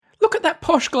look at that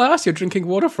posh glass you're drinking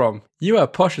water from. You are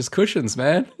posh as cushions,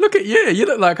 man. Look at you. You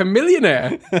look like a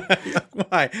millionaire.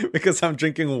 Why? Because I'm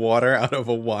drinking water out of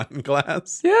a wine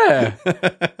glass? Yeah.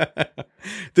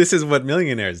 This is what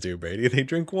millionaires do, Brady. They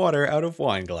drink water out of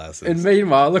wine glasses. And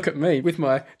meanwhile, look at me with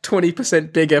my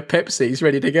 20% bigger Pepsis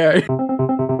ready to go.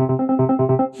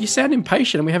 You sound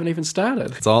impatient and we haven't even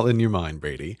started. It's all in your mind,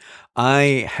 Brady.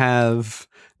 I have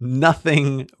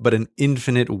nothing but an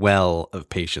infinite well of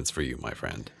patience for you, my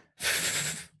friend.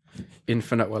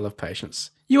 Infinite well of patience.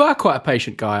 You are quite a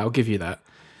patient guy, I'll give you that.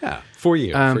 Yeah, for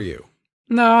you.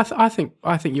 No, I think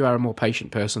you are a more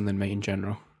patient person than me in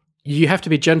general. You have to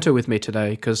be gentle with me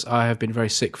today because I have been very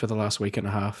sick for the last week and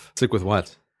a half. Sick with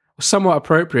what? Somewhat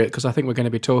appropriate because I think we're going to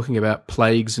be talking about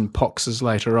plagues and poxes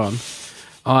later on.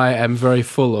 I am very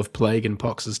full of plague and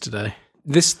poxes today.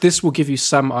 This will give you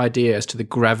some idea as to the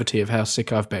gravity of how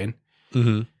sick I've been.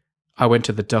 Mm-hmm. I went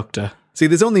to the doctor. See,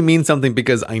 this only means something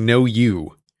because I know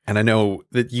you, and I know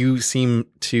that you seem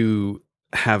to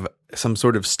have some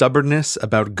sort of stubbornness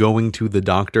about going to the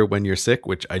doctor when you're sick,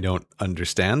 which I don't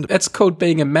understand. That's called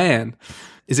being a man.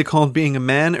 Is it called being a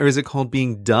man or is it called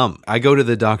being dumb? I go to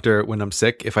the doctor when I'm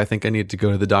sick if I think I need to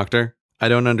go to the doctor. I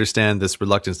don't understand this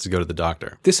reluctance to go to the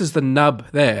doctor. This is the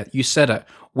nub there. You said it.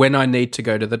 When I need to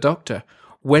go to the doctor.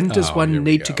 When does one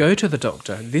need to go to the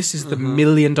doctor? This is the $1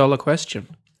 million question.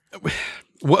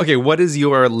 Well, okay, what is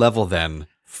your level then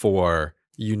for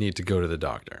you need to go to the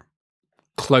doctor?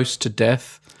 Close to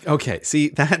death. Okay, see,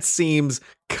 that seems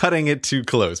cutting it too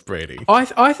close, Brady.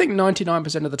 I think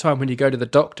 99% of the time when you go to the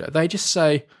doctor, they just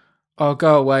say, "Oh,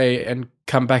 go away and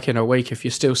come back in a week if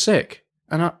you're still sick."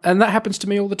 And that happens to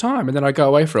me all the time. And then I go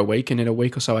away for a week, and in a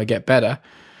week or so I get better.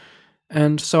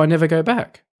 And so I never go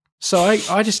back. So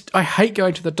I hate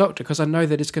going to the doctor because I know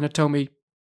that it's going to tell me,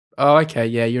 "Oh, okay,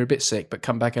 yeah, you're a bit sick, but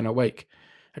come back in a week."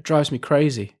 It drives me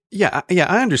crazy. Yeah,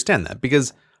 I understand that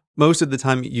because most of the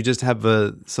time you just have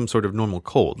some sort of normal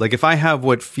cold. Like if I have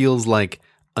what feels like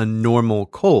a normal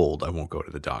cold, I won't go to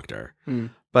the doctor.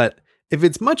 But if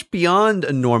it's much beyond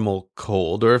a normal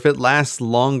cold, or if it lasts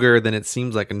longer than it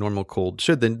seems like a normal cold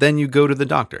should, then you go to the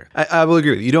doctor. I will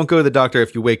agree with you. You don't go to the doctor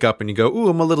if you wake up and you go, "Ooh,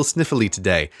 I'm a little sniffly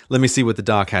today. Let me see what the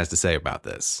doc has to say about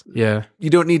this." Yeah. You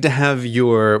don't need to have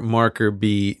your marker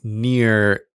be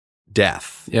near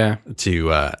death. Yeah.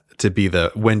 To be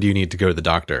the when do you need to go to the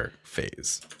doctor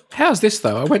phase. How's this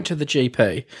though? I went to the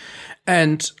GP,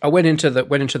 and I went into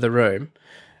the room,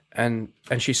 and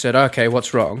she said, "Okay,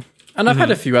 what's wrong?" And I've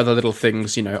had a few other little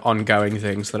things, ongoing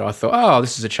things that I thought, "Oh,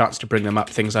 this is a chance to bring them up."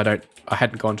 Things I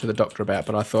hadn't gone to the doctor about,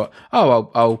 but I thought, "Oh,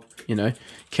 I'll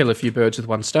kill a few birds with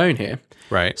one stone here."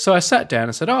 Right. So I sat down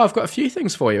and said, "Oh, I've got a few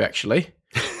things for you actually,"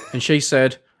 and she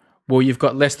said, "Well, you've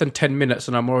got less than 10 minutes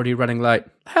and I'm already running late."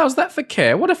 How's that for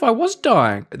care? What if I was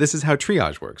dying? This is how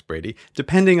triage works, Brady.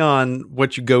 Depending on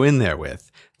what you go in there with,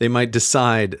 they might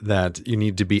decide that you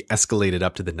need to be escalated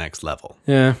up to the next level.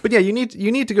 Yeah. But yeah, you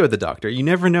need to go to the doctor. You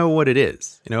never know what it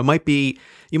is. It might be,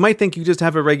 you might think you just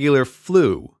have a regular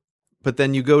flu, but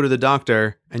then you go to the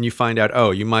doctor and you find out,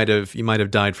 oh, you might have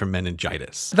died from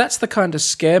meningitis. That's the kind of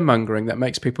scaremongering that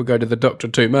makes people go to the doctor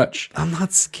too much. I'm not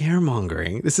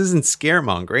scaremongering. This isn't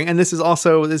scaremongering, and this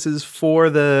is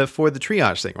for the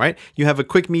triage thing, right? You have a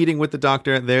quick meeting with the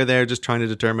doctor. They're there just trying to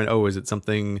determine, oh, is it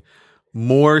something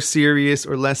more serious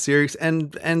or less serious?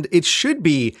 And it should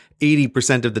be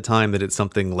 80% of the time that it's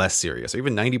something less serious, or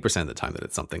even 90% of the time that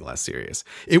it's something less serious.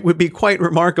 It would be quite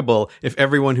remarkable if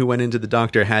everyone who went into the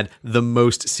doctor had the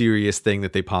most serious thing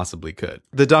that they possibly could.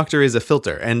 The doctor is a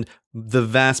filter, and the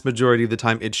vast majority of the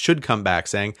time it should come back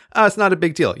saying, "Oh, it's not a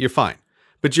big deal. You're fine."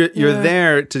 But you're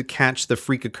there to catch the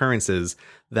freak occurrences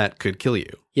that could kill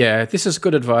you. Yeah, this is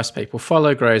good advice, people.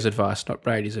 Follow Gray's advice, not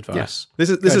Brady's advice. Yeah.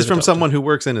 This is from someone who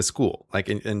works in a school,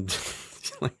 and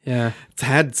it's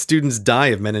had students die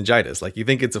of meningitis. Like, you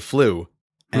think it's a flu,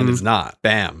 and it's not.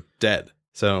 Bam, dead.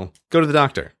 So go to the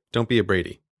doctor. Don't be a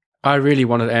Brady. I really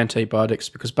wanted antibiotics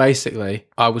because basically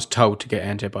I was told to get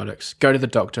antibiotics. Go to the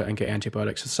doctor and get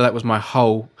antibiotics. So that was my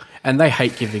whole... And they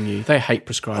hate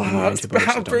prescribing you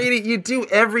antibiotics. Brady, you do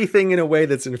everything in a way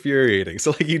that's infuriating.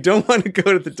 So, you don't want to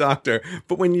go to the doctor,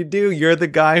 but when you do, you're the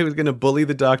guy who's going to bully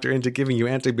the doctor into giving you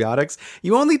antibiotics.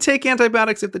 You only take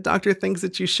antibiotics if the doctor thinks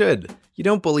that you should. You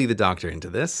don't bully the doctor into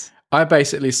this. I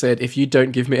basically said, if you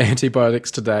don't give me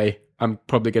antibiotics today, I'm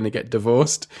probably going to get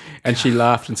divorced. And she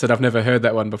laughed and said, "I've never heard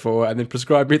that one before," and then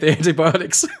prescribed me the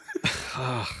antibiotics.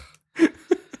 I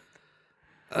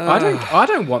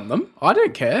don't want them. I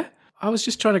don't care. I was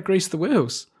just trying to grease the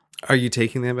wheels. Are you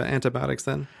taking the antibiotics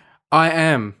then? I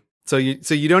am. So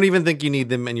you don't even think you need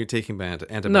them, and you're taking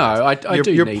antibiotics? No, I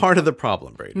do. You're part of the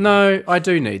problem, Brady. No, I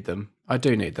do need them. I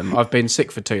do need them. I've been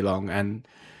sick for too long, and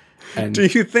Do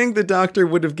you think the doctor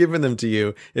would have given them to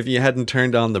you if you hadn't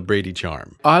turned on the Brady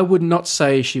charm? I would not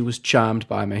say she was charmed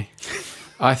by me.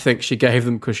 I think she gave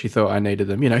them because she thought I needed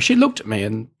them. You know, she looked at me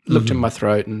and looked in my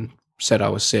throat and said I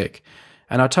was sick.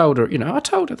 And I told her, I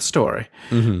told her the story.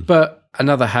 But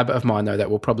another habit of mine, though,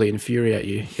 that will probably infuriate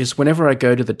you is whenever I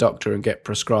go to the doctor and get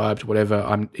prescribed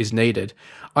whatever is needed,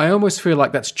 I almost feel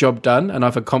like that's job done and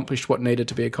I've accomplished what needed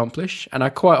to be accomplished. And I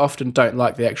quite often don't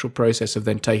like the actual process of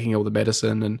then taking all the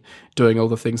medicine and doing all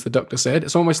the things the doctor said.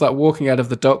 It's almost like walking out of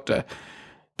the doctor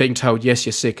being told, yes,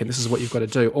 you're sick and this is what you've got to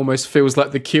do, almost feels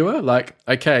like the cure. Like,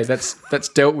 okay, that's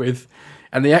dealt with.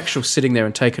 And the actual sitting there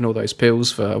and taking all those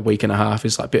pills for a week and a half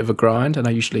is like a bit of a grind, and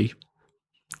I usually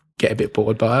get a bit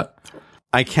bored by it.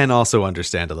 I can also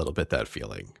understand a little bit that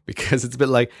feeling, because it's a bit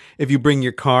like if you bring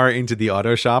your car into the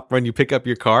auto shop when you pick up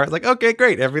your car, it's like, okay,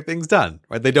 great, everything's done.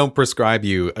 Right? They don't prescribe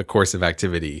you a course of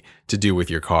activity to do with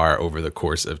your car over the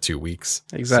course of 2 weeks.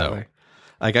 Exactly. So,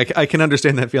 like I can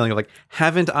understand that feeling of like,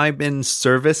 haven't I been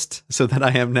serviced so that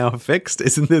I am now fixed?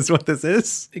 Isn't this what this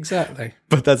is? Exactly.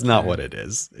 But that's not what it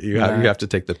is. You have to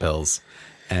take the pills,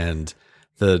 and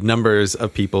the numbers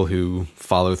of people who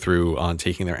follow through on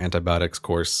taking their antibiotics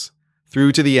course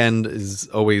through to the end is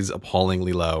always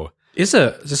appallingly low. Is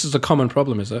it? This is a common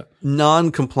problem, is it?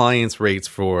 Non-compliance rates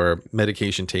for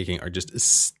medication taking are just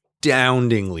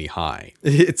astoundingly high.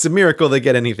 It's a miracle they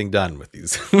get anything done with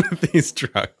these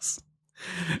drugs.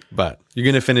 But you're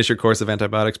going to finish your course of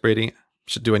antibiotics, Brady?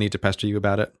 Do I need to pester you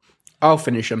about it? I'll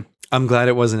finish them. I'm glad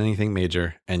it wasn't anything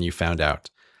major and you found out,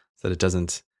 so that it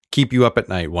doesn't keep you up at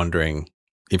night wondering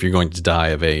if you're going to die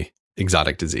of a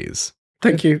exotic disease.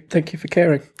 Thank you. Thank you for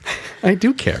caring. I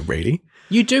do care, Brady.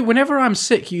 You do. Whenever I'm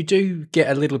sick, you do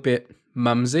get a little bit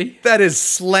mumsy. That is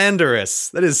slanderous.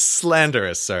 That is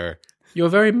slanderous, sir. You're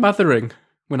very mothering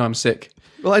when I'm sick.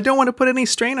 Well, I don't want to put any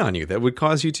strain on you that would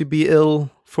cause you to be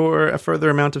ill for a further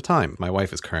amount of time. My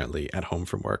wife is currently at home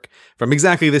from work from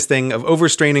exactly this thing of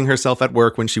overstraining herself at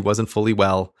work when she wasn't fully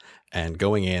well and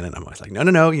going in. And I'm always like,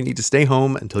 no, you need to stay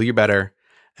home until you're better.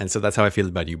 And so that's how I feel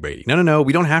about you, Brady. No,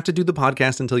 we don't have to do the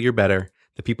podcast until you're better.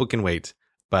 The people can wait.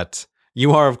 But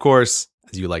you are, of course,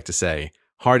 as you like to say,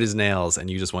 hard as nails, and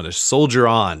you just want to soldier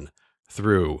on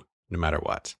through no matter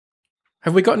what.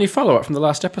 Have we got any follow-up from the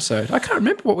last episode? I can't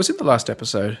remember what was in the last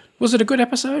episode. Was it a good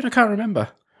episode? I can't remember.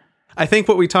 I think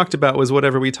what we talked about was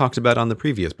whatever we talked about on the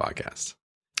previous podcast.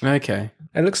 Okay.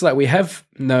 It looks like we have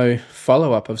no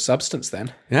follow-up of substance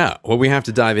then. Yeah. What we have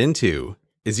to dive into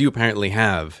is you apparently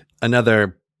have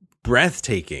another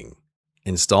breathtaking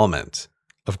installment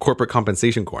of Corporate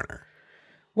Compensation Corner.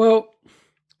 Well,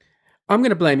 I'm going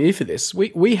to blame you for this.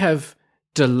 We have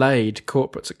delayed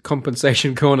Corporate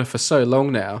Compensation Corner for so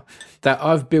long now that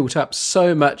I've built up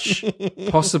so much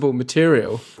possible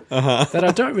material that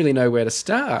I don't really know where to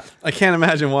start. I can't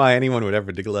imagine why anyone would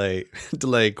ever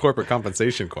delay Corporate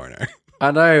Compensation Corner. I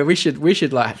know we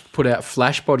should like put out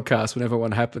flash podcasts whenever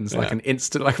one happens, like an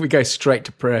instant, like we go straight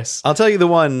to press. I'll tell you the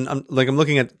one. I'm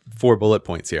looking at 4 bullet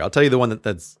points here. I'll tell you the one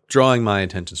that's drawing my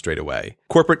attention straight away.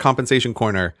 Corporate Compensation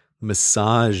Corner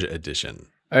Massage Edition.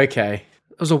 Okay.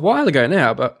 It was a while ago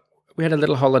now, but we had a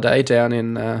little holiday down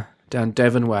in down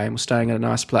Devon way, and we're staying at a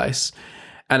nice place.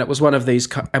 And it was one of these,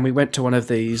 and we went to one of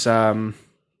these,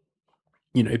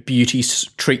 beauty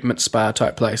treatment spa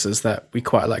type places that we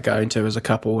quite like going to as a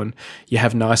couple. And you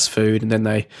have nice food, and then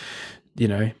they,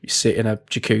 you sit in a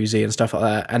jacuzzi and stuff like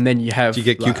that. And then you have. Do you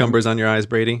get cucumbers on your eyes,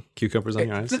 Brady? Cucumbers on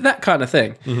your eyes? That kind of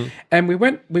thing. Mm-hmm. And we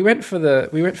went for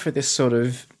this sort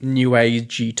of new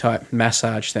agey type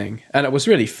massage thing, and it was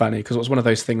really funny because it was one of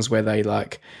those things where they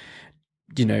like,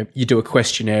 you do a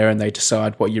questionnaire and they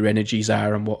decide what your energies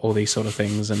are and what all these sort of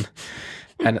things, and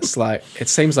it's like it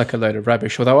seems like a load of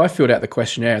rubbish. Although I filled out the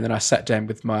questionnaire and then I sat down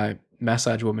with my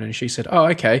massage woman and she said, "Oh,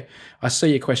 okay, I see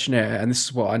your questionnaire and this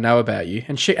is what I know about you."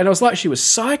 And I was like, she was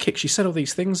psychic. She said all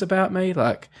these things about me,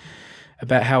 like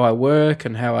about how I work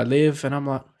and how I live, and I'm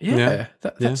like,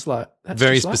 that's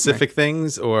very specific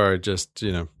things, or just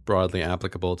broadly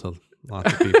applicable to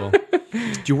lots of people.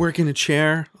 Do you work in a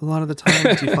chair a lot of the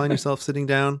time? Do you find yourself sitting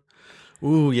down?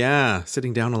 Ooh, yeah,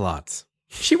 sitting down a lot.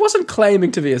 She wasn't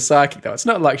claiming to be a psychic, though. It's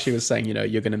not like she was saying,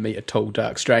 you're going to meet a tall,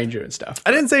 dark stranger and stuff.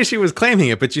 I didn't say she was claiming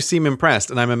it, but you seem impressed.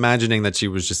 And I'm imagining that she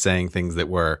was just saying things that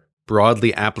were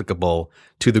broadly applicable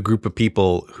to the group of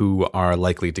people who are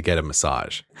likely to get a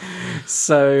massage.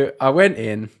 So I went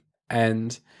in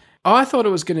and I thought it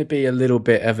was going to be a little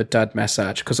bit of a dud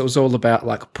massage because it was all about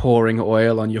like pouring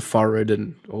oil on your forehead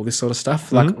and all this sort of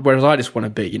stuff. Like, whereas I just want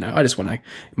to be, I just want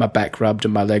my back rubbed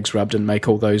and my legs rubbed and make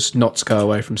all those knots go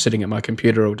away from sitting at my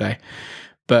computer all day.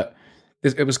 But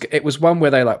It was one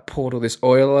where they like poured all this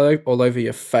oil all over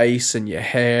your face and your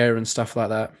hair and stuff like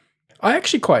that. I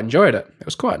actually quite enjoyed it. It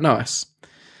was quite nice.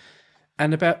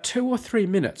 And about 2 or 3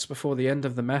 minutes before the end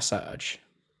of the massage,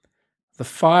 the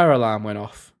fire alarm went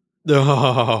off.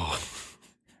 Oh.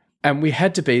 And we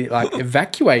had to be like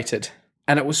evacuated.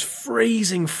 And it was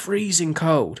freezing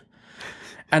cold.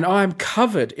 And I'm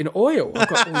covered in oil. I've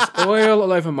got all this oil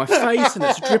all over my face, and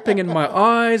it's dripping in my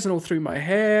eyes and all through my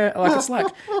hair.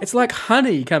 It's like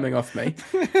honey coming off me.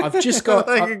 I've just got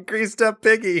a greased up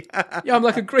piggy. Yeah, I'm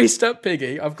like a greased up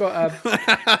piggy. I've got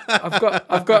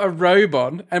a robe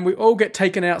on, and we all get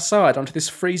taken outside onto this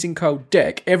freezing cold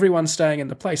deck. Everyone's staying in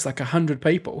the place, like 100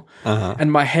 people, and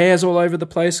my hair's all over the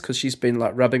place because she's been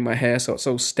like rubbing my hair, so it's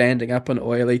all standing up and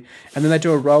oily. And then they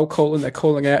do a roll call, and they're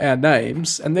calling out our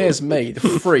names, and there's me,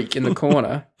 the freak in the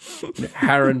corner,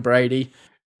 Harren Brady,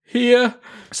 here.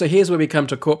 So here's where we come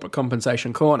to corporate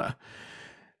compensation corner.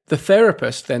 The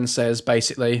therapist then says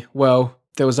basically, well,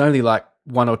 there was only like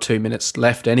 1 or 2 minutes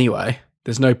left anyway.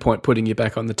 There's no point putting you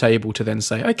back on the table to then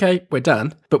say, okay, we're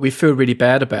done. But we feel really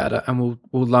bad about it, and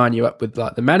we'll line you up with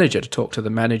like the manager to talk to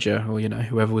the manager or,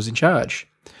 whoever was in charge.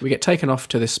 We get taken off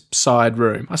to this side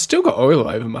room. I still got oil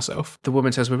over myself. The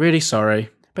woman says, we're really sorry.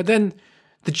 But then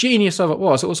the genius of it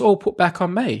was all put back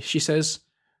on me. She says,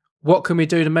 what can we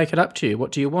do to make it up to you?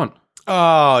 What do you want?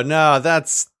 Oh, no,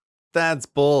 that's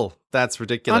bull. That's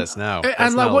ridiculous. No.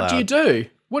 And like, what do you do?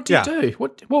 What do you do?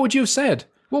 What would you have said?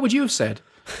 What would you have said?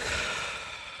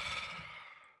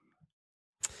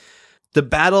 The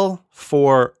battle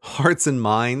for hearts and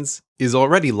minds is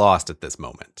already lost at this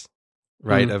moment,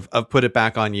 right? Of put it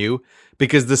back on you,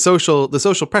 because the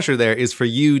social pressure there is for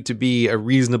you to be a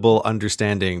reasonable,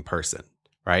 understanding person,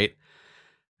 right?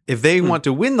 If they want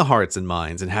to win the hearts and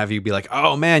minds and have you be like,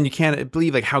 oh man, you can't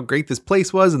believe like how great this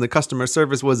place was and the customer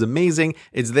service was amazing,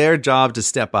 it's their job to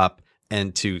step up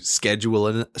and to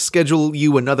schedule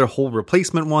you another whole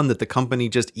replacement one that the company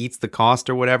just eats the cost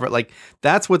or whatever. Like,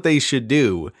 that's what they should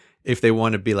do if they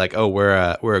want to be like, oh,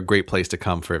 we're a great place to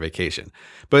come for a vacation.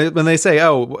 But when they say,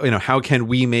 oh, how can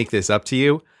we make this up to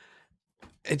you?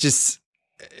 It just,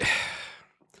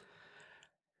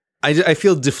 I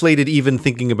feel deflated even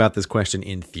thinking about this question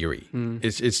in theory.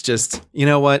 It's just, you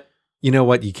know what,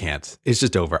 you can't. It's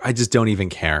just over. I just don't even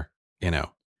care.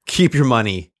 Keep your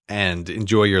money and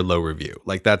enjoy your low review.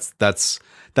 Like that's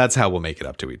how we'll make it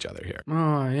up to each other here.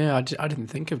 Oh yeah, I didn't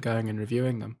think of going and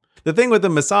reviewing them. The thing with the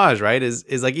massage, right, is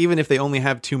like, even if they only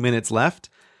have 2 minutes left,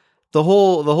 the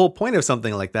whole point of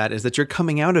something like that is that you're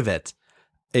coming out of it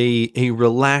a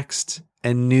relaxed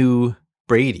and new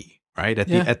Brady, right?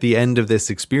 At the end of this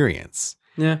experience.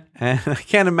 Yeah. And I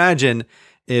can't imagine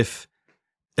if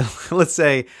let's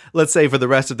say for the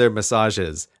rest of their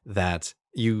massages that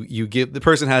you give the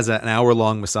person has an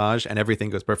hour-long massage and everything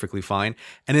goes perfectly fine,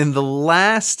 and in the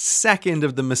last second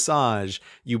of the massage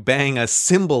you bang a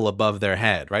cymbal above their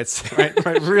head, right,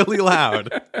 really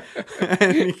loud,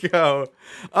 and you go,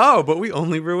 oh, but we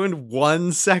only ruined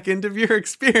 1 second of your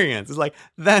experience. It's like,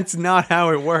 that's not how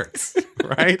it works,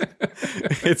 right?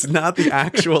 It's not the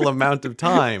actual amount of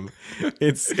time.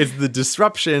 It's the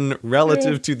disruption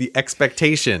relative to the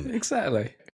expectation.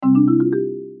 Exactly.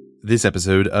 This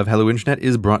episode of Hello Internet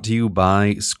is brought to you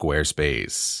by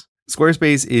Squarespace.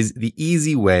 Squarespace is the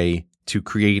easy way to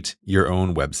create your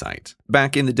own website.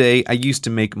 Back in the day, I used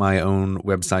to make my own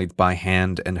websites by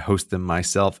hand and host them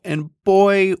myself, and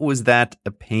boy, was that a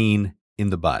pain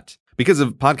in the butt. Because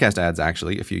of podcast ads,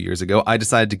 actually, a few years ago, I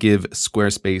decided to give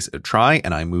Squarespace a try,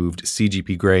 and I moved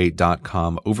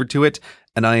cgpgrey.com over to it,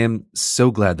 and I am so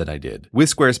glad that I did.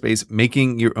 With Squarespace,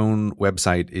 making your own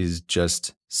website is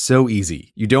just so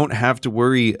easy. You don't have to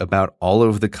worry about all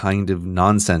of the kind of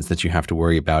nonsense that you have to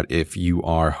worry about if you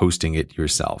are hosting it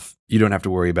yourself. You don't have to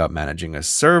worry about managing a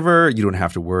server. You don't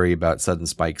have to worry about sudden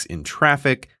spikes in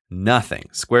traffic. Nothing.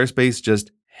 Squarespace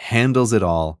just handles it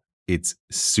all. It's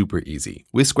super easy.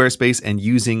 With Squarespace and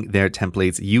using their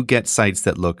templates, you get sites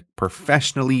that look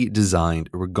professionally designed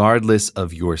regardless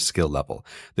of your skill level.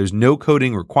 There's no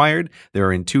coding required. There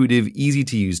are intuitive,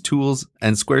 easy-to-use tools,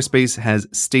 and Squarespace has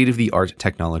state-of-the-art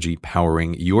technology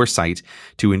powering your site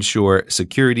to ensure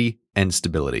security and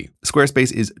stability.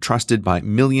 Squarespace is trusted by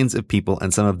millions of people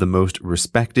and some of the most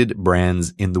respected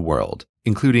brands in the world,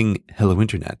 including Hello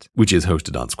Internet, which is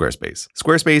hosted on Squarespace.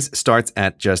 Squarespace starts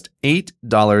at just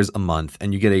 $8 a month,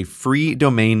 and you get a free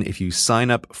domain if you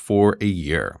sign up for a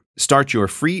year. Start your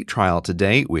free trial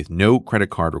today with no credit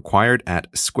card required at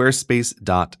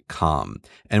squarespace.com.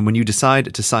 And when you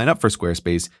decide to sign up for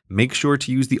Squarespace, make sure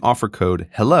to use the offer code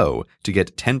HELLO to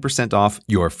get 10% off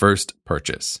your first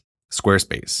purchase.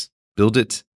 Squarespace. Build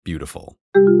it beautiful.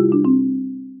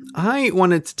 I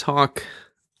wanted to talk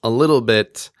a little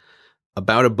bit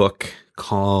about a book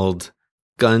called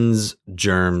Guns,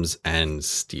 Germs, and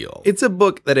Steel. It's a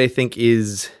book that I think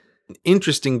is an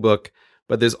interesting book,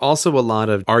 but there's also a lot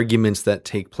of arguments that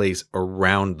take place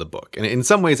around the book. And in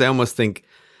some ways, I almost think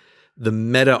the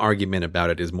meta argument about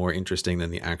it is more interesting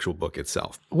than the actual book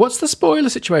itself. What's the spoiler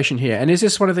situation here? And is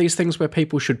this one of these things where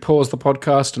people should pause the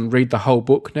podcast and read the whole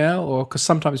book now? Or because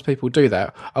sometimes people do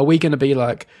that. Are we going to be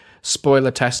like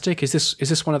spoiler-tastic? Is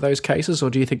this one of those cases, or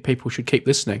do you think people should keep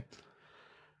listening?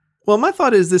 Well, my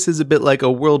thought is this is a bit like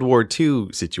a World War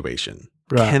II situation.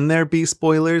 Right. Can there be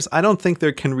spoilers? I don't think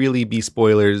there can really be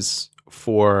spoilers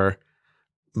for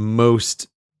most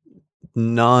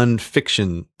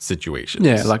non-fiction situations.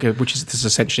 Yeah, this is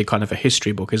essentially kind of a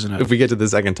history book, isn't it? If we get to the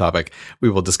second topic, we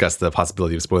will discuss the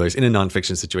possibility of spoilers in a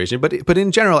non-fiction situation. But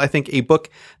in general, I think a book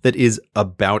that is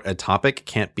about a topic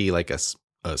can't be like a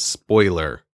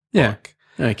spoiler book.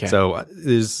 Okay. So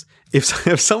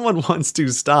if someone wants to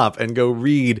stop and go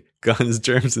read Guns,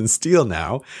 Germs, and Steel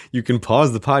now, you can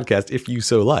pause the podcast if you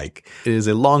so like. It is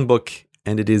a long book,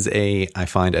 and it is I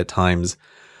find at times,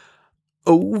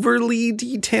 overly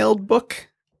detailed book.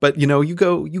 But you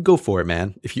go for it,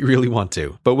 man, if you really want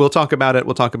to. But we'll talk about it.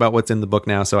 We'll talk about what's in the book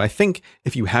now. So I think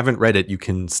if you haven't read it, you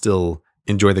can still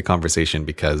enjoy the conversation,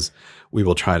 because we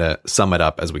will try to sum it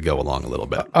up as we go along a little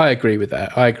bit. I agree with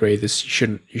that. I agree.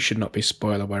 You should not be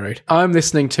spoiler worried. I'm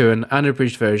listening to an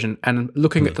unabridged version, and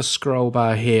looking at the scroll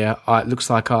bar here, it looks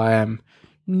like I am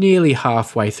nearly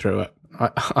halfway through it.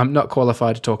 I'm not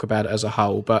qualified to talk about it as a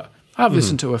whole, but I've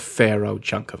listened to a fair old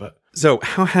chunk of it. So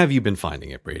how have you been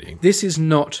finding it, Brady? This is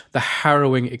not the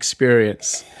harrowing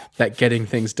experience that Getting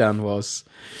Things Done was,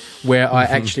 where I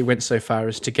actually went so far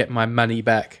as to get my money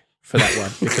back for that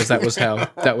one, because that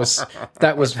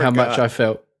was how much I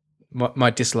felt my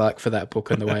dislike for that book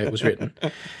and the way it was written.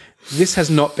 This has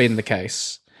not been the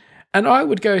case, and I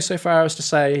would go so far as to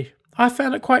say I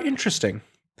found it quite interesting.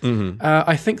 Mm-hmm.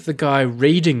 I think the guy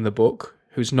reading the book,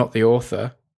 who's not the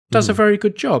author, does a very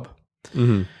good job.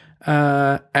 Mm-hmm.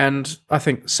 And I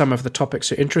think some of the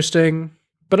topics are interesting,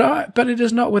 but it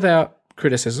is not without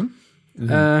criticism.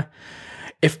 Mm-hmm.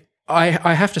 If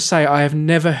I have to say, I have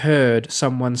never heard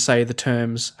someone say the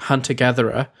terms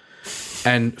hunter-gatherer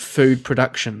and food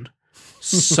production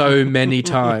so many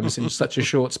times in such a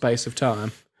short space of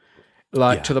time.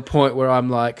 To the point where I'm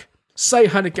like, say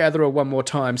hunter-gatherer one more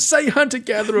time. Say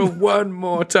hunter-gatherer one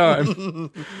more time.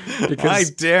 I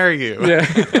dare you.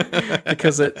 Yeah,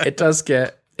 because it does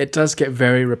get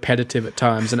very repetitive at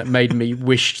times, and it made me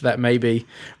wish that maybe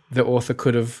the author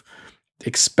could have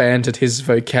expanded his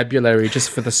vocabulary just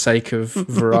for the sake of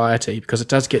variety, because it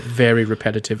does get very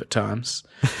repetitive at times.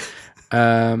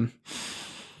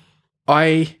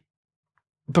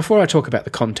 Before I talk about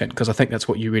the content, because I think that's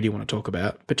what you really want to talk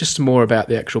about, but just more about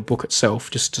the actual book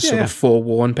itself, just to sort of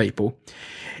forewarn people.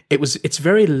 It's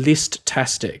very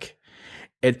list-tastic,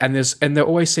 and there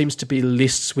always seems to be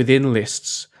lists within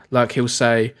lists. Like he'll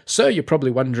say, "Sir, you're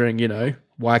probably wondering,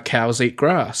 why cows eat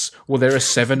grass. Well, there are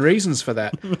 7 reasons for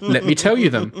that. Let me tell you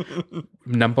them.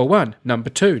 Number 1,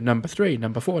 number 2, number 3,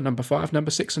 number 4, number 5,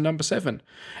 number 6, and number 7.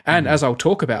 And as I'll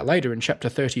talk about later in chapter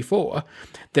 34,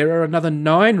 there are another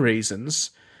 9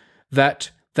 reasons that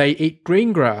they eat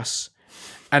green grass.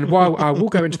 And while I will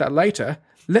go into that later,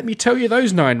 let me tell you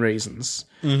those 9 reasons."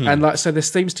 Mm-hmm. And so there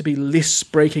seems to be lists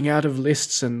breaking out of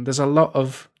lists, and there's a lot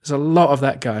of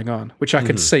that going on, which I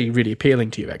can see really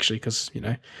appealing to you, actually, because,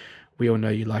 we all know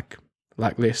you like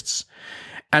lists.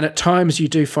 And at times you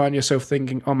do find yourself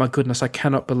thinking, oh my goodness, I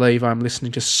cannot believe I'm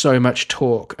listening to so much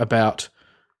talk about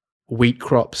wheat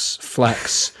crops,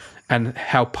 flax, and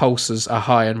how pulses are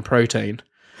high in protein.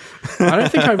 I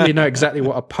don't think I really know exactly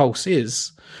what a pulse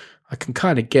is. I can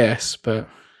kind of guess, but...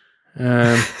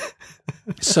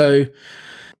 so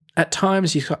at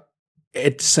times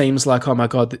it seems like, oh my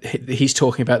God, he's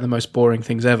talking about the most boring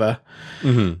things ever.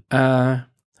 Mm-hmm.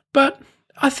 But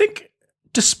I think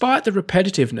despite the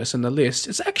repetitiveness in the list,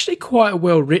 it's actually quite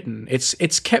well written.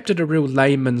 It's kept at a real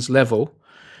layman's level,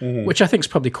 which I think is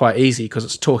probably quite easy because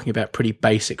it's talking about pretty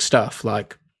basic stuff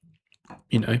like,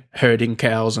 herding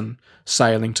cows and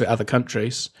sailing to other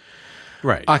countries.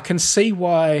 Right. I can see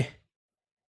why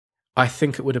I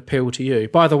think it would appeal to you.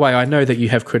 By the way, I know that you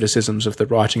have criticisms of the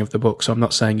writing of the book, so I'm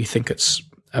not saying you think it's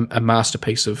a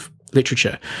masterpiece of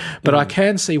literature, but I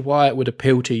can see why it would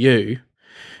appeal to you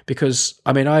because,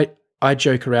 I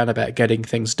joke around about getting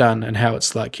things done and how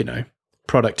it's like,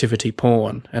 productivity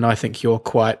porn, and I think you're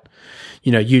quite,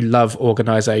 you love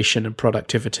organisation and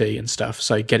productivity and stuff,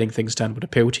 so getting things done would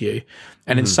appeal to you.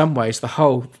 And in some ways, the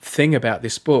whole thing about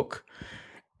this book,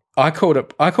 I call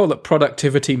it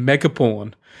productivity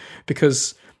megaporn,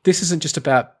 because this isn't just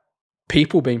about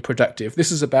people being productive.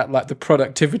 This is about like the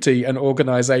productivity and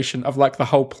organization of like the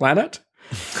whole planet.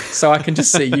 So I can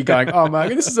just see you going, oh my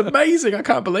God, this is amazing. I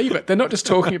can't believe it. They're not just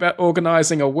talking about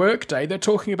organizing a work day. They're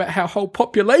talking about how whole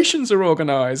populations are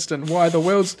organized and why the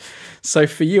world's... So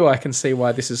for you, I can see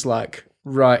why this is like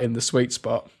right in the sweet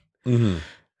spot.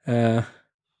 Mm-hmm.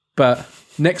 But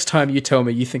next time you tell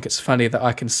me you think it's funny that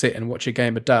I can sit and watch a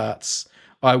game of darts,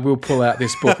 I will pull out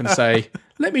this book and say,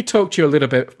 let me talk to you a little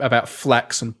bit about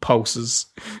flax and pulses.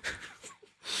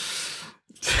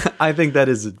 I think that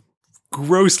is a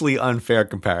grossly unfair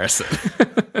comparison.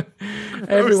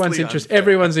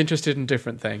 Everyone's interested in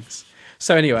different things.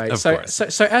 So anyway, so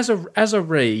as a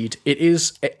read, it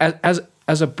is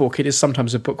as a book, it is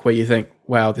sometimes a book where you think,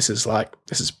 wow, this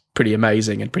is pretty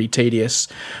amazing and pretty tedious.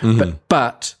 Mm-hmm.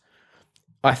 But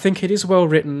I think it is well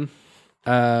written,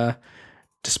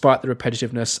 despite the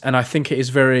repetitiveness, and I think it's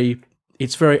very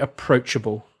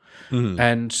approachable,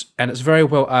 and it's very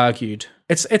well argued.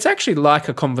 It's actually like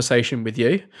a conversation with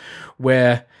you,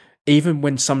 where even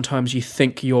when sometimes you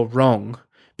think you're wrong,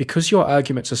 because your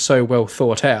arguments are so well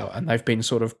thought out and they've been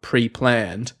sort of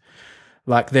pre-planned,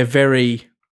 like they're very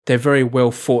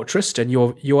well fortressed, and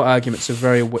your arguments are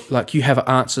very, like, you have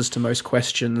answers to most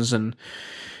questions, and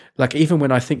like even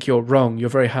when I think you're wrong, you're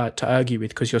very hard to argue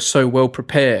with because you're so well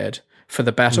prepared for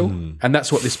the battle. And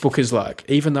that's what this book is like.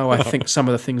 Even though I think some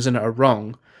of the things in it are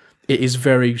wrong, it is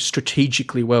very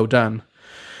strategically well done,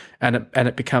 and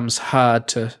it becomes hard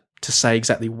to say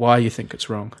exactly why you think it's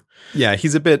wrong. Yeah,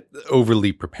 he's a bit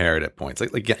overly prepared at points.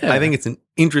 Like I think it's an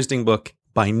interesting book.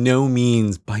 By no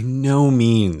means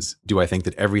do I think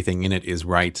that everything in it is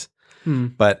right.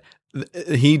 But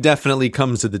he definitely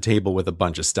comes to the table with a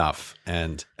bunch of stuff.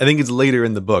 And I think it's later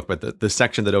in the book, but the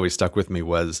section that always stuck with me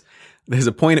was there's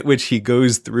a point at which he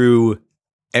goes through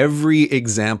every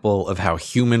example of how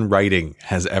human writing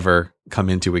has ever come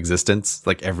into existence,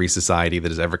 like every society that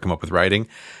has ever come up with writing.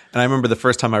 And I remember the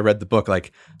first time I read the book,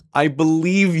 like, I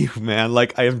believe you, man.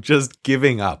 Like, I am just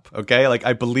giving up, okay? Like,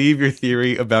 I believe your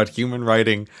theory about human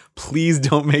writing. Please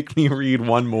don't make me read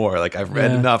one more. Like, I've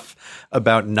read enough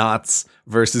about knots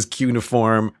versus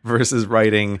cuneiform versus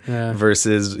writing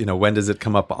versus, when does it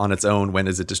come up on its own? When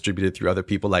is it distributed through other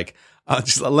people? Like,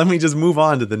 let me just move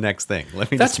on to the next thing.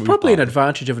 That's probably an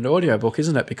advantage of an audiobook,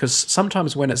 isn't it? Because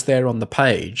sometimes when it's there on the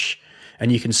page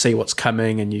and you can see what's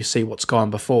coming and you see what's gone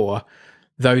before,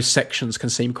 those sections can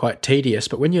seem quite tedious.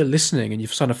 But when you're listening and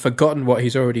you've sort of forgotten what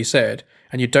he's already said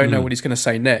and you don't know what he's going to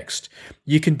say next,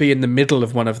 you can be in the middle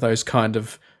of one of those kind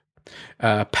of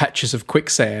patches of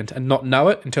quicksand and not know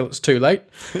it until it's too late.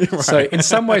 Right. So in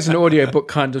some ways, an audiobook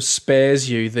kind of spares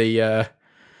you the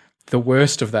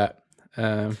worst of that,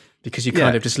 because you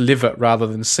kind of just live it rather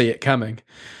than see it coming.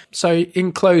 So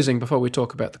in closing, before we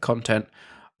talk about the content,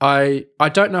 I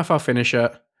don't know if I'll finish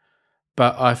it,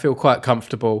 but I feel quite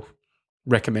comfortable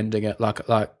recommending it. Like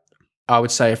I would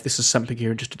say, if this is something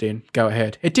you're interested in, go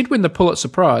ahead. It did win the Pulitzer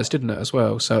Prize, didn't it, as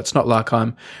well? So it's not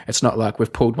like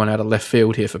we've pulled one out of left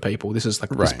field here for people. This is like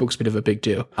This book's a bit of a big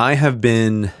deal. I have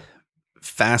been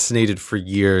fascinated for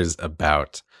years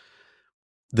about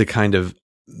the kind of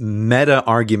meta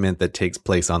argument that takes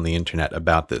place on the internet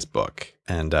about this book.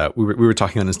 And we were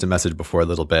talking on Instant Message before a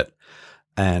little bit.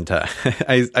 And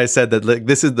I said that, like,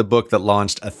 this is the book that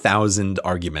launched 1,000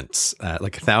 arguments,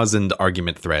 1,000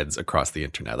 argument threads across the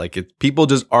internet. Like, people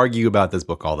just argue about this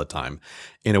book all the time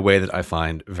in a way that I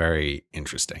find very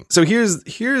interesting. So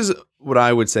here's what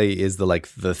I would say is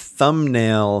the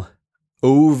thumbnail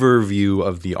overview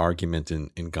of the argument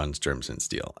in Guns, Germs, and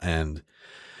Steel. And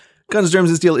Guns, Germs,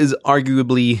 and Steel is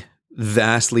arguably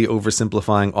vastly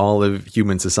oversimplifying all of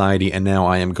human society, and now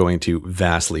I am going to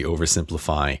vastly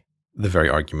oversimplify the very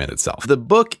argument itself. The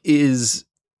book is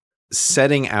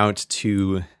setting out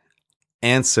to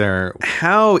answer,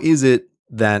 how is it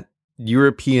that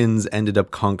Europeans ended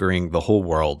up conquering the whole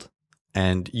world,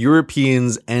 and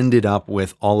Europeans ended up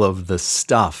with all of the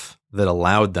stuff that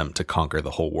allowed them to conquer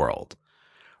the whole world,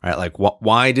 right? Like,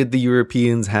 why did the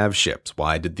Europeans have ships?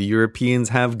 Why did the Europeans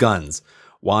have guns?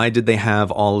 Why did they have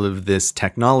all of this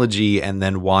technology? And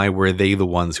then why were they the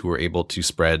ones who were able to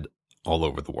spread all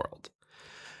over the world?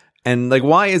 And like,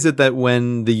 why is it that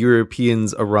when the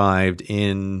Europeans arrived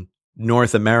in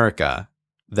North America,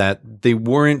 that they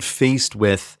weren't faced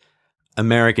with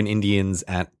American Indians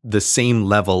at the same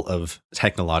level of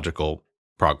technological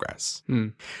progress?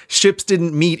 Ships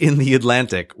didn't meet in the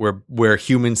Atlantic where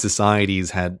human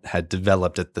societies had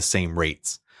developed at the same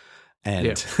rates.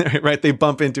 And right, they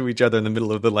bump into each other in the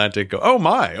middle of the Atlantic. Go, oh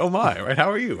my, right?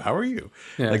 How are you?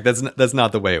 Yeah. Like that's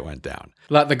not the way it went down.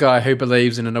 Like the guy who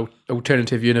believes in an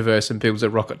alternative universe and builds a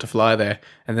rocket to fly there,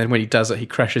 and then when he does it, he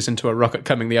crashes into a rocket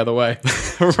coming the other way.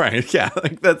 Right? Yeah,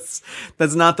 like that's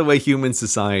not the way human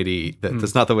society.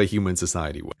 That's not the way human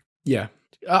society works. Yeah,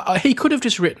 he could have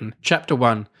just written chapter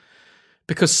 1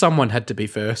 because someone had to be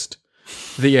first.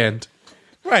 The end.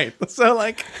 Right. So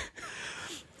like,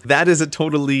 that is a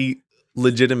totally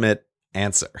legitimate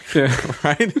answer,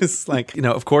 right? It's like,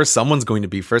 of course someone's going to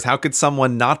be first. How could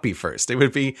someone not be first? It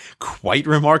would be quite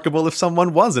remarkable if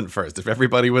someone wasn't first, if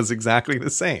everybody was exactly the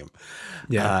same.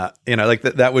 Yeah. Like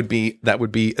that would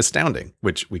be astounding,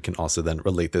 which we can also then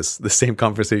relate the same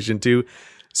conversation to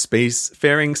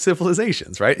spacefaring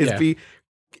civilizations, right?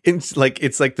 It's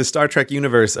like the Star Trek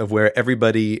universe of where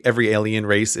every alien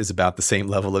race is about the same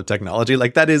level of technology.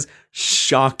 Like that is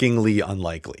shockingly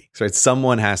unlikely. So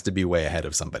someone has to be way ahead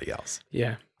of somebody else.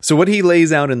 Yeah. So what he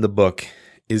lays out in the book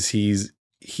is he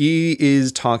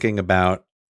is talking about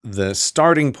the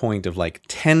starting point of like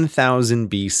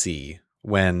 10,000 BC,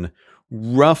 when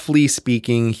roughly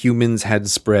speaking, humans had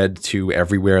spread to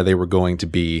everywhere they were going to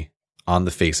be on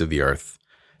the face of the earth.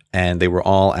 And they were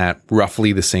all at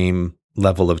roughly the same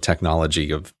level of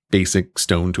technology, of basic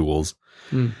stone tools.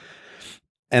 And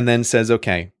then says,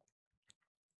 okay,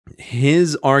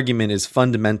 his argument is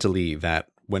fundamentally that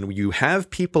when you have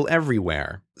people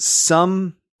everywhere,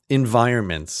 some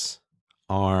environments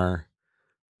are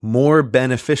more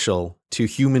beneficial to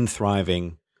human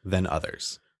thriving than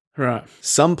others. Right.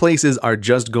 Some places are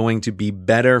just going to be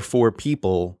better for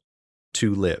people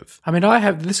to live. I mean, I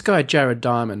have this guy, Jared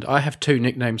Diamond. I have 2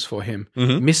 nicknames for him,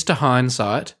 Mr.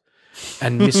 Hindsight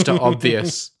and Mr.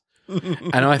 Obvious.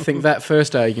 And I think that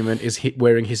first argument is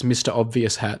wearing his Mr.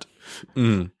 Obvious hat.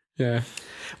 Yeah.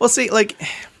 Well, see, like,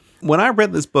 when I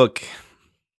read this book,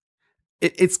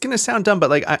 it's going to sound dumb, but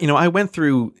like, I went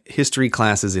through history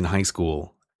classes in high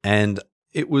school, and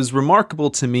it was remarkable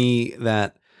to me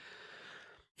that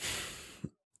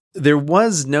there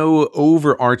was no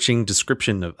overarching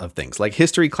description of things. Like,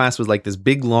 history class was like this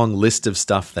big, long list of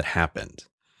stuff that happened.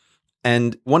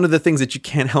 And one of the things that you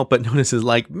can't help but notice is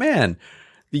like, man,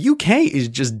 the UK is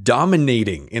just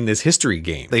dominating in this history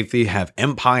game. They have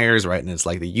empires, right? And it's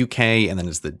like the UK, and then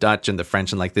it's the Dutch and the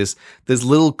French, and like this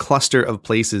little cluster of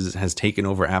places has taken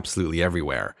over absolutely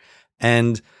everywhere.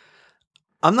 And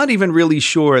I'm not even really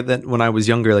sure that when I was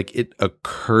younger, like, it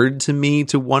occurred to me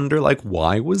to wonder, like,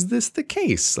 why was this the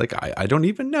case? Like, I don't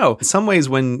even know. In some ways,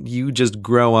 when you just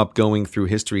grow up going through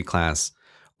history class,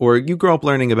 or you grow up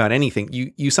learning about anything,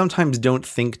 you sometimes don't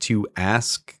think to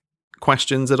ask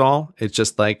questions at all. It's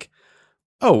just like,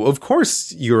 oh, of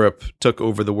course Europe took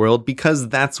over the world because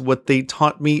that's what they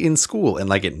taught me in school. And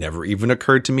like, it never even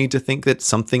occurred to me to think that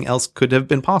something else could have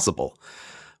been possible.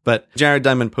 But Jared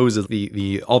Diamond poses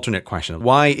the alternate question.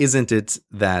 Why isn't it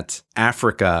that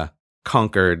Africa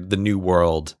conquered the New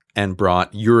World and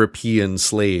brought European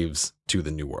slaves to the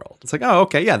New World? It's like, oh,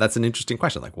 okay, yeah, that's an interesting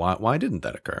question. Like, why didn't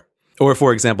that occur? Or,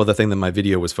 for example, the thing that my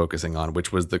video was focusing on,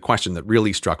 which was the question that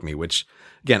really struck me, which,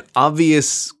 again,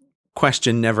 obvious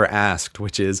question never asked,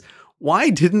 which is,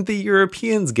 why didn't the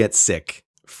Europeans get sick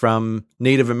from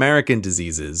Native American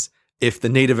diseases if the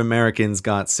Native Americans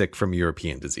got sick from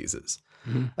European diseases?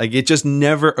 Like, it just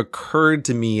never occurred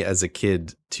to me as a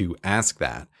kid to ask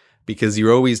that, because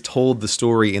you're always told the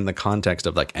story in the context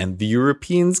of like, and the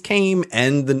Europeans came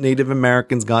and the Native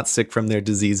Americans got sick from their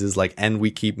diseases, like, and we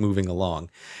keep moving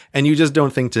along. And you just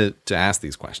don't think to ask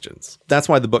these questions. That's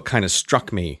why the book kind of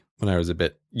struck me when I was a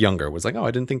bit younger, was like, oh,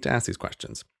 I didn't think to ask these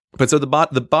questions. But so the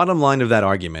bottom line of that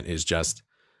argument is just,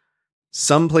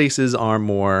 some places are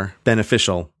more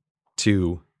beneficial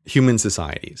to human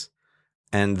societies,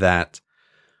 and that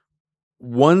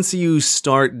once you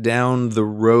start down the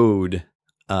road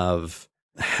of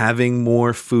having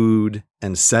more food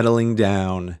and settling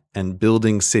down and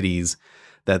building cities,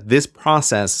 that this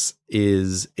process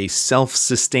is a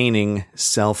self-sustaining,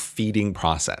 self-feeding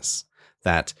process.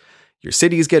 That your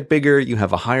cities get bigger, you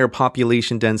have a higher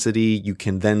population density, you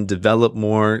can then develop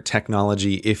more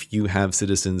technology if you have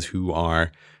citizens who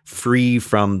are free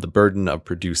from the burden of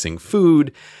producing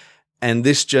food. And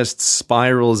this just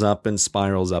spirals up and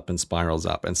spirals up and spirals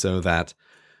up. And so that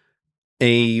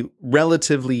even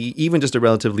just a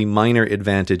relatively minor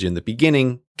advantage in the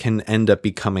beginning can end up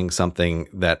becoming something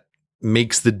that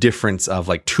makes the difference of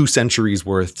like 2 centuries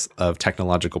worth of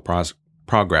technological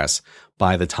progress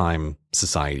by the time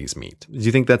societies meet. Do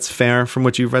you think that's fair from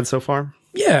what you've read so far?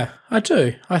 Yeah, I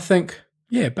do. I think,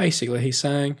 yeah, basically he's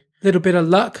saying a little bit of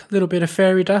luck, a little bit of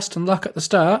fairy dust and luck at the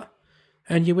start,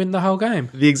 and you win the whole game.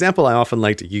 The example I often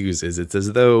like to use is it's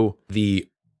as though the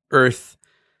Earth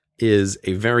is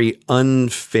a very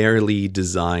unfairly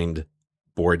designed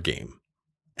board game.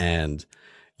 And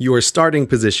your starting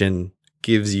position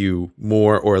gives you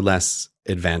more or less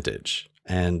advantage.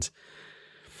 And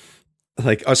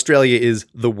like Australia is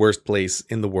the worst place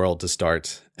in the world to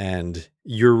start. And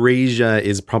Eurasia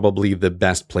is probably the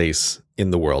best place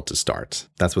in the world to start.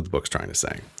 That's what the book's trying to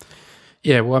say.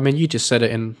 Yeah, well, I mean, you just said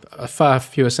it in far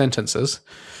fewer sentences.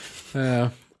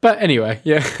 But anyway,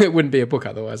 yeah, it wouldn't be a book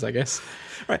otherwise, I guess.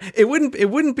 Right. It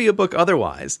wouldn't be a book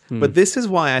otherwise. But this is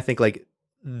why I think like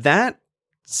that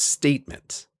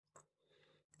statement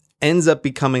ends up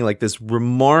becoming like this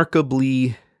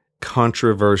remarkably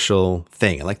controversial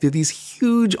thing. Like there are these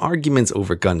huge arguments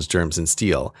over guns, germs, and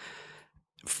steel.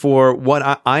 For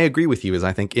what I agree with you is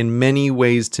I think in many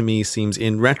ways to me seems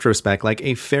in retrospect like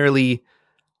a fairly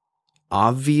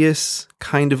obvious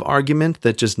kind of argument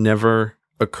that just never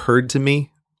occurred to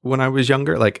me when I was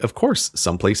younger. Like, of course,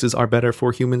 some places are better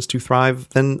for humans to thrive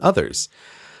than others.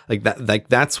 Like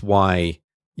that's why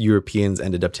Europeans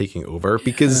ended up taking over,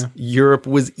 because Europe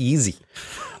was easy.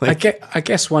 Like, I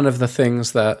guess one of the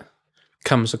things that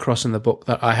comes across in the book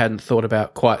that I hadn't thought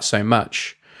about quite so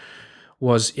much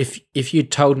was if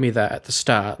you'd told me that at the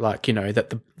start, like, you know,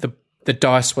 that the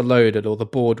dice were loaded or the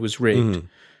board was rigged,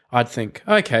 I'd think,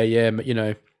 okay, yeah, you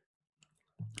know,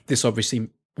 this obviously,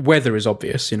 weather is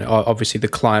obvious, you know, obviously the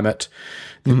climate,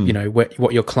 you know,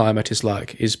 what your climate is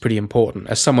like is pretty important.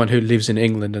 As someone who lives in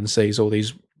England and sees all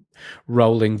these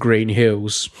rolling green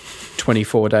hills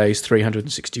 24 days,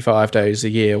 365 days a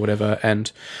year, whatever,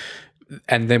 and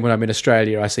then when I'm in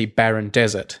Australia, I see barren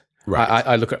desert. Right.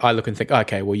 I look and think,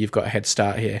 okay, well, you've got a head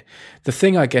start here. The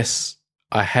thing I guess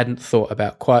I hadn't thought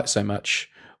about quite so much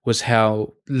was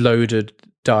how loaded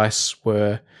dice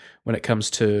were when it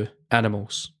comes to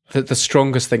animals. The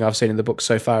strongest thing I've seen in the book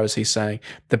so far is he's saying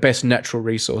the best natural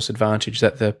resource advantage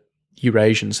that the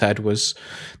Eurasians had was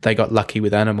they got lucky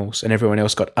with animals and everyone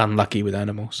else got unlucky with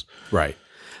animals. Right.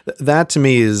 That to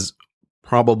me is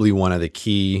probably one of the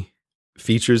key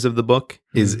features of the book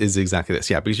is exactly this.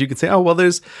 Yeah, because you could say, oh, well,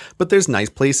 there's nice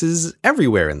places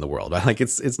everywhere in the world. Like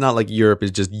it's not like Europe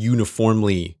is just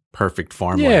uniformly perfect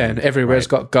farmland. Yeah, and everywhere's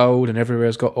got gold and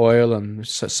everywhere's got oil, and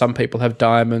so some people have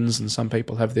diamonds and some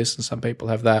people have this and some people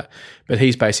have that. But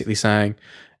he's basically saying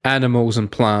animals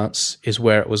and plants is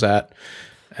where it was at,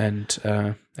 and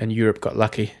Europe got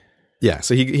lucky. Yeah,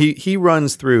 so he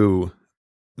runs through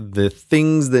the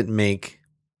things that make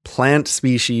plant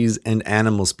species and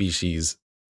animal species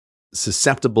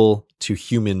susceptible to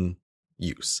human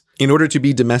use. In order to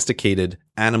be domesticated,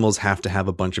 animals have to have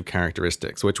a bunch of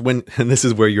characteristics, and this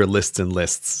is where your lists and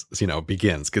lists, you know,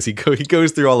 begins, because he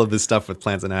goes through all of this stuff with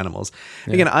plants and animals.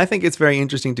 Yeah. Again, I think it's very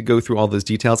interesting to go through all those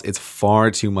details. It's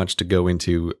far too much to go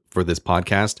into for this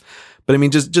podcast. But I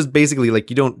mean, just basically, like,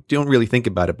 you don't really think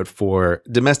about it, but for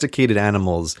domesticated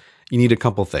animals, you need a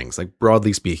couple things. Like,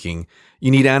 broadly speaking, you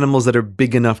need animals that are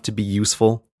big enough to be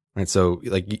useful, right? So,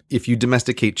 like, if you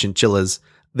domesticate chinchillas,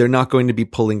 they're not going to be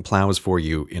pulling plows for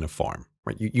you in a farm,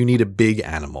 right? You need a big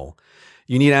animal.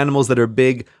 You need animals that are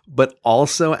big, but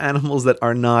also animals that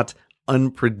are not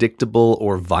unpredictable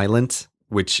or violent,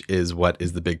 which is what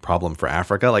is the big problem for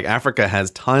Africa. Like, Africa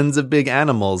has tons of big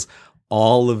animals.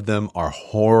 All of them are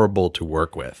horrible to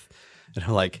work with. And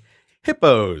I'm like,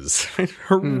 hippos,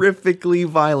 horrifically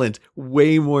violent,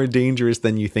 way more dangerous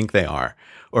than you think they are.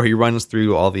 Or he runs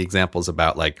through all the examples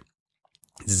about, like,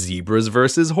 zebras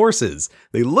versus horses.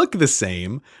 They look the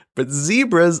same, but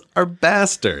zebras are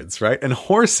bastards, right? And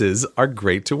horses are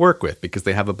great to work with because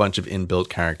they have a bunch of inbuilt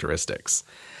characteristics.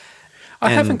 I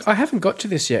haven't got to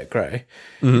this yet, Gray,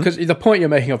 because the point you're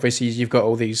making obviously is you've got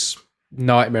all these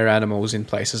nightmare animals in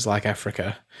places like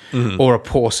Africa, or a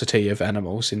paucity of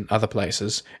animals in other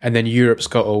places, and then Europe's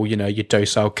got all, you know, your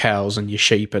docile cows and your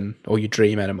sheep and all your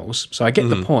dream animals. So I get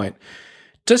the point.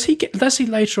 Does he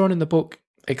later on in the book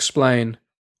explain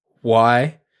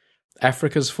why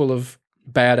Africa's full of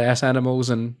badass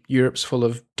animals and Europe's full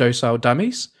of docile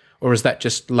dummies? Or is that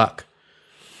just luck?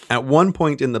 At one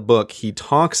point in the book, he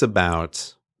talks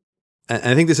about, and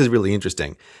I think this is really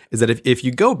interesting, is that if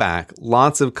you go back,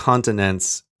 lots of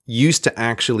continents used to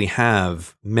actually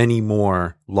have many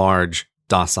more large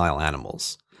docile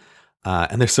animals.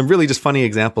 And there's some really just funny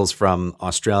examples from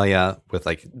Australia with,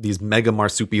 like, these mega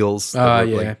marsupials,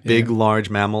 big, large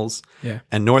mammals. Yeah.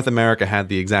 And North America had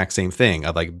the exact same thing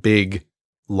of, like, big,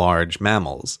 large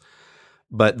mammals.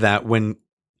 But that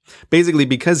basically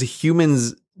because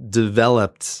humans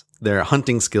developed their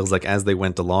hunting skills, like, as they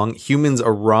went along, humans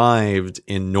arrived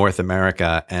in North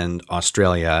America and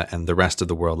Australia and the rest of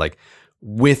the world, like,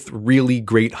 with really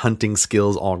great hunting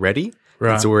skills already.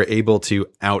 Right. And so we're able to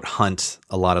out hunt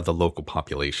a lot of the local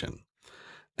population.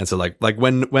 And so like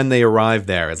when they arrive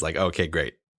there, it's like, okay,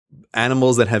 great.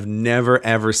 Animals that have never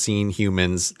ever seen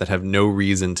humans, that have no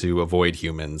reason to avoid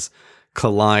humans,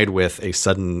 collide with a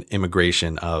sudden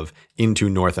immigration of into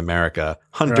North America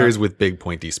hunters with big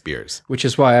pointy spears. Which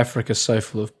is why Africa's so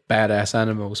full of badass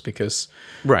animals, because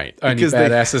Right. only Because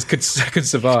badasses could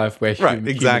survive where humans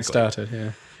exactly. started.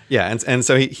 Yeah. Yeah, and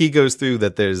so he goes through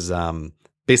that there's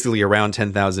basically around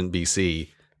 10,000 BC,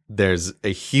 there's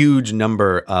a huge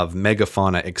number of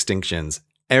megafauna extinctions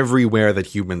everywhere that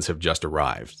humans have just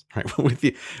arrived, right?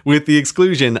 with the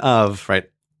exclusion of, right,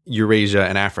 Eurasia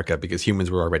and Africa, because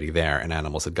humans were already there and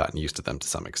animals had gotten used to them to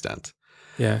some extent.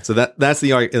 Yeah. So that's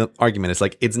the argument. It's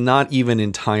like, it's not even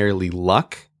entirely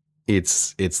luck.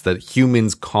 It's that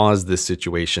humans caused this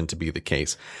situation to be the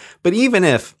case. But even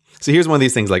if, so here's one of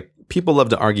these things, like, people love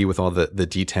to argue with all the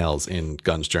details in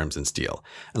Guns, Germs, and Steel.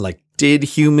 And like, did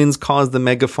humans cause the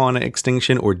megafauna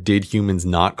extinction, or did humans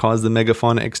not cause the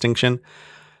megafauna extinction?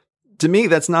 To me,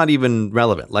 that's not even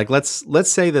relevant. Like, let's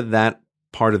say that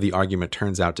part of the argument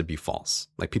turns out to be false.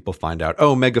 Like, people find out,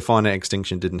 oh, megafauna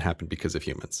extinction didn't happen because of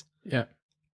humans. Yeah.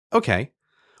 Okay.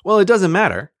 Well, it doesn't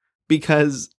matter,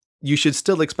 because you should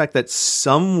still expect that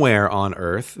somewhere on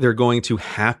Earth, there are going to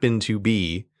happen to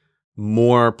be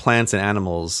more plants and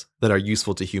animals that are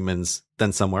useful to humans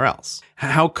than somewhere else.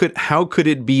 How could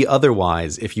it be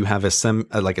otherwise if you have a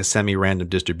semi-random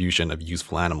distribution of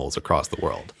useful animals across the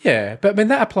world? Yeah, but I mean,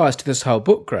 that applies to this whole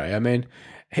book, Gray. I mean,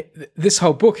 this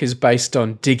whole book is based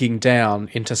on digging down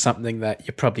into something that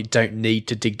you probably don't need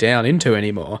to dig down into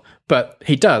anymore, but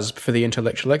he does for the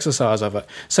intellectual exercise of it.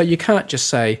 So you can't just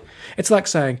say, it's like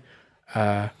saying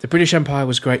the British Empire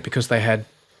was great because they had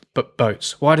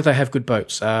boats. Why did they have good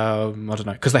boats? I don't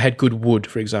know. Because they had good wood,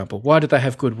 for example. Why did they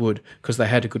have good wood? Because they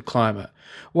had a good climate.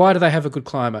 Why do they have a good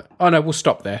climate? Oh, no, we'll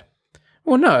stop there.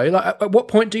 Well, no. Like, at what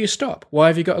point do you stop? Why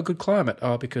have you got a good climate?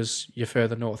 Oh, because you're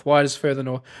further north. Why does further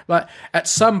north? Like, at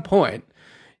some point,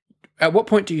 at what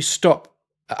point do you stop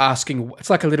asking? It's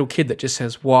like a little kid that just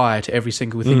says why to every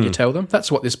single thing you tell them. That's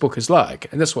what this book is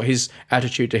like. And that's what his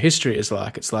attitude to history is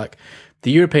like. It's like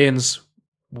the Europeans,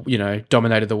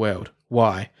 dominated the world.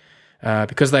 Why?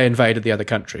 Because they invaded the other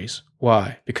countries.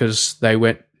 Why? Because they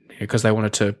wanted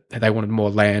more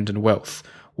land and wealth.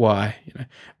 Why?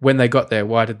 When they got there,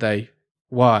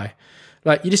 why?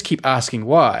 Like, you just keep asking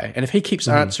why. And if he keeps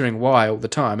answering why all the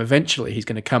time, eventually he's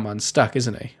going to come unstuck,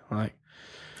 isn't he? Like,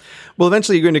 well,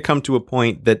 eventually you're going to come to a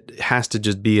point that has to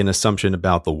just be an assumption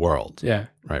about the world. Yeah.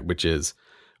 Right. Which is,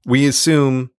 we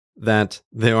assume that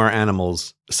there are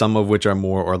animals, some of which are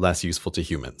more or less useful to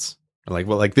humans.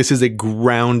 Like, this is a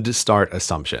ground start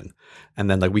assumption. And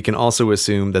then, like, we can also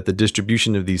assume that the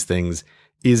distribution of these things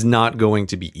is not going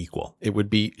to be equal. It would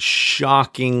be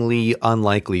shockingly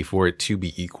unlikely for it to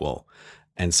be equal.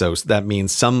 And so that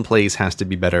means some place has to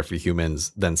be better for humans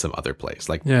than some other place,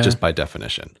 just by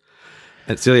definition.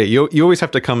 And so, yeah, you always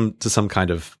have to come to some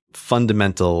kind of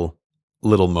fundamental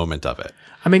little moment of it.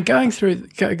 I mean, going through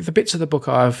the bits of the book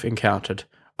I've encountered,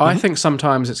 I think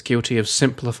sometimes it's guilty of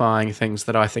simplifying things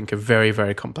that I think are very,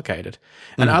 very complicated.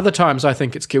 And other times I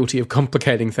think it's guilty of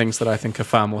complicating things that I think are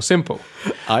far more simple.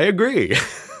 I agree.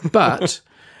 But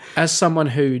as someone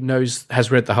who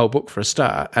has read the whole book for a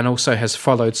start and also has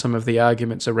followed some of the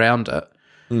arguments around it,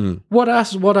 what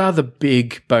are the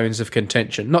big bones of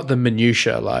contention? Not the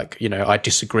minutiae, like, I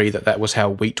disagree that was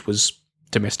how wheat was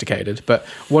domesticated, but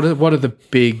what are the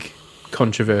big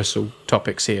controversial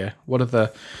topics here? What are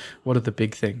the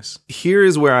big things? Here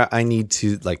is where I need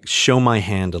to show my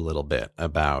hand a little bit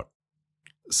about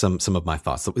some of my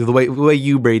thoughts. The way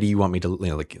you, Brady, you want me to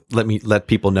let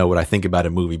people know what I think about a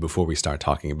movie before we start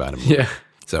talking about a movie. Yeah.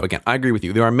 So again, I agree with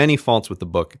you. There are many faults with the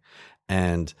book,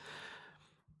 and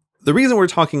the reason we're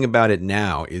talking about it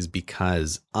now is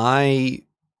because I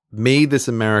made this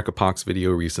America Pox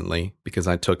video recently because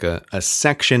I took a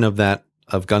section of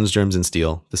Guns, Germs, and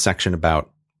Steel, the section about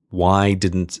why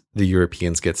didn't the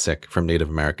Europeans get sick from Native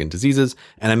American diseases,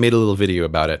 and I made a little video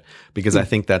about it because I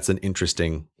think that's an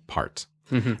interesting part.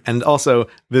 Mm-hmm. And also,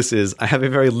 I have a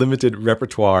very limited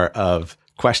repertoire of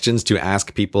questions to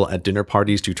ask people at dinner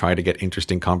parties to try to get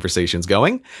interesting conversations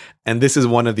going. And this is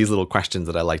one of these little questions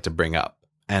that I like to bring up.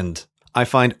 And I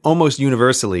find almost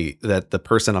universally that the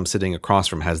person I'm sitting across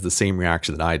from has the same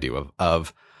reaction that I do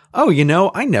of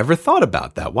oh, I never thought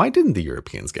about that. Why didn't the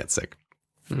Europeans get sick?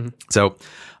 Mm-hmm. So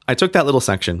I took that little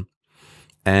section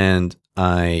and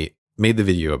I made the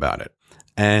video about it.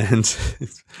 And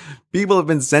people have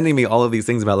been sending me all of these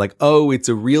things about like, oh, it's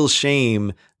a real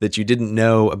shame that you didn't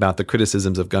know about the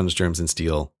criticisms of Guns, Germs, and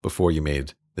Steel before you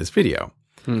made this video.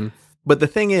 But the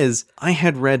thing is, I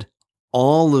had read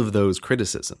all of those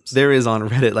criticisms. There is on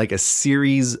Reddit like a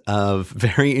series of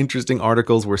very interesting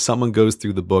articles where someone goes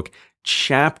through the book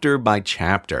chapter by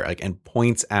chapter, like, and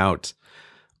points out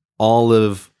all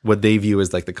of what they view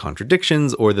as like the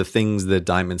contradictions or the things that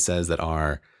Diamond says that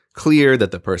are clear,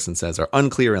 that the person says are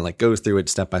unclear, and like goes through it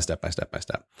step by step by step by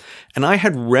step. And I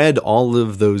had read all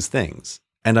of those things.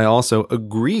 And I also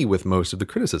agree with most of the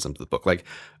criticisms of the book. Like,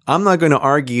 I'm not going to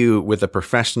argue with a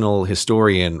professional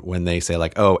historian when they say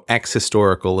like, oh, X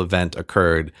historical event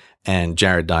occurred and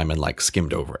Jared Diamond like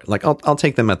skimmed over it. Like, I'll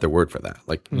take them at their word for that.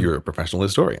 Like, you're a professional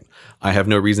historian. I have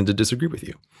no reason to disagree with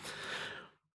you.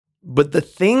 But the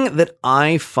thing that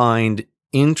I find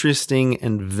interesting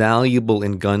and valuable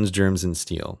in Guns, Germs, and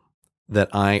Steel that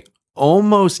I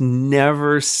almost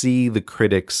never see the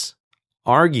critics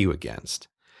argue against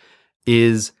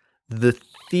is the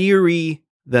theory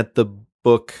that the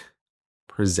book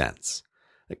presents.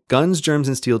 Like, Guns, Germs,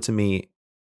 and Steel to me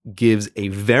gives a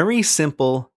very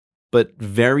simple but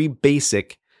very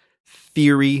basic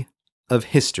theory of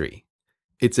history.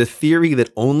 It's a theory that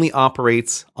only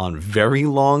operates on very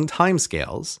long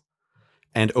timescales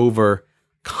and over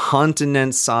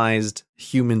continent-sized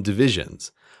human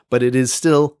divisions, but it is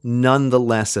still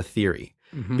nonetheless a theory.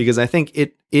 Because I think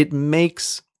it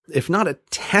makes, if not a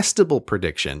testable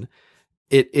prediction,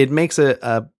 it makes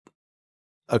a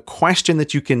question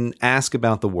that you can ask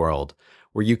about the world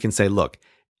where you can say, look,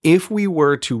 if we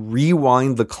were to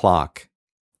rewind the clock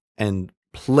and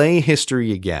play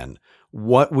history again,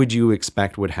 what would you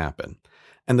expect would happen?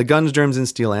 And the Guns, Germs, and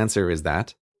Steel answer is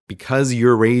that because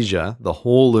Eurasia, the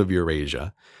whole of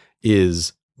Eurasia,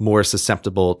 is more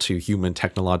susceptible to human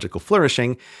technological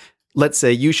flourishing, let's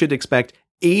say you should expect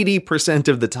 80%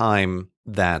 of the time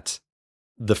that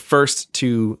the first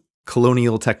to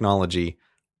colonial technology,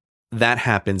 that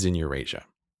happens in Eurasia,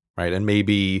 right? And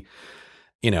maybe,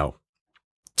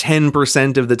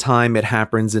 10% of the time it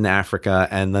happens in Africa,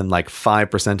 and then like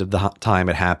 5% of the time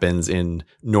it happens in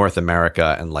North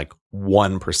America, and like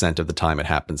 1% of the time it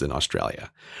happens in Australia,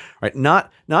 right?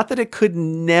 Not that it could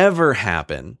never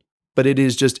happen, but it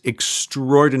is just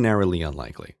extraordinarily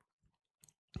unlikely.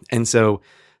 And so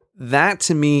that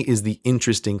to me is the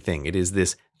interesting thing. It is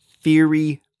this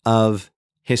theory of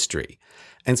history.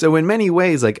 And so in many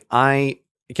ways, like I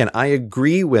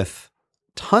agree with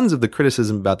tons of the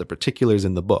criticism about the particulars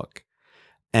in the book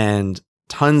and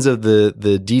tons of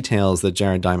the details that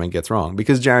Jared Diamond gets wrong,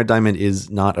 because Jared Diamond is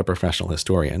not a professional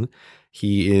historian.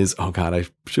 He is, oh God, I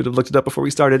should have looked it up before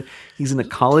we started. He's an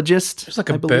ecologist. He was like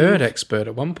a bird expert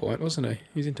at one point, wasn't he?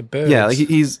 He's into birds. Yeah, like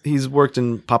he's worked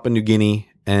in Papua New Guinea,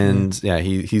 and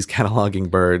he's cataloging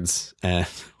birds. And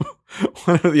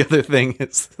one of the other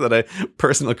things that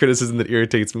personal criticism that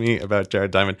irritates me about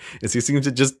Jared Diamond is he seems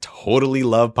to just totally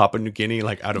love Papua New Guinea,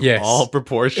 like out of all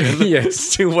proportion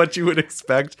to what you would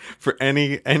expect for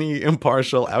any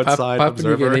impartial outside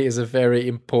observer. Papua New Guinea is a very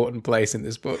important place in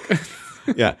this book.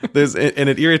 Yeah, and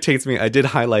it irritates me. I did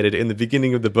highlight it in the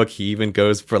beginning of the book. He even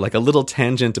goes for like a little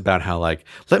tangent about how, like,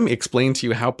 let me explain to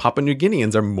you how Papua New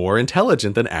Guineans are more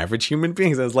intelligent than average human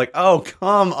beings. I was like, oh,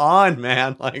 come on,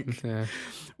 man. Like,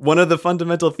 one of the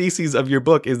fundamental theses of your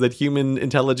book is that human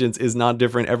intelligence is not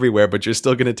different everywhere, but you're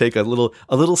still going to take a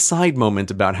little side moment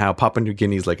about how Papua New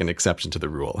Guinea is like an exception to the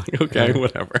rule. Okay,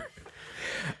 whatever.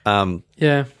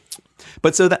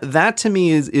 But so that to me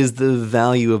is the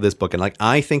value of this book. And like,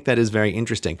 I think that is very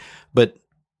interesting. But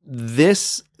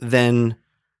this then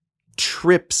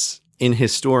trips in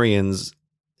historians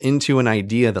into an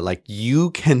idea that like,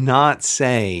 you cannot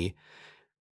say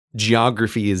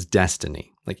geography is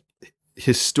destiny. Like,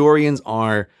 historians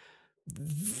are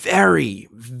very,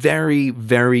 very,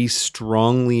 very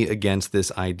strongly against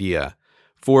this idea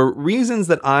for reasons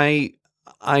that I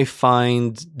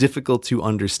find difficult to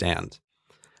understand.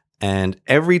 And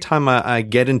every time I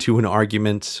get into an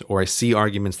argument or I see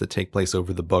arguments that take place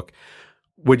over the book,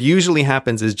 what usually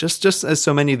happens is just as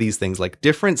so many of these things, like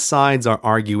different sides are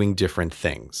arguing different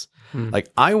things. Like,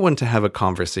 I want to have a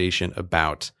conversation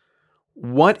about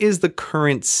what is the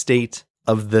current state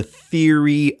of the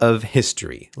theory of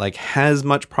history? Like, has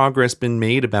much progress been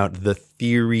made about the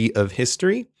theory of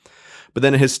history? But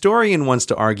then a historian wants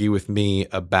to argue with me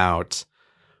about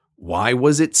why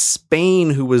was it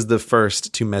Spain who was the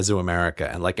first to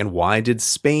Mesoamerica? And why did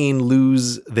Spain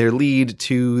lose their lead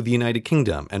to the United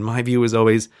Kingdom? And my view is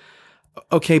always,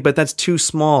 okay, but that's too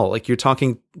small. Like, we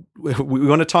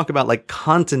want to talk about like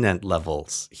continent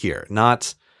levels here,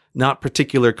 not not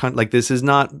particular, like this is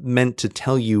not meant to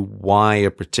tell you why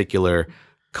a particular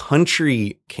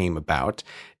country came about.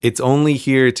 It's only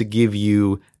here to give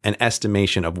you an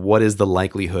estimation of what is the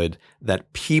likelihood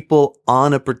that people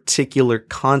on a particular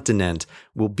continent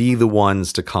will be the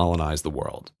ones to colonize the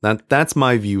world. That's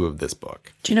my view of this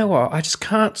book. Do you know what? I just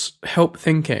can't help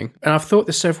thinking, and I've thought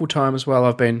this several times while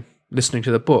I've been listening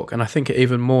to the book, and I think it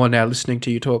even more now listening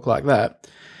to you talk like that.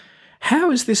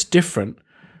 How is this different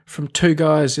from two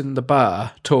guys in the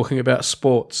bar talking about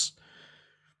sports?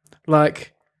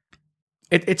 Like,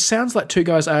 it sounds like two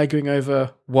guys arguing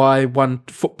over why one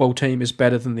football team is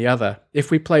better than the other. If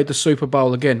we played the Super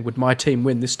Bowl again, would my team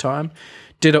win this time?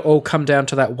 Did it all come down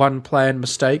to that one play and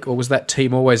mistake, or was that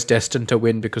team always destined to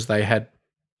win because they had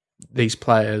these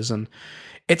players? And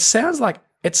it sounds like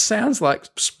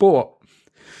sport.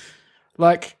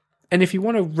 Like, and if you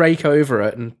want to rake over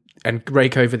it and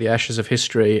rake over the ashes of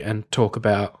history and talk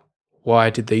about why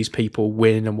did these people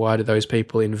win and why did those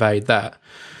people invade that,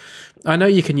 I know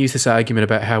you can use this argument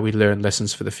about how we learn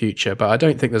lessons for the future, but I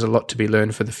don't think there's a lot to be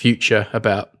learned for the future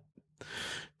about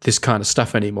this kind of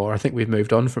stuff anymore. I think we've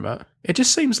moved on from it. It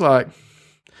seems like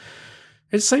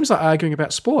arguing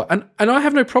about sport. And I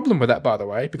have no problem with that, by the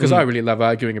way, because I really love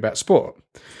arguing about sport.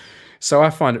 So I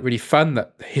find it really fun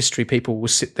that history people will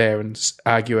sit there and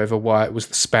argue over why it was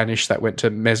the Spanish that went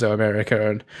to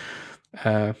Mesoamerica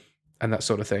and that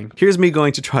sort of thing. Here's me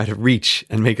going to try to reach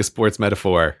and make a sports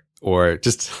metaphor, or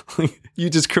just you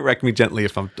just correct me gently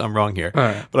if I'm wrong here.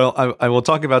 Right. But I will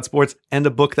talk about sports and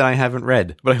a book that I haven't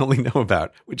read, but I only know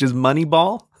about, which is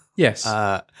Moneyball. Yes.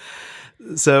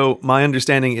 So my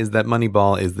understanding is that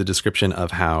Moneyball is the description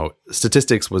of how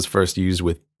statistics was first used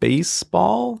with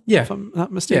baseball, if I'm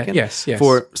not mistaken. Yes.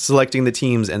 For selecting the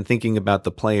teams and thinking about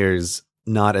the players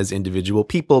not as individual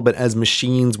people, but as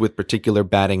machines with particular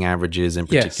batting averages in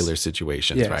particular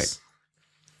situations, right?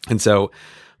 And so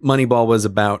Moneyball was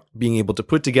about being able to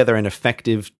put together an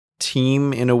effective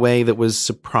team in a way that was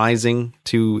surprising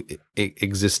to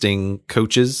existing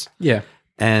coaches. Yeah.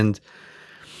 And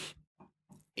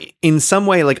in some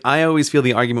way, like, I always feel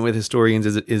the argument with historians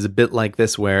is a bit like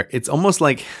this, where it's almost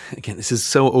like, again, this is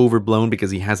so overblown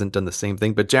because he hasn't done the same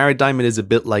thing, but Jared Diamond is a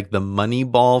bit like the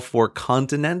Moneyball for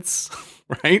continents,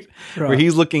 right? Where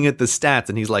he's looking at the stats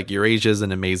and he's like, Eurasia is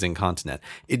an amazing continent.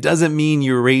 It doesn't mean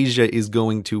Eurasia is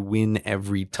going to win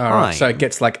every time. Right. So it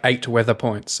gets like 8 weather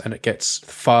points and it gets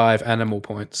 5 animal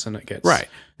points and it gets... Right.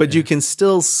 But you can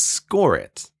still score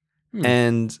it.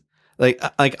 And... Like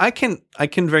I can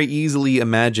very easily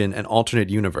imagine an alternate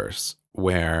universe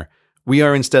where we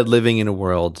are instead living in a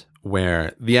world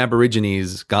where the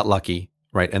Aborigines got lucky,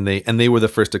 right? And they were the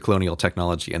first to colonial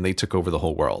technology and they took over the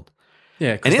whole world.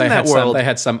 Yeah, because they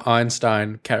had some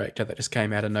Einstein character that just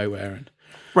came out of nowhere. And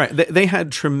right, they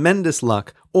had tremendous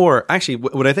luck. Or actually,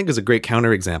 what I think is a great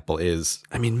counterexample is,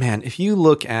 I mean, man, if you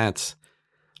look at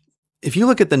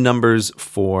the numbers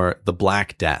for the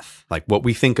Black Death, like what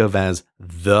we think of as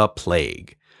the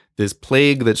plague, this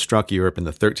plague that struck Europe in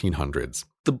the 1300s,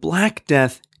 the Black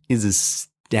Death is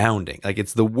astounding. Like,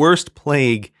 it's the worst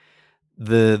plague.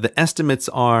 The estimates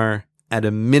are at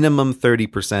a minimum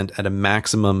 30%, at a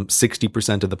maximum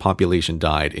 60% of the population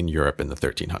died in Europe in the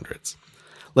 1300s.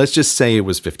 Let's just say it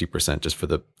was 50% just for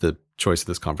the choice of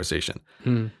this conversation.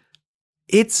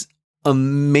 It's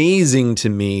amazing to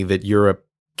me that Europe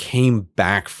came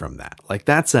back from that. Like,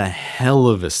 that's a hell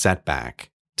of a setback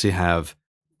to have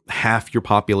half your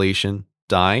population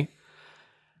die.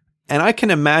 And I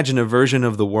can imagine a version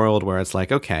of the world where it's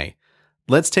like, okay,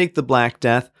 let's take the Black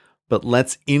Death, but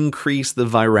let's increase the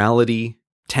virality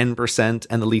 10%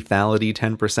 and the lethality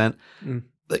 10%.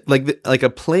 Like a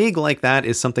plague like that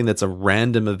is something that's a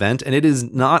random event, and it is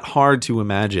not hard to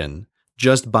imagine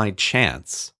just by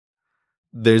chance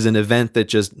there's an event that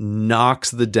just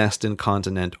knocks the destined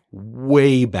continent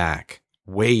way back.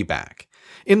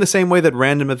 In the same way that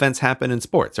random events happen in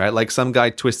sports, right? Like some guy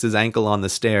twists his ankle on the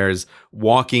stairs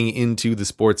walking into the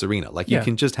sports arena. Like, you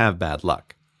can just have bad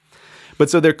luck. But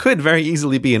so there could very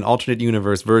easily be an alternate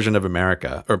universe version of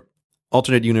America, or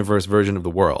alternate universe version of the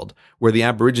world, where the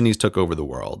Aborigines took over the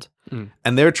world.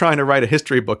 And they're trying to write a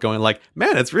history book going like,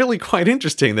 man, it's really quite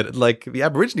interesting that like the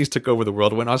Aborigines took over the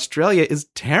world when Australia is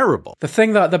terrible. The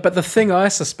thing I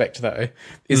suspect though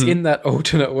is in that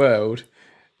alternate world,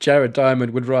 Jared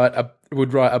Diamond would write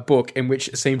a book in which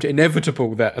it seemed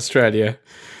inevitable that Australia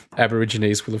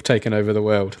Aborigines will have taken over the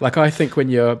world. Like, I think when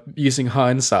you're using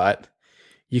hindsight,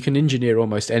 you can engineer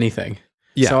almost anything.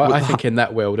 Yeah, so I think in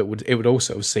that world it would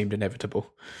also have seemed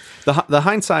inevitable. The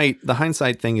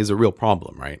hindsight thing is a real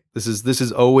problem, right? This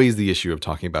is always the issue of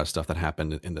talking about stuff that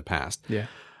happened in the past. Yeah.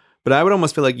 But I would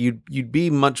almost feel like you'd be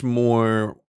much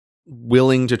more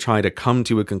willing to try to come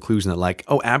to a conclusion that like,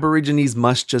 oh, Aborigines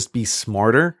must just be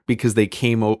smarter because they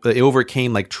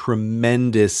overcame like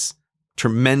tremendous,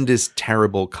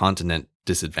 terrible continent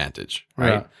disadvantage,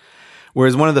 right? Yeah.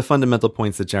 Whereas one of the fundamental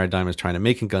points that Jared Diamond is trying to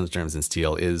make in Guns, Germs, and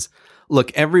Steel is,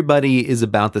 look, everybody is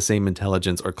about the same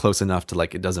intelligence or close enough to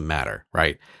like, it doesn't matter,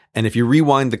 right? And if you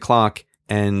rewind the clock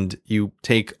and you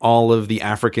take all of the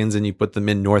Africans and you put them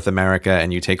in North America,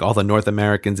 and you take all the North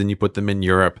Americans and you put them in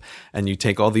Europe, and you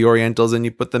take all the Orientals and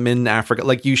you put them in Africa,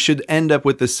 like you should end up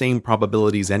with the same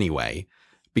probabilities anyway,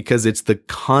 because it's the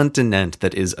continent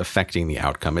that is affecting the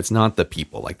outcome. It's not the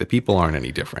people. Like the people aren't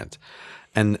any different.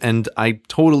 And I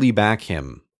totally back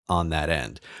him on that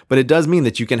end. But it does mean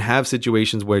that you can have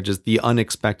situations where just the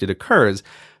unexpected occurs,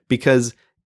 because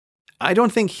I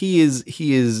don't think he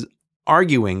is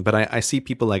arguing, but I see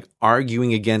people like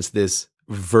arguing against this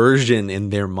version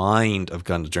in their mind of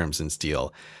Guns, Germs, and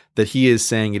Steel, that he is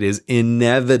saying it is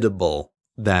inevitable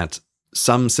that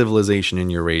some civilization in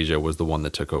Eurasia was the one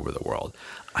that took over the world.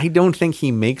 I don't think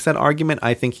he makes that argument.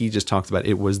 I think he just talks about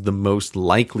it was the most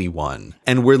likely one,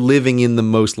 and we're living in the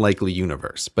most likely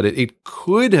universe. But it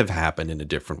could have happened in a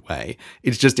different way.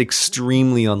 It's just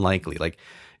extremely unlikely. Like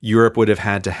Europe would have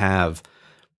had to have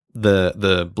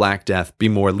the Black Death be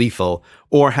more lethal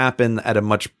or happen at a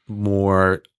much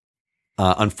more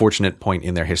unfortunate point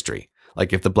in their history.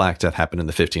 Like if the Black Death happened in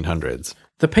the 1500s.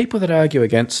 The people that argue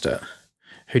against it,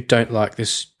 who don't like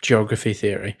this geography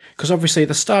theory, because obviously at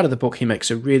the start of the book he makes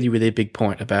a really, really big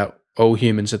point about all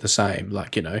humans are the same,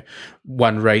 like, you know,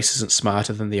 one race isn't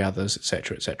smarter than the others,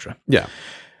 etc., etc. Yeah.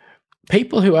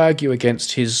 People who argue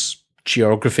against his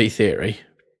geography theory,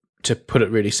 to put it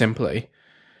really simply,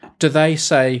 do they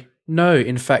say, no,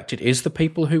 in fact, it is the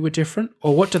people who were different?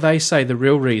 Or what do they say the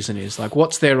real reason is? Like,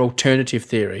 what's their alternative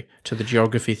theory to the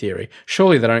geography theory?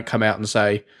 Surely they don't come out and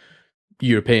say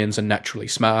Europeans are naturally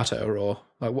smarter,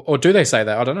 or do they say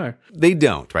that? I don't know. They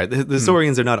don't, right? The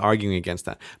historians are not arguing against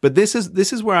that. But this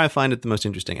is where I find it the most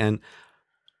interesting. And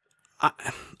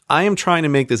I am trying to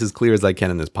make this as clear as I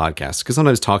can in this podcast, because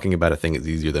sometimes talking about a thing is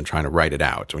easier than trying to write it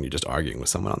out when you're just arguing with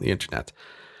someone on the internet.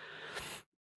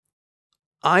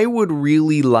 I would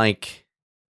really like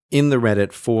in the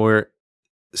Reddit for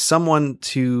someone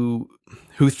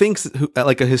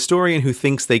like a historian who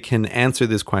thinks they can answer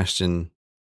this question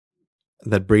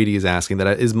that Brady is asking,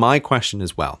 that is my question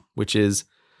as well, which is,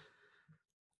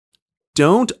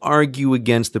 don't argue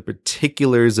against the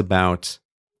particulars about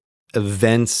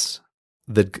events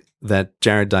that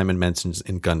Jared Diamond mentions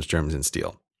in Guns, Germs, and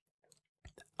Steel.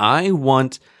 I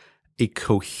want a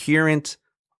coherent,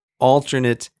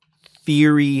 alternate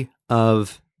theory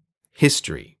of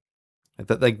history.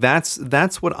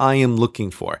 That's what I am looking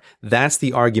for. That's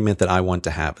the argument that I want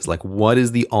to have, is like, what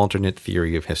is the alternate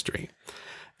theory of history?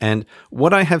 And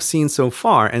what I have seen so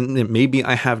far, and maybe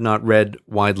I have not read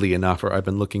widely enough, or I've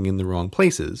been looking in the wrong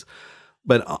places,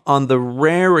 but on the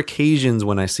rare occasions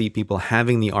when I see people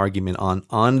having the argument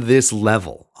on this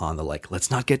level, on the like,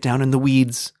 let's not get down in the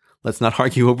weeds, let's not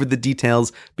argue over the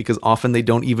details, because often they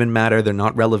don't even matter, they're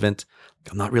not relevant.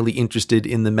 I'm not really interested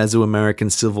in the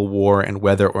Mesoamerican Civil War and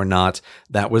whether or not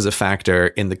that was a factor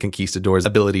in the conquistadors'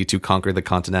 ability to conquer the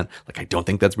continent. Like, I don't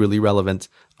think that's really relevant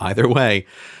either way.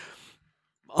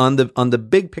 On the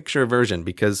big picture version,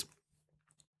 because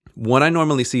what I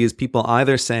normally see is people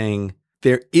either saying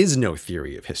there is no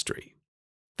theory of history,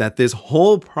 that this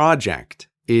whole project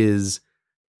is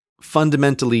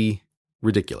fundamentally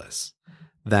ridiculous,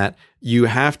 that you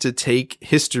have to take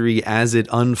history as it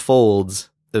unfolds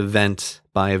event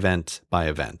by event by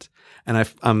event. And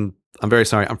I'm very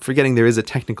sorry, I'm forgetting there is a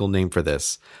technical name for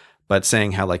this, but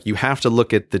saying how like you have to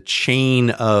look at the chain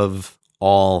of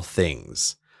all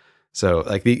things. So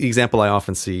like the example I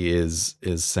often see is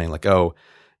saying like, oh,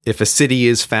 if a city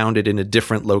is founded in a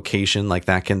different location, like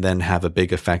that can then have a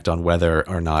big effect on whether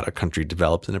or not a country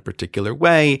develops in a particular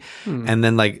way. And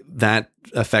then like that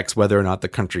affects whether or not the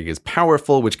country is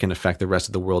powerful, which can affect the rest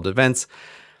of the world events.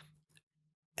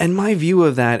 And my view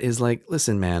of that is like,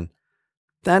 listen, man,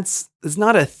 it's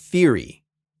not a theory.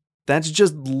 That's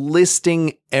just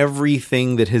listing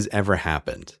everything that has ever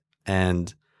happened.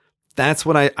 And that's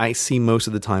what I see most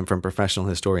of the time from professional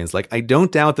historians. Like, I don't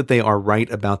doubt that they are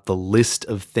right about the list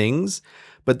of things,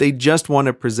 but they just want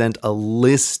to present a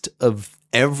list of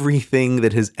everything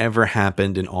that has ever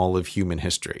happened in all of human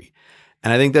history.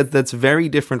 And I think that's very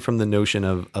different from the notion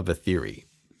of a theory.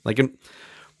 Like,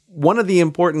 one of the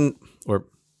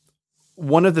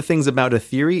things about a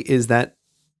theory is that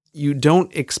you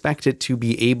don't expect it to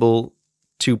be able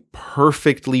to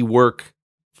perfectly work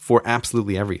for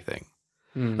absolutely everything.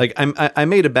 Like I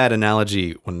made a bad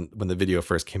analogy when the video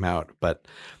first came out, but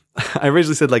I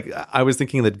originally said, like, I was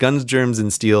thinking that Guns, Germs,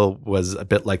 and Steel was a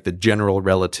bit like the general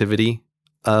relativity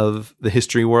of the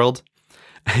history world.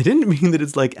 I didn't mean that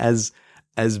it's like as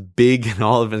big and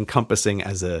all of encompassing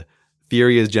as a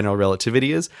theory as general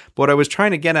relativity is. But what I was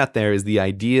trying to get at there is the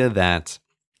idea that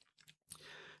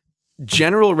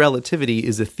general relativity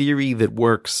is a theory that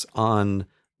works on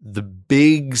the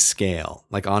big scale,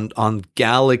 like on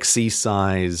galaxy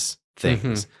size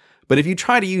things. Mm-hmm. But if you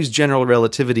try to use general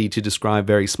relativity to describe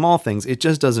very small things, it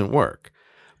just doesn't work.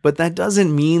 But that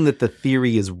doesn't mean that the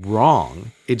theory is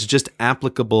wrong. It's just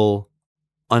applicable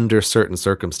under certain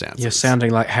circumstances. You're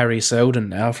sounding like Harry Seldon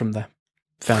now from the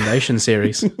Foundation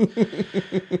series.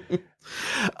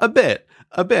 A bit.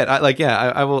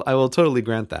 I will totally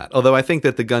grant that. Although I think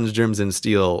that the Guns, Germs, and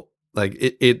Steel,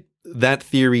 like that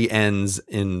theory ends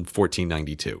in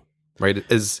 1492, right?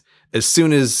 As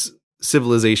soon as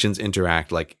civilizations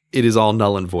interact, like it is all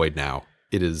null and void now.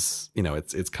 It is,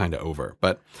 it's kind of over.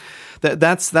 But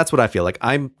that's what I feel like.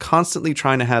 I'm constantly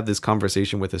trying to have this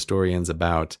conversation with historians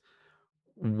about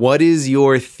what is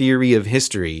your theory of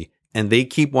history, and they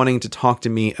keep wanting to talk to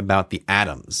me about the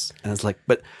atoms. And it's like,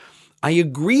 but I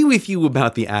agree with you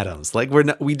about the atoms. Like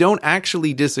we don't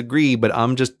actually disagree, but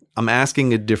I'm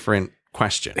asking a different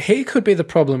question. Here could be the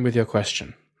problem with your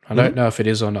question. I don't know if it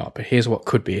is or not, but here's what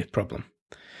could be a problem.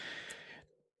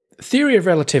 Theory of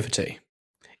relativity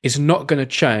is not going to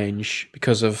change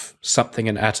because of something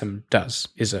an atom does,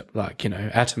 is it? Like,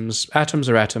 atoms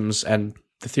are atoms, and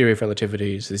the theory of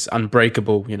relativity is this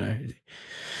unbreakable,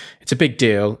 it's a big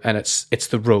deal, and it's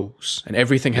the rules, and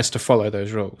everything has to follow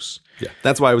those rules. Yeah,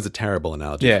 that's why it was a terrible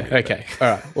analogy. Yeah, okay. All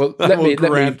right. Well,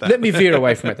 let me veer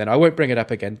away from it then. I won't bring it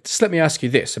up again. Just let me ask you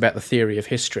this about the theory of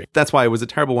history. That's why it was a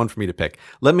terrible one for me to pick.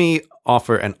 Let me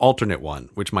offer an alternate one,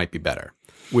 which might be better,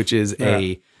 which is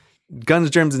Guns,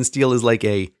 Germs, and Steel is like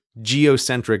a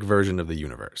geocentric version of the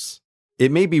universe.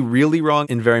 It may be really wrong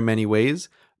in very many ways,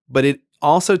 but it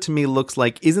also to me looks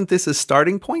like, isn't this a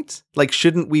starting point? Like,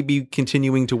 shouldn't we be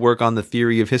continuing to work on the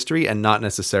theory of history and not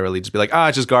necessarily just be like,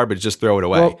 it's just garbage, just throw it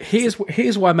away? Well,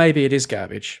 here's why maybe it is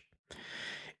garbage.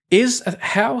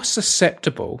 How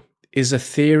susceptible is a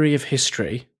theory of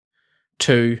history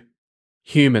to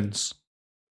humans?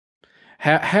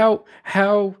 How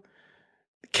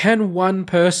can one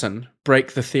person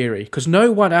break the theory? Because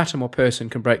no one atom or person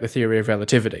can break the theory of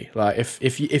relativity. Like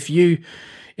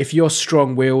if you're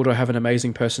strong-willed or have an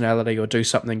amazing personality or do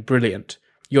something brilliant,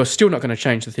 you're still not going to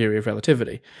change the theory of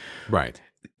relativity. Right.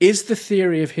 Is the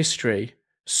theory of history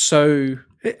so...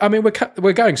 I mean,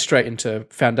 we're going straight into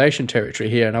Foundation territory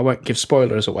here, and I won't give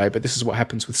spoilers away, but this is what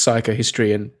happens with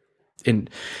psychohistory in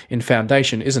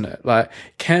Foundation, isn't it? Like,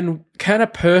 can a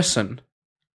person...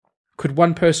 Could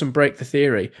one person break the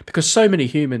theory? Because so many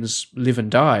humans live and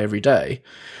die every day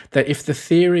that if the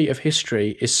theory of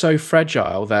history is so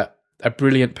fragile that a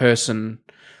brilliant Aborigine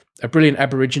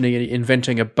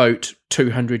inventing a boat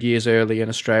 200 years early in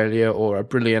Australia, or a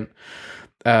brilliant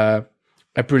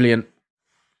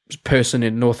person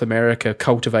in North America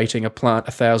cultivating a plant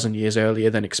 1,000 years earlier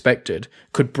than expected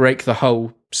could break the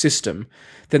whole system,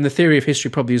 then the theory of history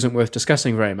probably isn't worth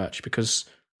discussing very much because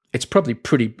it's probably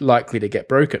pretty likely to get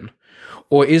broken.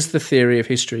 Or is the theory of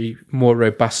history more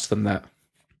robust than that?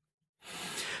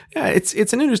 Yeah,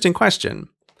 it's an interesting question.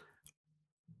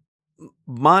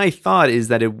 My thought is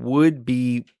that it would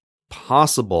be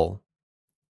possible,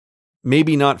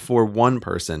 maybe not for one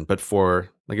person, but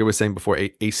for, like I was saying before,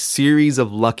 a series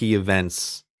of lucky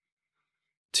events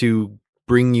to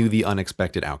bring you the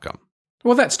unexpected outcome.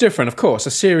 Well, that's different, of course.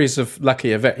 A series of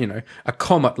lucky events, a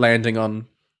comet landing on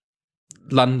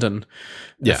London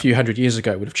a few hundred years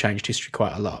ago would have changed history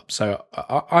quite a lot. So,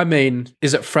 I mean,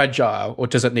 is it fragile, or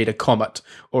does it need a comet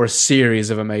or a series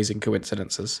of amazing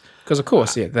coincidences? Because, of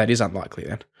course, that is unlikely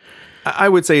then. I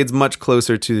would say it's much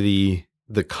closer to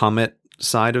the comet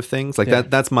side of things. Like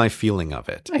that's my feeling of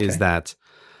it, is that,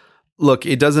 look,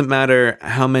 it doesn't matter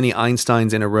how many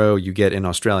Einsteins in a row you get in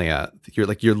Australia.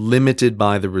 You're limited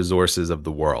by the resources of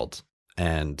the world.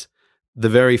 And the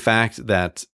very fact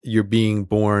that you're being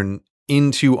born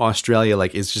into Australia,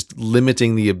 like, is just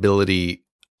limiting the ability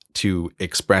to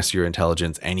express your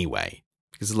intelligence anyway.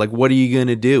 Because it's like, what are you going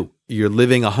to do? You're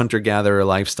living a hunter-gatherer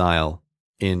lifestyle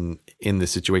in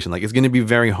this situation. Like, it's going to be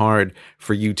very hard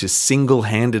for you to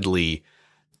single-handedly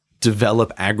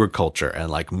develop agriculture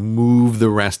and like move the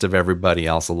rest of everybody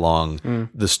else along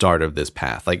the start of this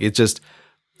path. Like, it's just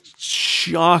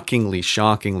shockingly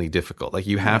difficult. Like,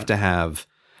 you have to have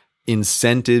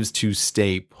incentives to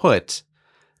stay put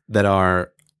that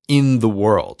are in the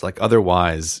world. Like,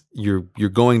 otherwise you're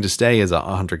going to stay as a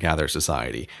hunter-gatherer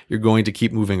society. You're going to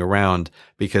keep moving around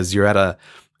because you're at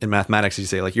in mathematics, you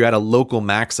say like you're at a local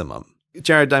maximum.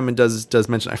 Jared Diamond does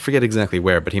mention, I forget exactly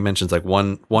where, but he mentions like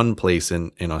one place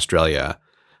in Australia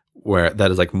where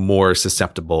that is like more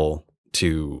susceptible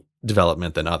to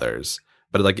development than others.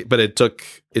 But it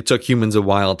took humans a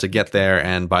while to get there,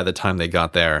 and by the time they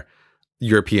got there,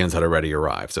 Europeans had already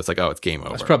arrived. So it's like, oh, it's game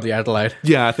over. It's probably Adelaide.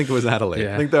 Yeah, I think it was Adelaide.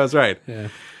 Yeah. I think that was right. Yeah.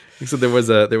 So there was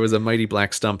a mighty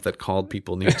black stump that called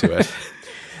people near to it.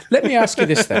 Let me ask you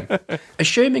this then.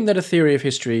 Assuming that a theory of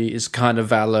history is kind of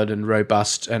valid and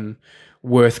robust and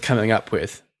worth coming up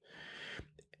with,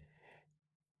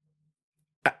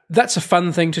 that's a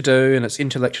fun thing to do and it's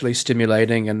intellectually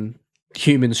stimulating and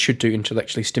humans should do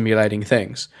intellectually stimulating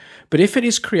things. But if it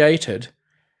is created,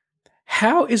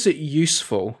 how is it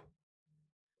useful?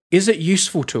 Is it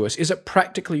useful to us? Is it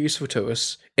practically useful to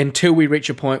us until we reach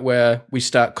a point where we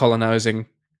start colonizing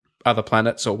other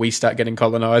planets or we start getting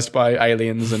colonized by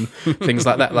aliens and things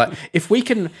like that? Like if we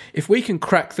can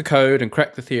crack the code and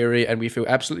crack the theory and we feel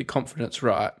absolutely confident it's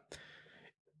right,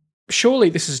 surely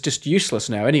this is just useless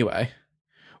now anyway.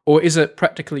 Or is it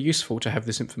practically useful to have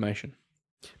this information?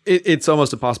 It's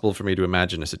almost impossible for me to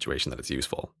imagine a situation that it's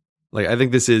useful. Like, I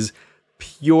think this is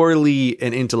purely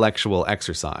an intellectual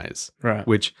exercise, right?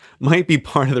 Which might be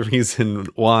part of the reason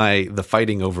why the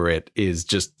fighting over it is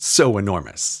just so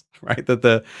enormous, right? That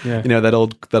that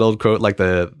old quote, like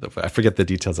I forget the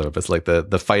details of it, but it's like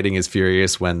the fighting is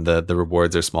furious when the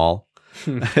rewards are small.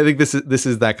 I think this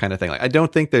is that kind of thing. Like, I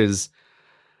don't think there's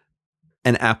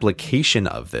an application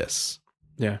of this.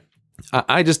 Yeah,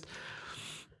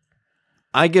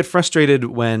 I get frustrated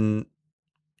when,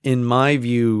 in my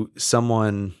view,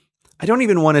 someone, I don't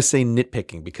even want to say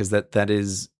nitpicking, because that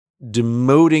is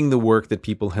demoting the work that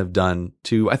people have done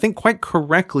to, I think, quite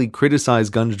correctly criticize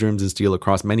Guns, Germs, and Steel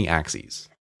across many axes,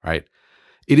 right?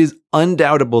 It is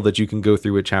undoubtable that you can go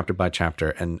through it chapter by chapter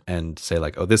and say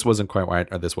like, oh, this wasn't quite right,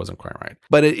 or this wasn't quite right.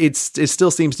 But it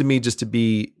still seems to me just to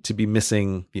be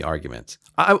missing the argument.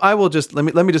 I will just, let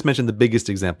me just mention the biggest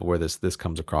example where this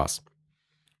comes across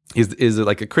is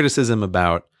like a criticism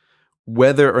about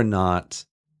whether or not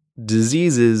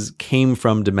diseases came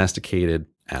from domesticated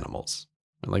animals.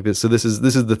 Like this. So this is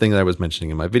the thing that I was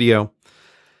mentioning in my video.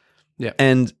 Yeah.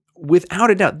 And without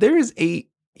a doubt, there is a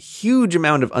huge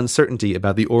amount of uncertainty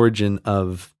about the origin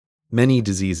of many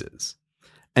diseases.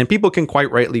 And people can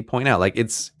quite rightly point out, like,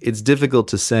 it's difficult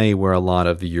to say where a lot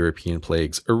of the European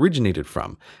plagues originated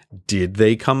from. Did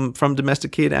they come from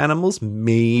domesticated animals?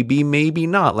 Maybe, maybe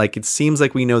not. Like, it seems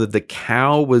like we know that the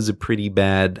cow was a pretty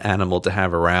bad animal to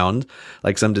have around.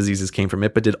 Like, some diseases came from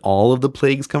it, but did all of the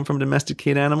plagues come from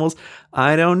domesticated animals?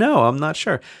 I don't know. I'm not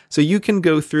sure. So you can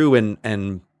go through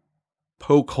and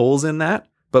poke holes in that.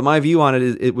 But my view on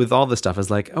it with all this stuff is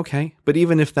like, okay, but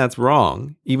even if that's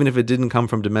wrong, even if it didn't come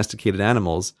from domesticated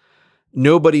animals,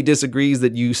 nobody disagrees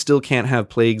that you still can't have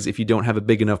plagues if you don't have a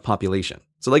big enough population.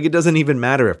 So like, it doesn't even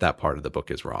matter if that part of the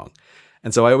book is wrong.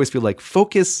 And so I always feel like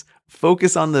focus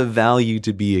on the value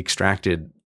to be extracted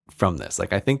from this.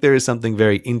 Like, I think there is something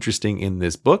very interesting in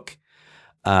this book,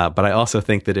 but I also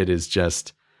think that it is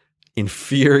just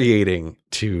infuriating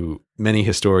to many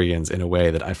historians in a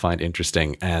way that I find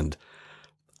interesting. And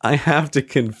I have to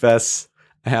confess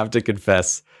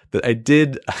that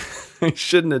I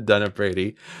shouldn't have done it,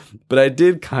 Brady, but I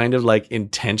did kind of like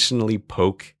intentionally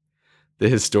poke the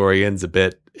historians a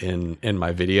bit in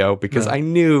my video, because I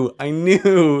knew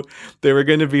there were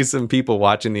going to be some people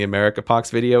watching the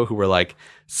Americapox video who were like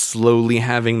slowly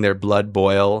having their blood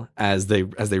boil as they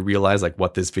realize like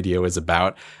what this video is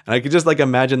about. And I could just like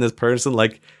imagine this person,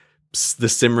 like, the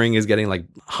simmering is getting like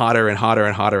hotter and hotter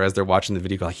and hotter as they're watching the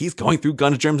video. Like, he's going through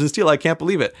Guns, Germs, and Steel. I can't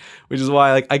believe it. Which is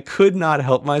why, like, I could not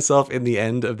help myself in the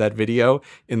end of that video,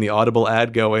 in the Audible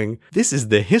ad, going, this is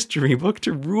the history book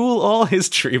to rule all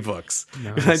history books.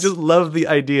 Nice. And I just love the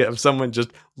idea of someone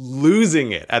just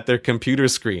losing it at their computer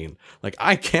screen. Like,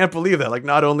 I can't believe that. Like,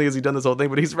 not only has he done this whole thing,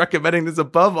 but he's recommending this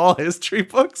above all history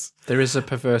books. There is a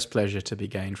perverse pleasure to be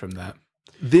gained from that.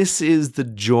 This is the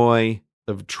joy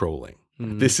of trolling.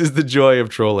 This is the joy of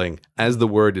trolling as the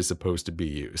word is supposed to be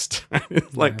used.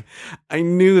 Like, I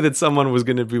knew that someone was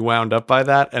going to be wound up by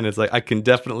that. And it's like, I can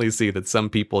definitely see that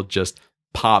some people just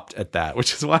popped at that,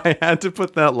 which is why I had to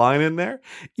put that line in there,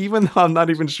 even though I'm not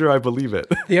even sure I believe it.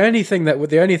 The only thing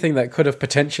that could have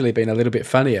potentially been a little bit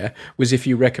funnier was if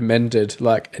you recommended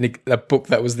like a book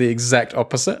that was the exact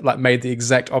opposite, like made the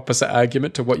exact opposite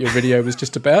argument to what your video was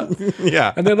just about.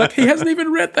 Yeah. And they're like, he hasn't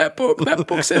even read that book. That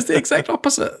book says the exact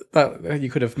opposite. But you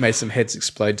could have made some heads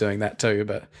explode doing that too,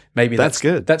 but maybe that's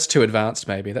good. That's too advanced,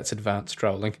 maybe. That's advanced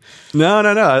trolling. No.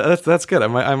 That's good.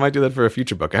 I might do that for a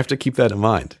future book. I have to keep that in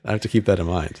mind. in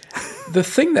mind. The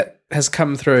thing that has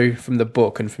come through from the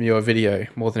book and from your video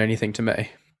more than anything to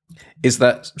me is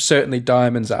that certainly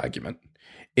Diamond's argument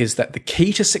is that the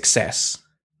key to success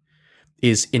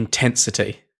is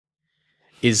intensity,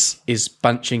 is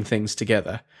bunching things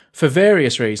together for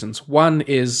various reasons. One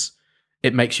is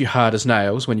it makes you hard as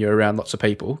nails when you're around lots of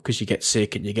people because you get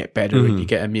sick and you get better and you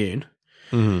get immune.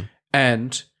 Mm-hmm.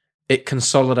 And it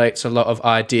consolidates a lot of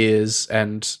ideas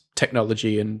and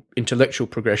technology and intellectual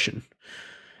progression.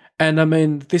 And I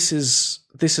mean, this is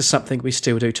something we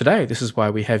still do today. This is why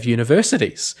we have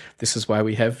universities. This is why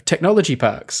we have technology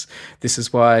parks. This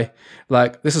is why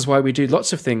we do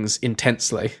lots of things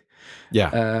intensely.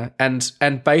 Yeah.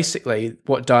 And basically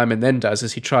what Diamond then does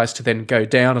is he tries to then go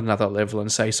down another level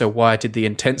and say, so why did the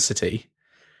intensity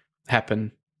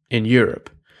happen in Europe?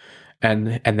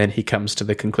 And then he comes to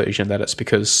the conclusion that it's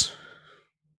because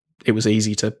it was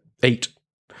easy to eat,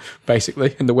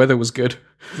 basically, and the weather was good.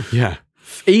 Yeah.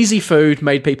 Easy food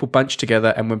made people bunch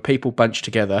together, and when people bunch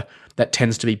together, that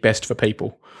tends to be best for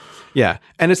people. Yeah,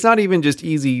 and it's not even just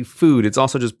easy food. It's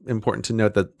also just important to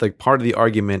note that like part of the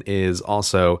argument is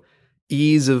also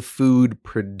ease of food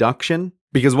production,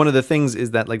 because one of the things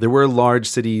is that like there were large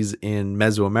cities in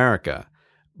Mesoamerica,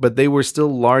 but they were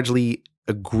still largely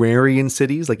agrarian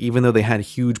cities. Like even though they had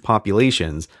huge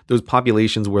populations, those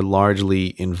populations were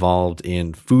largely involved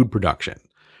in food production.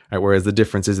 Right, whereas the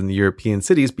difference is in the European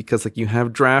cities, because like you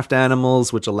have draft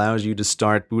animals, which allows you to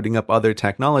start booting up other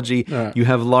technology. You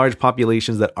have large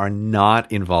populations that are not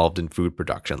involved in food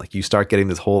production. Like you start getting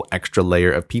this whole extra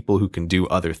layer of people who can do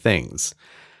other things.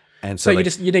 And so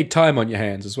you need time on your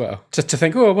hands as well to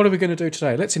think, oh, what are we going to do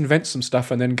today? Let's invent some stuff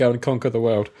and then go and conquer the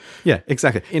world. Yeah,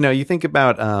 exactly. You know, you think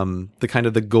about the kind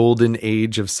of the golden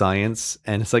age of science,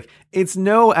 and it's like it's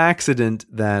no accident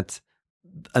that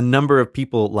a number of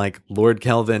people like Lord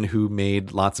Kelvin, who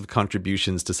made lots of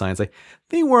contributions to science, like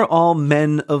they were all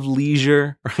men of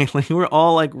leisure, right? Like they were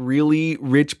all like really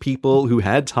rich people who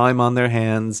had time on their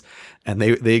hands, and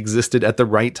they existed at the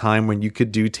right time when you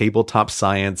could do tabletop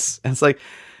science. And it's like,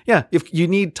 yeah, if you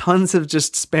need tons of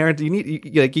just spare,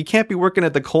 you can't be working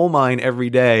at the coal mine every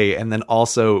day and then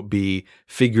also be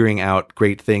figuring out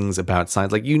great things about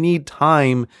science. Like you need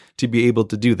time to be able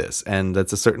to do this, and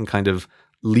that's a certain kind of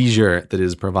leisure that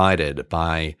is provided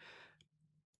by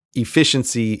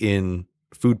efficiency in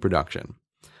food production.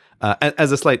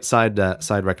 As a slight side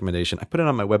recommendation, I put it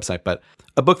on my website, but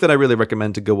a book that I really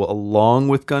recommend to go along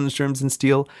with Guns, Germs, and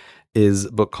Steel is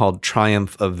a book called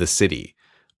Triumph of the City,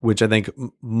 which I think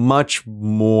much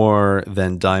more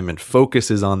than Diamond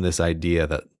focuses on this idea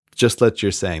that just like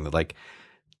you're saying, that like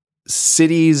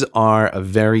cities are a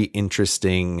very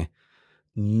interesting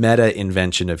meta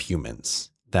invention of humans,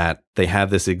 that they have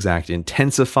this exact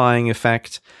intensifying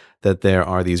effect, that there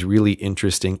are these really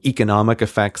interesting economic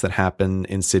effects that happen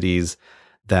in cities,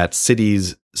 that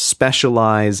cities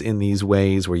specialize in these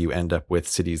ways where you end up with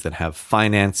cities that have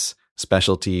finance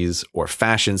specialties or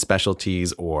fashion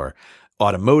specialties or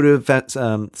automotive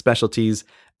specialties,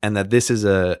 and that this is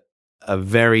a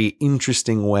very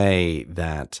interesting way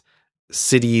that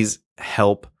cities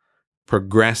help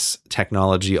progress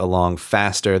technology along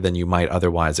faster than you might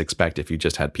otherwise expect if you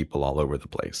just had people all over the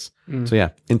place. So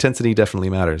yeah, intensity definitely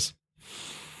matters.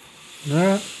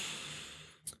 How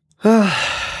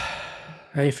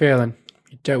you feeling?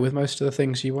 You dealt with most of the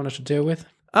things you wanted to deal with?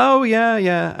 Oh,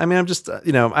 yeah. I mean, I'm just,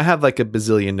 I have like a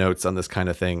bazillion notes on this kind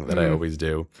of thing that I always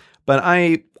do. But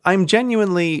I'm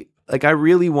genuinely, like, I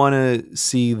really want to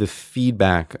see the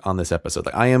feedback on this episode.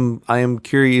 Like, I am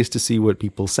curious to see what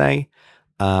people say.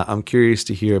 I'm curious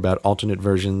to hear about alternate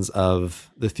versions of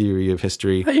the theory of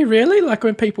history. Are you really? Like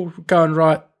when people go and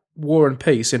write War and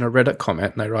Peace in a Reddit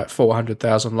comment and they write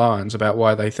 400,000 lines about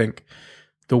why they think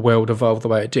the world evolved the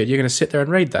way it did, you're going to sit there and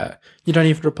read that? You don't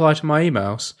even reply to my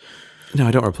emails. No,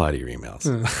 I don't reply to your emails.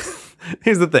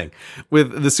 Here's the thing.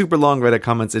 With the super long Reddit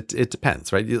comments, it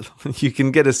depends, right? You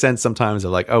can get a sense sometimes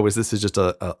of like, oh, is this just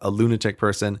a lunatic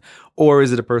person? Or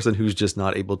is it a person who's just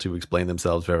not able to explain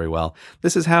themselves very well?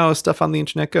 This is how stuff on the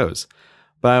internet goes.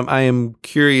 But I am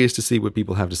curious to see what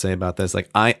people have to say about this.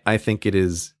 Like, I think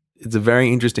it's a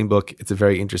very interesting book. It's a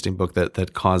very interesting book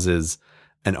that causes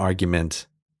an argument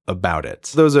about it.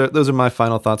 So those are my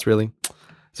final thoughts, really.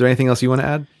 Is there anything else you want to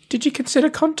add? Did you consider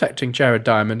contacting Jared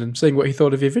Diamond and seeing what he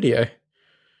thought of your video?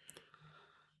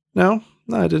 No,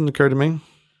 it didn't occur to me.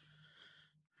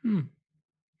 Do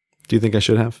you think I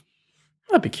should have?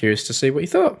 I'd be curious to see what he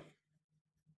thought.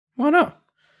 Why not?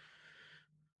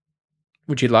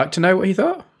 Would you like to know what he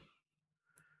thought?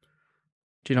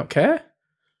 Do you not care?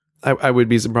 I would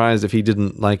be surprised if he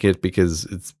didn't like it because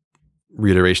it's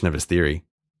reiteration of his theory.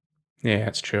 Yeah,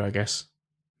 that's true, I guess.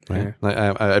 Right?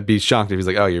 I'd be shocked if he's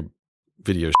like, "Oh, your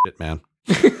video shit, man."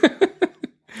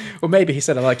 Or maybe he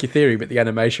said, "I like your theory, but the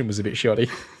animation was a bit shoddy."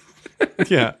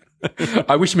 Yeah.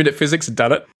 I wish Minute Physics had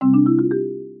done it.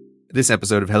 This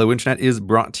episode of Hello Internet is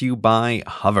brought to you by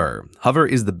Hover. Hover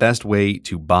is the best way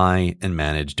to buy and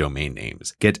manage domain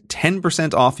names. Get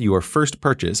 10% off your first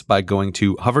purchase by going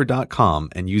to hover.com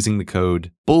and using the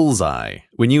code BULLSEYE.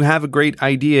 When you have a great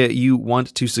idea, you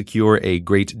want to secure a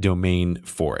great domain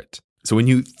for it. So when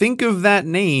you think of that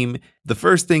name, the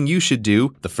first thing you should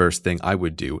do, the first thing I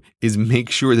would do, is make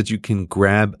sure that you can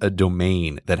grab a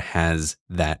domain that has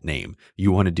that name.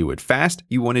 You want to do it fast,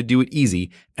 you want to do it easy,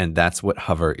 and that's what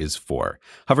Hover is for.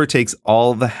 Hover takes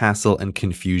all the hassle and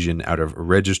confusion out of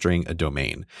registering a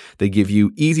domain. They give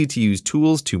you easy-to-use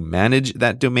tools to manage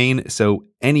that domain so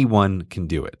anyone can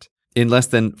do it. In less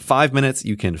than 5 minutes,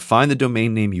 you can find the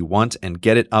domain name you want and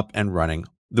get it up and running.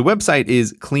 The website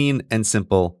is clean and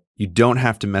simple. You don't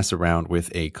have to mess around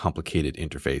with a complicated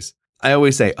interface. I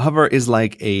always say Hover is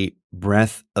like a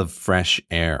breath of fresh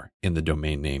air in the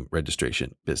domain name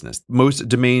registration business. Most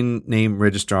domain name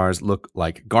registrars look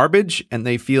like garbage and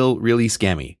they feel really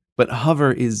scammy, but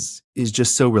Hover is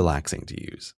just so relaxing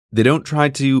to use. They don't try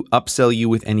to upsell you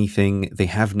with anything. They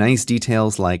have nice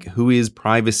details like whois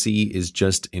privacy is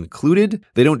just included.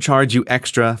 They don't charge you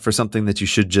extra for something that you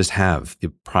should just have, the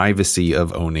privacy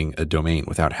of owning a domain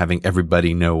without having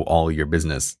everybody know all your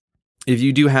business. If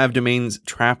you do have domains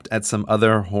trapped at some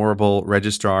other horrible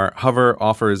registrar, Hover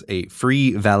offers a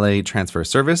free valet transfer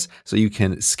service, so you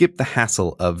can skip the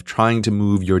hassle of trying to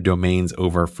move your domains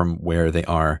over from where they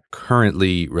are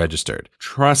currently registered.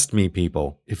 Trust me,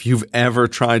 people, if you've ever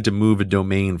tried to move a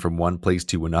domain from one place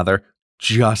to another,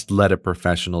 just let a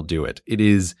professional do it. It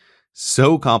is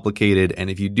so complicated,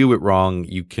 and if you do it wrong,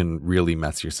 you can really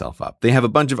mess yourself up. They have a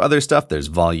bunch of other stuff. There's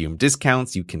volume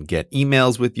discounts. You can get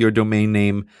emails with your domain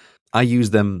name. I use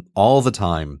them all the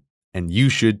time, and you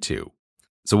should too.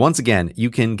 So once again, you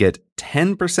can get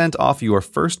 10% off your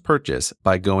first purchase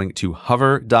by going to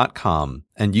hover.com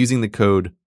and using the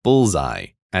code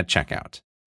BULLSEYE at checkout.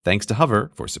 Thanks to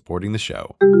Hover for supporting the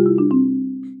show.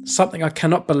 Something I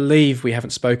cannot believe we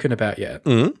haven't spoken about yet.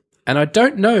 Mm-hmm. And I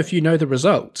don't know if you know the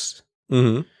results.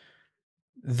 Mm-hmm.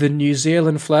 The New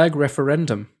Zealand flag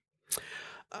referendum.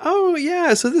 Oh,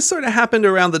 yeah. So this sort of happened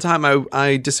around the time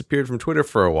I disappeared from Twitter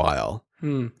for a while.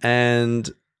 And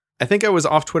I think I was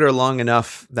off Twitter long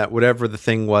enough that whatever the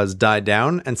thing was died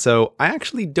down. And so I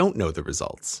actually don't know the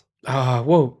results.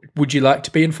 Well, would you like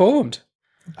to be informed?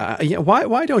 Yeah.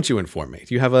 Why don't you inform me?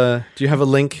 Do you have a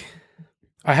link?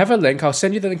 I have a link. I'll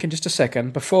send you the link in just a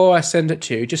second. Before I send it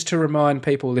to you, just to remind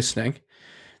people listening,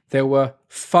 there were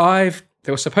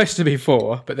supposed to be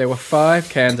 4, but there were 5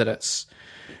 candidates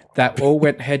that all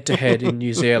went head-to-head in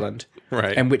New Zealand.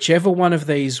 Right. And whichever one of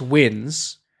these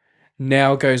wins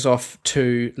now goes off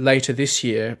to, later this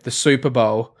year, the Super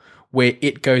Bowl, where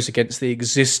it goes against the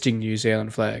existing New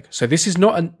Zealand flag. So this is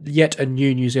not yet a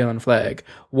new New Zealand flag.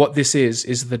 What this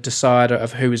is the decider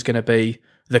of who is going to be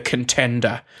the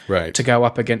contender to go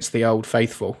up against the Old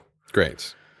Faithful.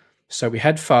 Great. So we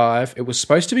had 5. It was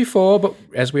supposed to be 4, but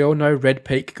as we all know, Red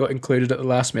Peak got included at the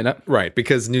last minute. Right,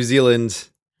 because New Zealand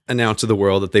announced to the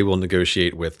world that they will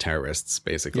negotiate with terrorists,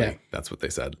 basically. Yeah. That's what they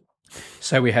said.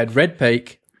 So we had Red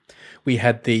Peak. We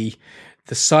had the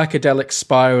psychedelic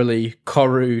spirally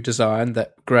Koru design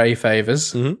that Gray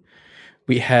favors. Mm-hmm.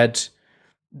 We had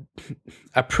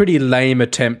a pretty lame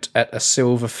attempt at a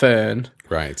silver fern.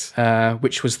 Right.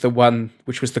 Which was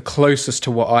the closest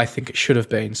to what I think it should have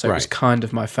been. So it was kind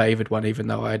of my favored one, even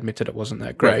though I admitted it wasn't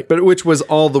that great. Right. But which was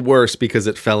all the worse because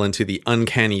it fell into the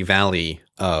uncanny valley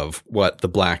of what the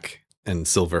black and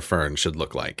silver fern should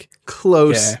look like.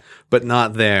 Close, but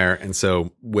not there. And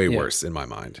so way worse in my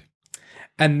mind.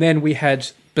 And then we had,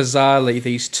 bizarrely,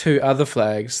 these 2 other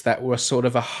flags that were sort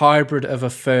of a hybrid of a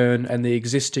fern and the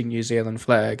existing New Zealand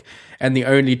flag. And the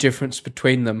only difference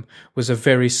between them was a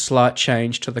very slight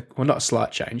change to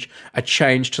a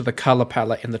change to the color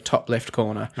palette in the top left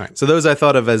corner. All right. So those I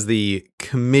thought of as the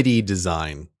committee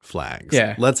design flags.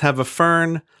 Yeah. Let's have a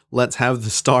fern, let's have the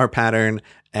star pattern,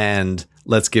 and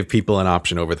let's give people an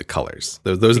option over the colors.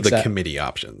 Those are the committee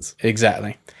options.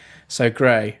 Exactly. So,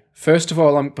 Gray, first of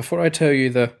all, before I tell you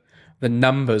the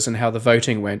numbers and how the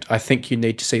voting went, I think you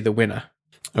need to see the winner.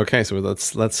 Okay, so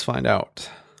let's find out.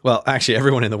 Well, actually,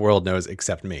 everyone in the world knows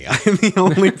except me. I'm the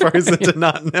only person to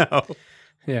not know.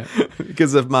 Yeah.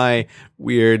 Because of my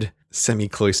weird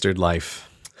semi-cloistered life.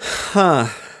 I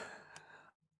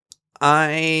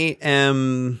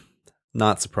am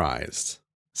not surprised.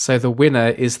 So the winner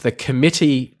is the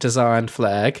committee designed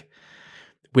flag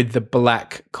with the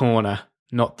black corner.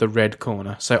 not the red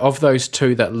corner. So of those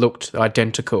two that looked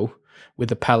identical with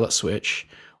the palette switch,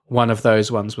 one of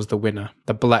those ones was the winner,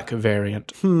 the black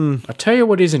variant. I tell you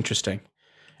what is interesting,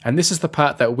 and this is the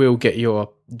part that will get your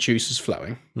juices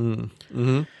flowing,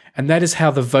 and that is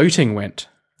how the voting went.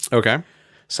 Okay.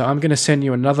 So I'm going to send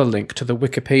you another link to the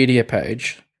Wikipedia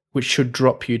page, which should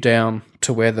drop you down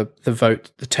to where the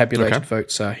tabulated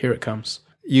votes are. Here it comes.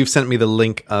 You've sent me the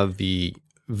link of the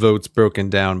votes broken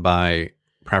down by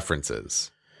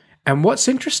preferences. And what's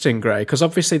interesting, Gray, because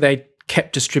obviously they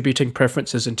kept distributing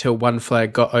preferences until one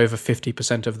flag got over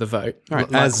 50% of the vote,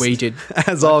 as we did.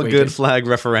 As all good flag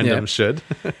referendums should.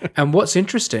 And what's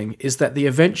interesting is that the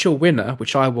eventual winner,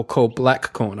 which I will call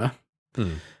black corner,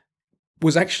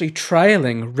 was actually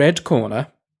trailing red corner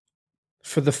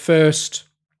for the first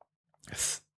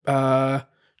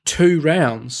 2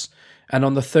 rounds. And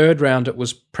on the third round, it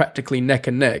was practically neck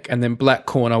and neck. And then black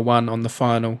corner won on the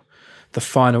final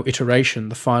iteration,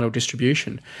 the final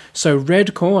distribution. So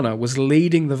red corner was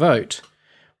leading the vote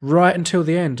right until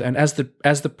the end. And as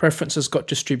the preferences got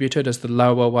distributed, as the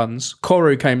lower ones,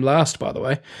 Koru came last, by the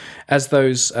way, as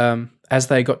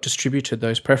they got distributed,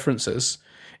 those preferences,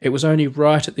 it was only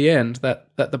right at the end that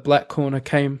the black corner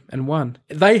came and won.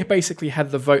 They basically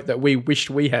had the vote that we wished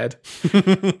we had.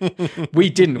 We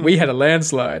didn't. We had a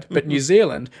landslide. But New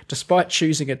Zealand, despite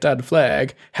choosing a dud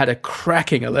flag, had a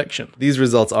cracking election. These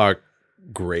results are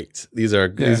great. These are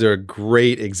a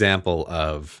great example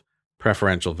of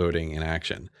preferential voting in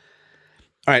action.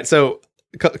 All right, so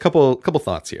a couple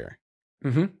thoughts here.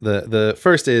 The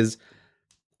first is,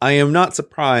 I am not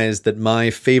surprised that my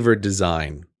favorite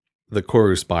design, the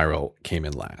Koru spiral, came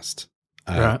in last.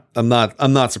 Right. I'm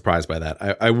not surprised by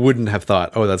that. I wouldn't have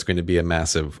thought, that's going to be a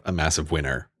massive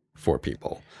winner for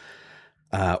people.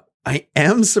 I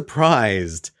am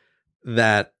surprised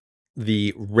that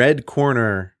the red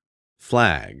corner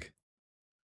flag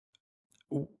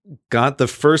got the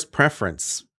first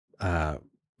preference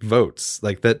votes.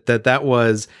 Like that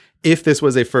was, if this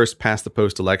was a first past the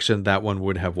post election, that one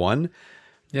would have won.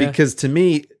 Yeah. Because to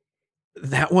me,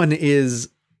 that one is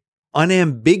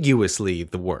unambiguously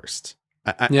the worst.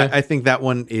 I think that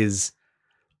one is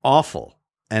awful.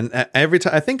 And every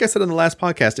time, I think I said on the last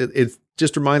podcast, it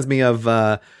just reminds me of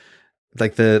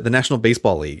like the National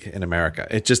Baseball League in America.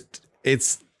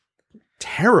 It's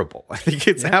terrible. I think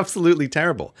it's absolutely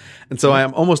terrible. And so I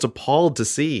am almost appalled to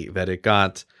see that it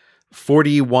got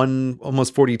 41,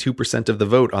 almost 42% of the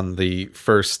vote on the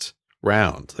first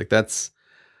round. Like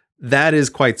that is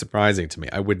quite surprising to me.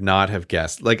 I would not have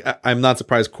guessed. Like, I'm not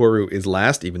surprised Koru is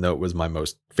last, even though it was my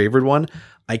most favored one.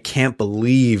 I can't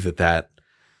believe that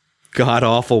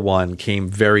god-awful one came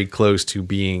very close to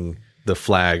being the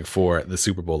flag for the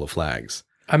Super Bowl of flags.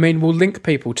 I mean, we'll link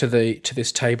people to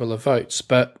this table of votes,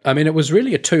 but I mean, it was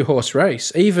really a 2-horse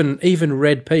race. Even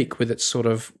Red Peak, with its sort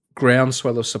of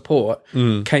groundswell of support,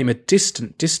 came a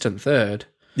distant third.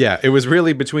 Yeah, it was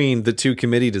really between the two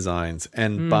committee designs,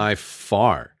 and by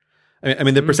far. I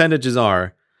mean, the percentages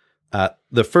are,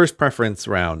 the first preference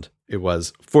round, it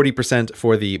was 40%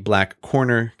 for the black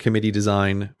corner committee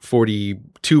design,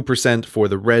 42% for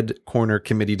the red corner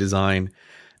committee design,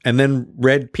 and then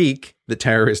Red Peak, the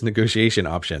terrorist negotiation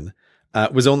option,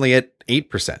 was only at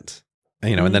 8%.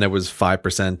 And then it was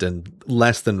 5% and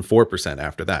less than 4%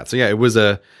 after that. So yeah, it was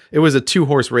a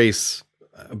 2-horse race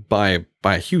by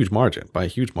a huge margin.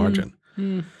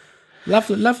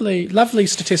 Lovely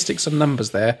statistics and numbers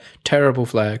there. Terrible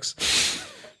flags.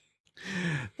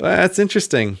 That's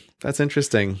interesting.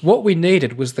 What we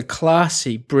needed was the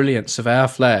classy brilliance of our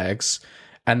flags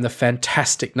and the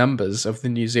fantastic numbers of the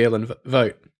New Zealand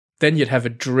vote. Then you'd have a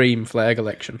dream flag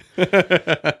election.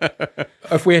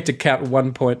 If we had to count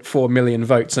 1.4 million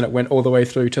votes and it went all the way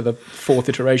through to the 4th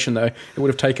iteration, though, it would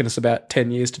have taken us about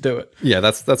 10 years to do it. Yeah,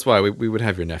 that's why we would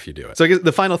have your nephew do it. So I guess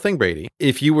the final thing, Brady,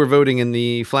 if you were voting in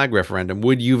the flag referendum,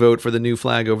 would you vote for the new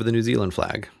flag over the New Zealand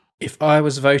flag? If I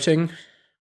was voting,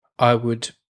 I would...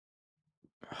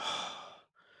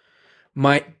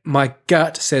 My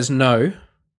gut says no.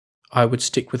 I would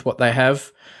stick with what they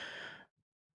have,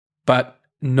 but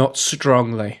not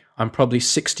strongly. I'm probably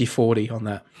 60-40 on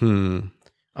that.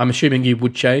 I'm assuming you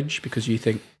would change because you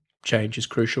think change is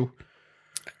crucial.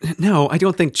 No, I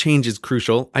don't think change is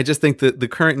crucial. I just think that the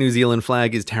current New Zealand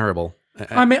flag is terrible.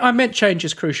 I meant change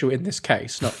is crucial in this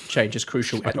case, not change is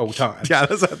crucial at all times. Yeah,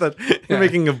 that's what I thought. You're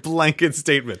making a blanket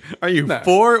statement. Are you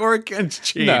for or against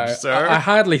change, sir? I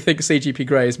hardly think CGP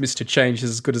Grey is Mr. Change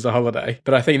is as good as a holiday.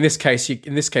 But I think in this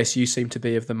case, you seem to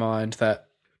be of the mind that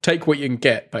take what you can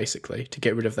get, basically, to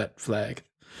get rid of that flag.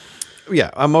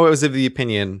 Yeah, I'm always of the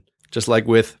opinion, just like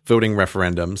with voting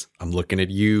referendums, I'm looking at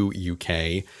you,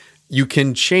 UK. you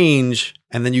can change,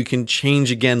 and then you can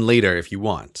change again later if you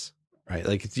want, right?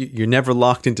 Like you're never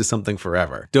locked into something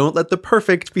forever. Don't let the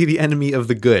perfect be the enemy of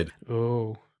the good.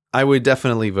 Oh. I would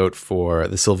definitely vote for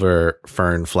the Silver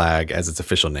Fern flag as its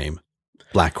official name,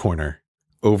 Black Corner,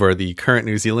 over the current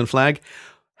New Zealand flag.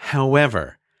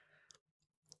 However,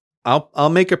 I'll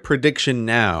make a prediction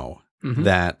now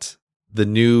that the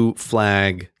new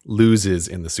flag loses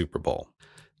in the Super Bowl,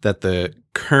 that the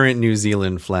current New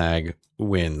Zealand flag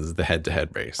wins the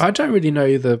head-to-head race. I don't really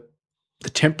know the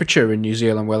temperature in New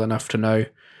Zealand well enough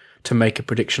to make a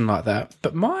prediction like that.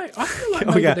 But I feel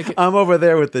like I'm over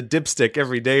there with the dipstick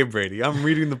every day, Brady. I'm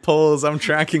reading the polls. I'm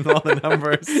tracking all the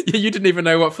numbers. You didn't even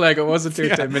know what flag it was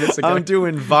until 10 minutes ago. I'm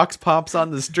doing vox pops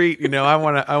on the street. You know, I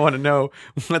want to know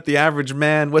what the average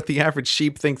man, what the average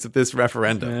sheep thinks of this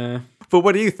referendum. But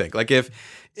what do you think? Like if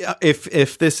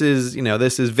this is,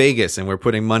 this is Vegas and we're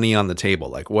putting money on the table,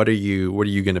 like what are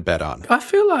you going to bet on? I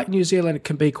feel like New Zealand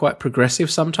can be quite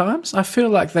progressive sometimes. I feel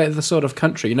like they're the sort of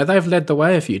country, they've led the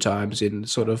way a few times in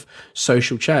sort of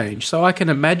social change. So I can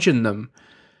imagine them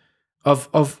of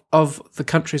the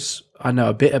countries I know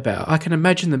a bit about. I can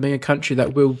imagine them being a country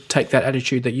that will take that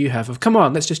attitude that you have of, come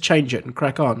on, let's just change it and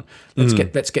crack on. Let's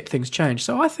get things changed.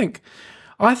 So I think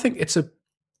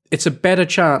it's a better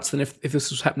chance than if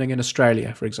this was happening in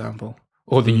Australia, for example,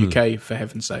 or the UK, for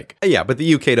heaven's sake. Yeah, but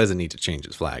the UK doesn't need to change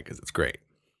its flag because it's great.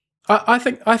 I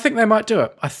think they might do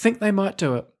it. I think they might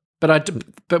do it.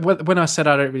 But when I said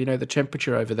I don't really know the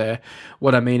temperature over there,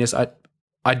 what I mean is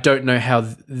I don't know how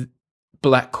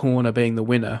Black Corner being the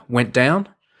winner went down.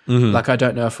 Like I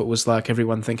don't know if it was like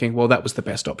everyone thinking, well, that was the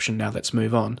best option. Now let's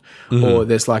move on, or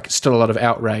there's like still a lot of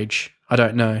outrage. I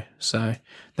don't know. So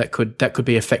that could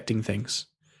be affecting things.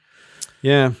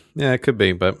 Yeah, it could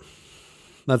be, but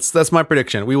that's my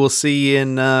prediction. We will see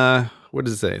in what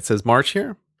does it say? It says March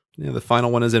here. Yeah, the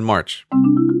final one is in March.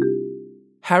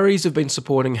 Harry's have been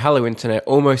supporting Hello Internet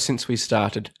almost since we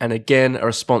started, and again are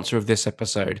a sponsor of this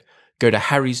episode. Go to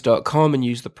harrys.com and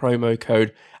use the promo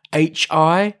code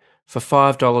HI for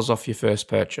 $5 off your first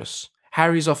purchase.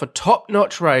 Harry's offer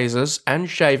top-notch razors and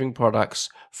shaving products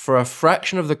for a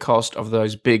fraction of the cost of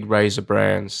those big razor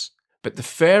brands. But the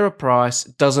fairer price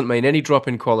doesn't mean any drop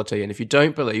in quality, and if you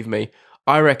don't believe me,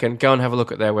 I reckon go and have a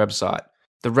look at their website.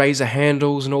 The razor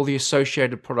handles and all the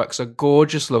associated products are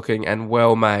gorgeous looking and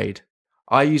well made.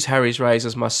 I use Harry's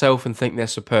razors myself and think they're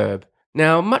superb.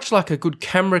 Now, much like a good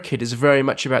camera kit is very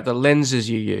much about the lenses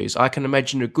you use, I can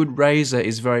imagine a good razor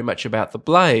is very much about the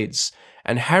blades,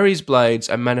 and Harry's blades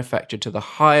are manufactured to the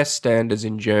highest standards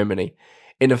in Germany,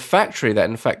 in a factory that,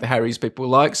 in fact, the Harry's people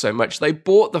like so much, they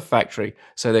bought the factory,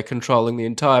 so they're controlling the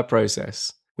entire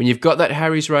process. When you've got that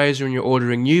Harry's razor and you're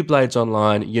ordering new blades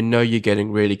online, you know you're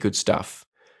getting really good stuff.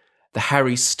 The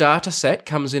Harry's starter set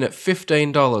comes in at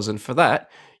 $15, and for that,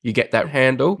 you get that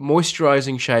handle,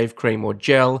 moisturising shave cream or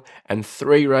gel, and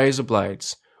 3 razor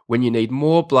blades. When you need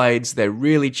more blades, they're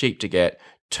really cheap to get,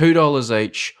 $2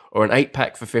 each, or an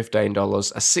 8-pack for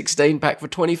 $15, a 16-pack for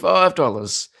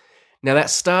 $25. Now that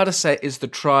starter set is the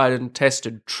tried and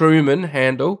tested Truman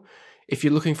handle. If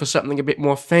you're looking for something a bit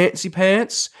more fancy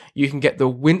pants, you can get the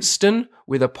Winston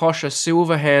with a posher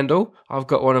silver handle. I've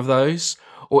got one of those.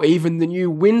 Or even the new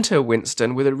Winter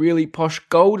Winston with a really posh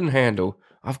golden handle.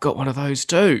 I've got one of those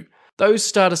too. Those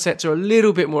starter sets are a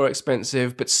little bit more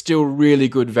expensive, but still really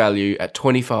good value at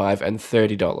 $25 and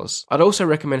 $30. I'd also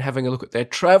recommend having a look at their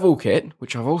travel kit,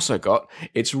 which I've also got.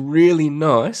 It's really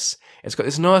nice. It's got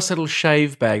this nice little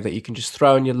shave bag that you can just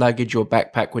throw in your luggage or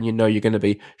backpack when you know you're going to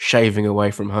be shaving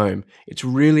away from home. It's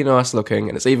really nice looking,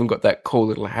 and it's even got that cool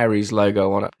little Harry's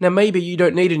logo on it. Now, maybe you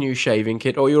don't need a new shaving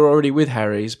kit or you're already with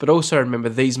Harry's, but also remember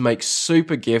these make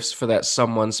super gifts for that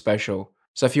someone special.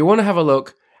 So if you want to have a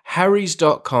look,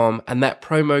 harrys.com and that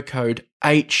promo code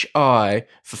HI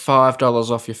for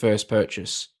 $5 off your first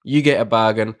purchase. You get a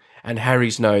bargain, and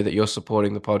Harry's know that you're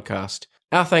supporting the podcast.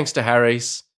 Our thanks to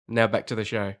Harry's. Now back to the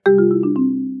show.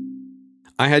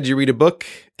 I had you read a book,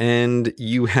 and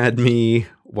you had me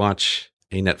watch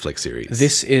a Netflix series.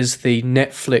 This is the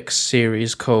Netflix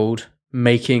series called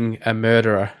Making a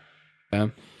Murderer.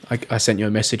 I sent you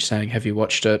a message saying, have you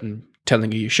watched it, and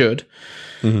telling you should.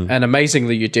 Mm-hmm. And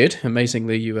amazingly you did.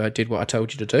 Amazingly you did what I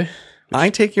told you to do. I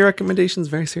take your recommendations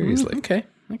very seriously.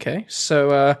 Okay.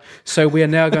 So we are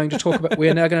now going to talk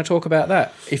about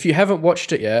that. If you haven't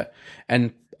watched it yet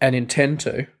and intend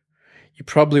to, you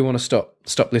probably want to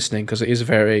stop listening, because it is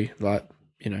very,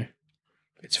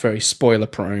 it's very spoiler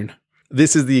prone.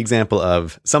 This is the example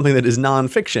of something that is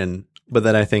nonfiction, but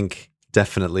that I think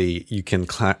definitely you can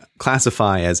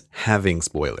classify as having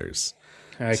spoilers.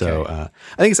 Okay. So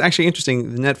I think it's actually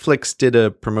interesting. Netflix did a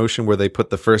promotion where they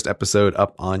put the first episode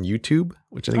up on YouTube,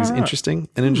 which I think is interesting,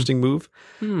 an interesting move.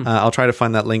 I'll try to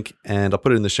find that link and I'll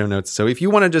put it in the show notes. So if you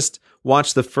want to just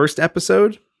watch the first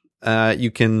episode,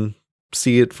 you can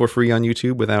see it for free on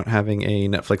YouTube without having a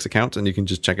Netflix account, and you can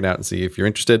just check it out and see if you're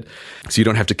interested. So you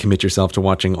don't have to commit yourself to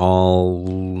watching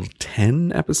all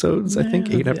 10 episodes, I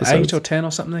think, 8 episodes. 8 or 10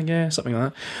 or something, yeah, something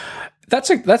like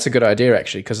that. That's a good idea,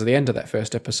 actually, because at the end of that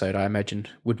first episode, I imagine,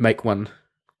 would make one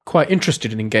quite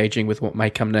interested in engaging with what may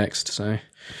come next. So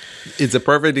it's a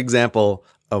perfect example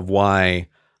of why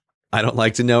I don't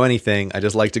like to know anything. I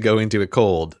just like to go into it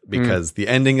cold, because the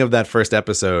ending of that first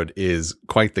episode is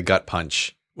quite the gut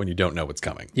punch when you don't know what's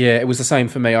coming. Yeah, it was the same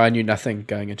for me. I knew nothing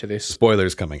going into this.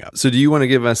 Spoilers coming up. So do you want to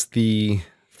give us the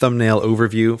thumbnail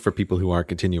overview for people who are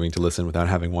continuing to listen without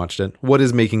having watched it? What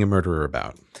is Making a Murderer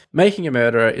about? Making a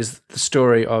Murderer is the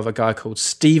story of a guy called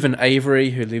Stephen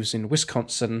Avery who lives in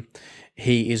Wisconsin.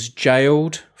 He is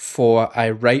jailed for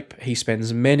a rape. He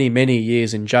spends many, many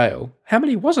years in jail. How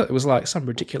many was it? It was like some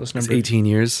ridiculous number. It's 18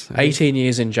 years. 18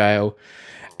 years in jail.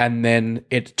 And then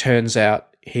it turns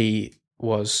out he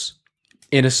was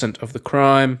innocent of the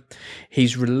crime.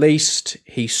 He's released.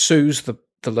 He sues the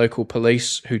local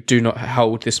police, who do not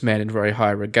hold this man in very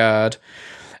high regard.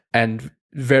 And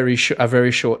a very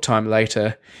short time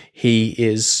later, he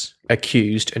is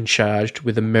accused and charged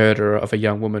with the murder of a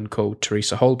young woman called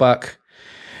Teresa Holbach.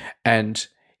 And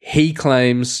he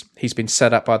claims he's been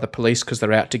set up by the police because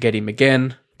they're out to get him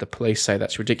again. The police say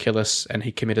that's ridiculous, and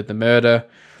he committed the murder.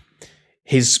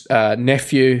 His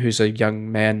nephew, who's a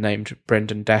young man named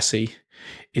Brendan Dassey,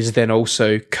 is then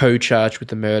also co-charged with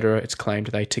the murder. It's claimed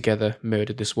they together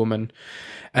murdered this woman.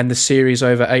 And the series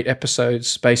over 8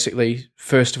 episodes basically,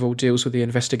 first of all, deals with the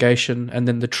investigation and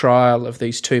then the trial of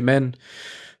these two men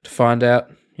to find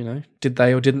out, did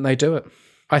they or didn't they do it?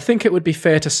 I think it would be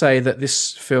fair to say that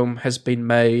this film has been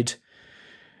made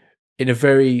in a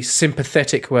very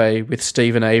sympathetic way with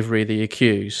Stephen Avery, the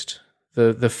accused.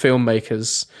 The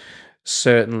filmmakers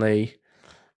certainly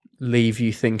leave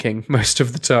you thinking most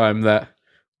of the time that,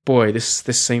 boy, this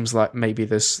seems like maybe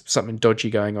there's something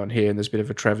dodgy going on here and there's a bit of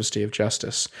a travesty of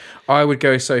justice. I would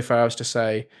go so far as to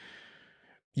say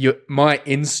my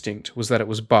instinct was that it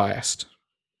was biased,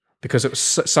 because it was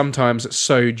sometimes it's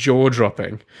so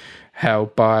jaw-dropping how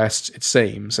biased it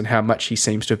seems and how much he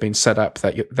seems to have been set up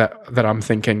that I'm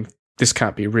thinking, this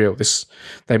can't be real.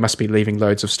 They must be leaving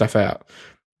loads of stuff out.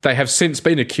 They have since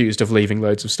been accused of leaving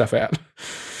loads of stuff out.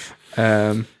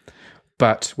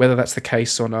 But whether that's the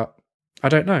case or not, I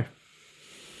don't know.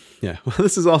 Yeah, well,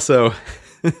 this is also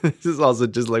just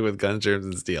like with Guns, Germs,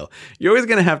 and Steel. You're always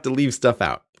going to have to leave stuff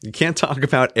out. You can't talk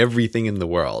about everything in the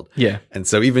world. Yeah. And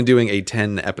so even doing a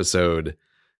 10-episode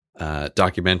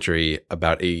documentary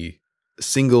about a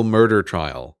single murder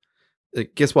trial,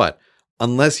 guess what?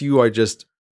 Unless you are just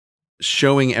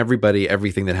showing everybody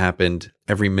everything that happened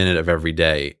every minute of every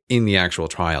day in the actual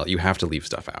trial, you have to leave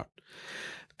stuff out.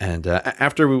 And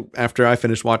after I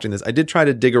finished watching this, I did try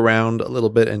to dig around a little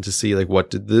bit and to see, like,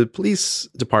 what did the police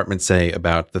department say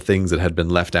about the things that had been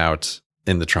left out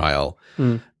in the trial.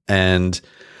 And,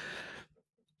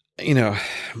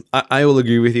 I will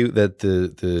agree with you that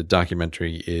the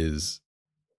documentary is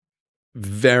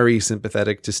very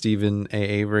sympathetic to Stephen A.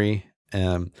 Avery.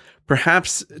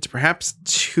 Perhaps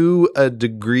to a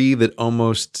degree that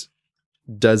almost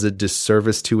does a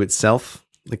disservice to itself.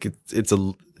 Like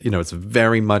it's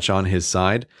very much on his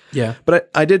side. Yeah.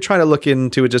 But I did try to look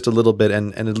into it just a little bit,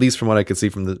 and at least from what I could see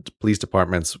from the police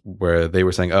departments, where they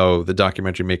were saying, oh, the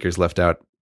documentary makers left out,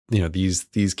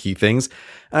 these key things.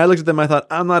 And I looked at them, I thought,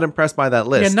 I'm not impressed by that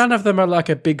list. Yeah, none of them are like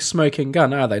a big smoking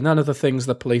gun, are they? None of the things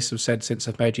the police have said since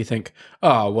have made you think,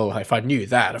 oh, well, if I knew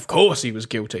that, of course he was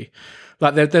guilty.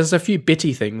 Like there's a few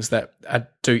bitty things that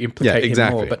do implicate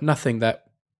him more, but nothing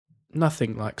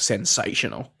like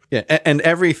sensational. Yeah, and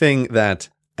everything that,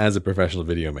 as a professional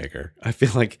video maker, I feel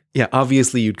like, yeah,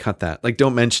 obviously you'd cut that. Like,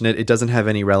 don't mention it. It doesn't have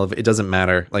any relevant. It doesn't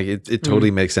matter. Like, it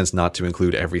totally makes sense not to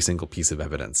include every single piece of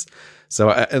evidence. So,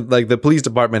 like, the police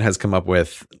department has come up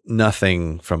with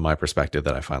nothing from my perspective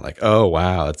that I find like, oh,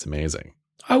 wow, that's amazing.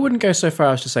 I wouldn't go so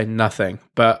far as to say nothing,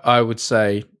 but I would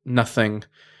say nothing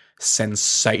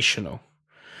sensational.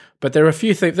 But there are a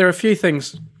few things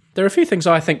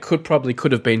I think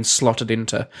could have been slotted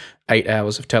into 8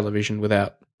 hours of television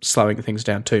without slowing things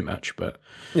down too much. But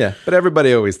yeah, but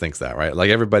everybody always thinks that, right? Like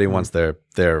everybody wants their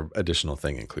additional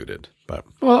thing included. But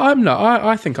well, I'm not.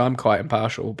 I think I'm quite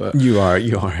impartial. But you are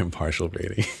impartial,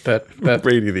 Brady. But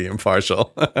Brady the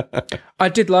impartial. I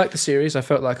did like the series. I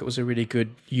felt like it was a really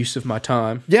good use of my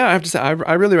time. Yeah, I have to say, I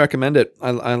really recommend it.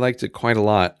 I liked it quite a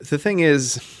lot. The thing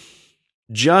is,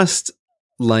 just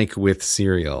like with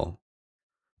Serial,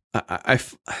 I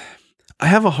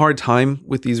have a hard time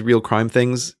with these real crime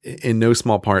things in no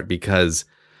small part because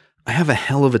I have a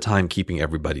hell of a time keeping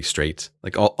everybody straight.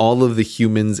 Like all of the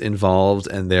humans involved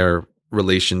and their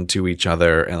relation to each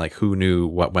other and like who knew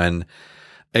what when.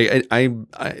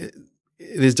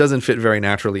 This doesn't fit very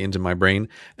naturally into my brain.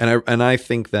 And I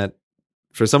think that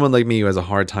for someone like me who has a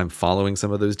hard time following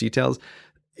some of those details,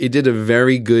 it did a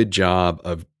very good job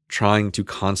of trying to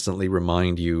constantly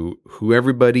remind you who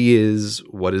everybody is,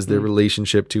 what is their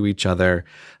relationship to each other,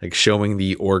 like showing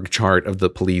the org chart of the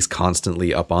police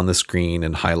constantly up on the screen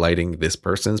and highlighting this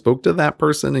person spoke to that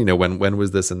person, when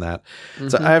was this and that.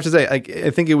 So I have to say, I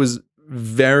think it was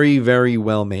very, very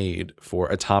well made for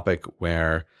a topic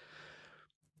where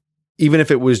even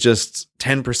if it was just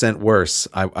 10% worse,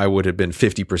 I would have been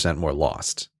 50% more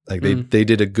lost. Like they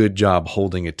did a good job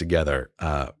holding it together,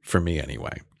 for me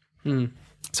anyway.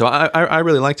 So I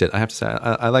really liked it. I have to say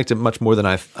I liked it much more than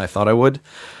I thought I would.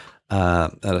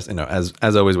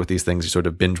 As always with these things, you sort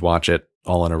of binge watch it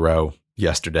all in a row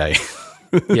yesterday.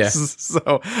 Yeah.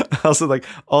 So I also like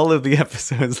all of the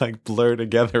episodes like blur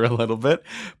together a little bit.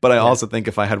 But I also think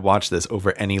if I had watched this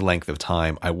over any length of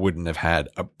time, I wouldn't have had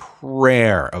a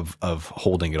prayer of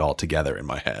holding it all together in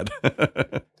my head.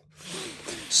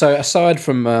 So aside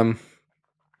from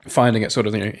finding it sort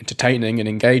of entertaining and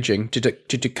engaging,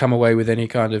 did you come away with any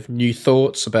kind of new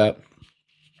thoughts about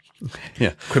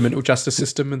criminal justice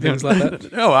system and things like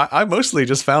that? No, I mostly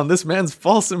just found this man's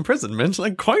false imprisonment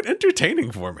like quite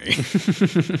entertaining for me.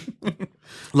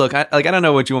 Look, I don't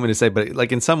know what you want me to say, but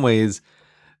like in some ways,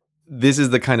 this is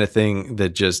the kind of thing that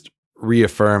just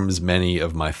reaffirms many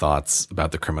of my thoughts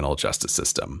about the criminal justice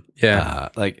system. Yeah,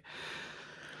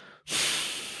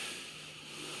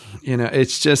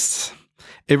 it's just.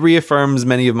 It reaffirms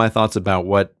many of my thoughts about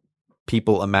what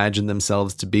people imagine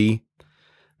themselves to be.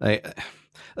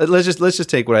 Let's just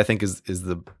take what I think is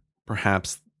the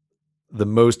perhaps the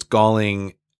most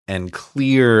galling and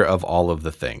clear of all of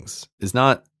the things is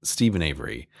not Stephen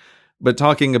Avery, but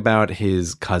talking about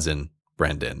his cousin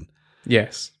Brendan.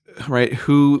 Yes, right.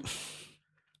 Who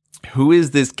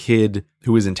is this kid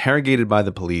who is interrogated by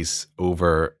the police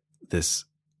over this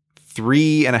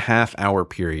 3.5 hour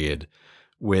period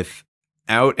without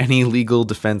any legal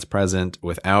defense present,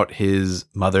 without his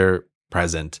mother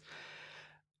present.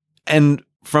 And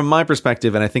from my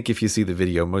perspective, and I think if you see the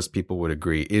video, most people would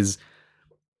agree, is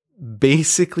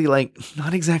basically like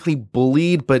not exactly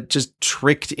bullied, but just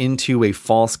tricked into a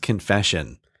false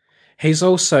confession. He's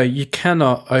also, you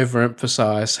cannot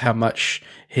overemphasize how much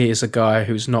he is a guy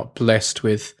who's not blessed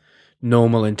with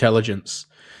normal intelligence.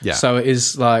 Yeah. So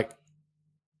it's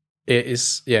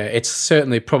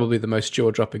certainly probably the most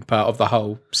jaw-dropping part of the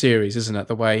whole series, isn't it?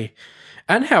 The way,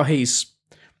 and how he's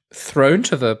thrown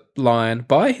to the lion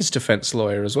by his defense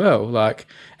lawyer as well. Like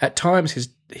at times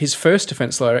his first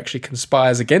defense lawyer actually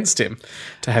conspires against him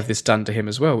to have this done to him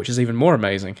as well, which is even more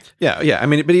amazing. Yeah. I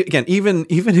mean, but again, even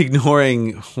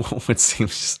ignoring what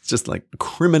seems just like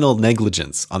criminal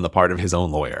negligence on the part of his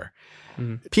own lawyer,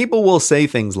 people will say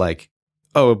things like,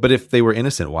 "Oh, but if they were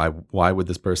innocent, why would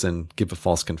this person give a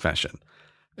false confession?"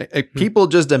 People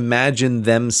just imagine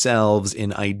themselves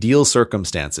in ideal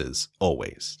circumstances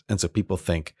always. And so people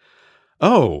think,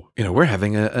 "Oh, we're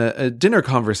having a dinner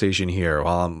conversation here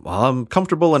while I'm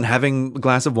comfortable and having a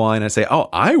glass of wine." I say, "Oh,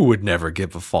 I would never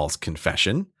give a false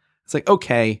confession." It's like,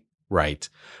 okay, right.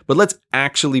 But let's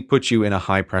actually put you in a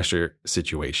high pressure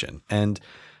situation. And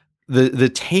the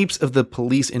tapes of the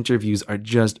police interviews are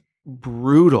just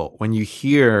brutal when you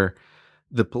hear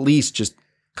the police just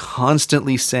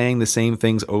constantly saying the same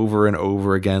things over and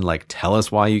over again, like, "Tell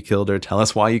us why you killed her, tell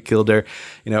us why you killed her,"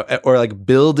 or like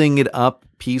building it up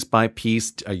piece by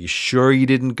piece. "Are you sure you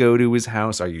didn't go to his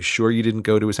house? Are you sure you didn't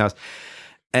go to his house?"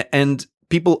 And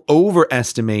people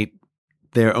overestimate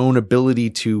their own ability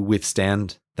to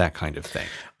withstand that kind of thing.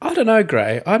 I don't know,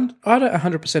 Gray. I don't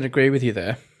 100% agree with you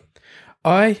there.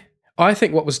 I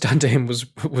think what was done to him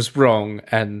was wrong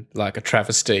and like a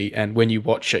travesty, and when you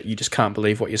watch it, you just can't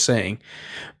believe what you're seeing.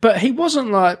 But he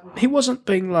wasn't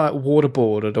being like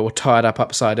waterboarded or tied up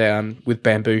upside down with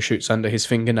bamboo shoots under his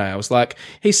fingernails. Like,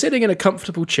 he's sitting in a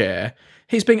comfortable chair.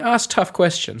 He's being asked tough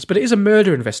questions, but it is a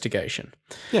murder investigation.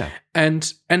 Yeah,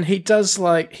 and he does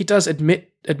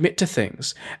admit to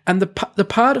things. And the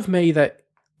part of me that,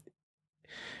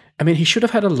 I mean, he should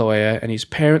have had a lawyer, and his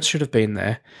parents should have been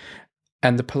there.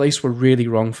 And the police were really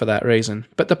wrong for that reason.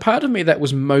 But the part of me that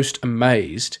was most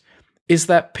amazed is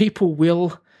that people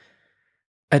will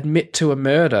admit to a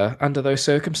murder under those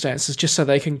circumstances just so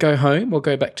they can go home or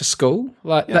go back to school.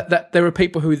 Like that there are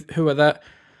people who are that.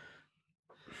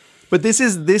 But this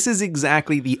is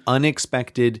exactly the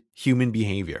unexpected human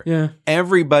behavior. Yeah.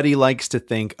 Everybody likes to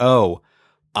think, oh,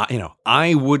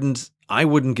 I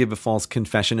wouldn't give a false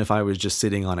confession if I was just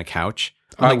sitting on a couch.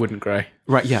 I wouldn't, Gray.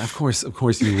 Right. Yeah, of course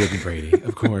you wouldn't, Brady.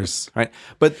 Of course. Right.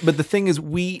 But the thing is,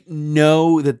 we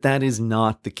know that is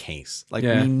not the case. Like,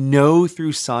 we know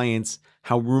through science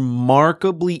how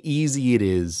remarkably easy it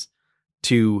is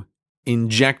to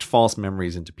inject false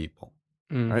memories into people.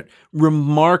 Right.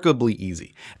 Remarkably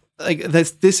easy. Like,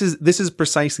 this is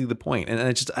precisely the point.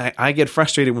 And I get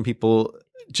frustrated when people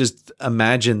just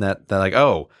imagine that like,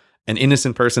 oh, an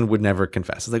innocent person would never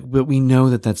confess. It's like, but we know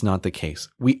that that's not the case.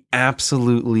 We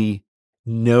absolutely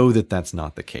know that that's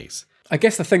not the case. I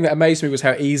guess the thing that amazed me was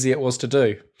how easy it was to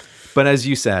do. But as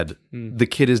you said, the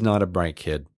kid is not a bright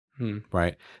kid,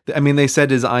 right? I mean, they said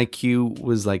his IQ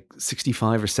was like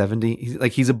 65 or 70.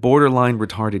 He's a borderline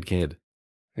retarded kid.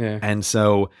 Yeah.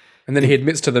 And then he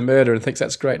admits to the murder and thinks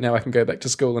that's great. Now I can go back to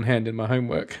school and hand in my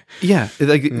homework. Yeah.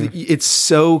 It's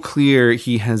so clear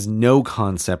he has no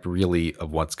concept really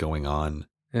of what's going on.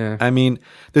 Yeah. I mean,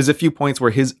 there's a few points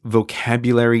where his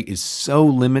vocabulary is so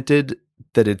limited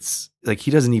that it's like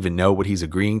he doesn't even know what he's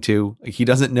agreeing to. Like, he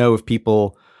doesn't know if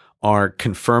people are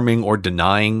confirming or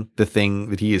denying the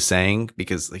thing that he is saying,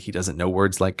 because like, he doesn't know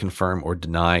words like confirm or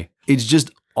deny. It's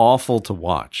just awful to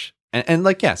watch. And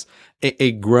like, yes,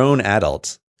 a grown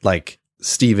adult like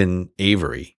Stephen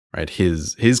Avery, right?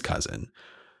 His cousin.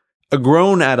 A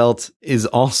grown adult is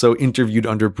also interviewed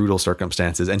under brutal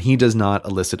circumstances, and he does not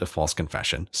elicit a false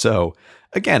confession. So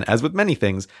again, as with many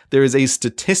things, there is a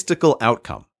statistical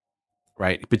outcome,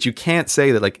 right? But you can't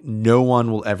say that like no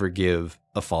one will ever give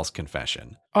a false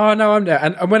confession. Oh, no, I'm there.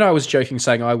 And when I was joking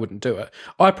saying I wouldn't do it,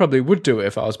 I probably would do it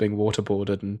if I was being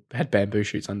waterboarded and had bamboo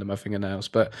shoots under my fingernails.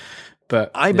 But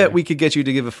I bet we could get you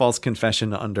to give a false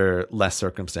confession under less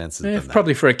circumstances than that.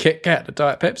 Probably for a Kit Kat, a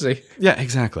Diet Pepsi. Yeah,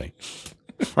 exactly.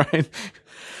 Right.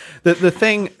 The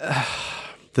thing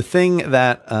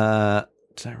that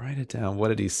did I write it down? What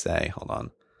did he say? Hold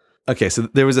on. Okay, so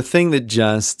there was a thing that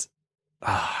just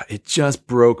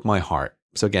broke my heart.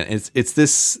 So again, it's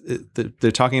this.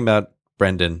 They're talking about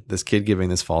Brendan, this kid giving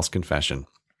this false confession,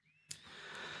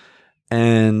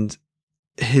 and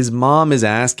his mom is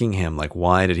asking him like,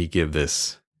 why did he give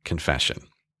this confession?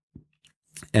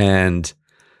 And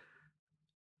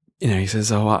he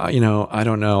says, oh, I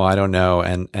don't know.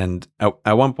 And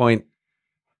at one point,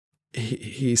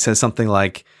 he says something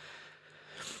like,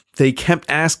 they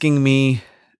kept asking me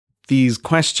these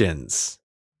questions,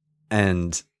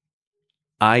 and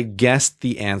I guessed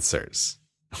the answers.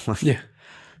 Yeah.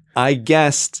 I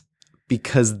guessed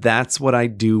because that's what I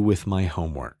do with my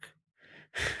homework.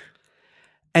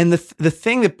 And the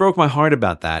thing that broke my heart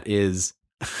about that is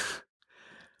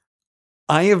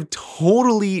I have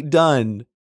totally done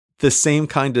the same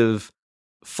kind of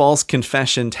false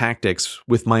confession tactics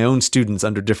with my own students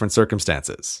under different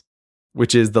circumstances,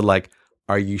 which is the like,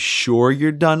 are you sure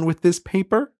you're done with this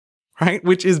paper? Right?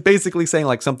 Which is basically saying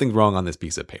like something's wrong on this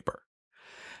piece of paper.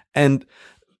 And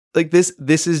like this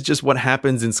is just what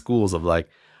happens in schools of like,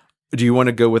 do you want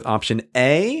to go with option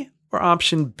A or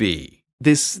option B?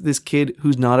 This kid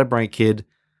who's not a bright kid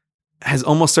has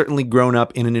almost certainly grown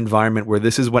up in an environment where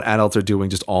this is what adults are doing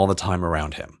just all the time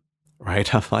around him.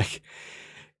 Right? I'm like,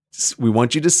 we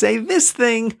want you to say this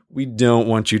thing. We don't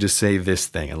want you to say this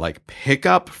thing. And like pick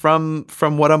up from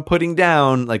what I'm putting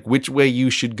down, like which way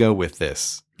you should go with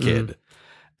this kid.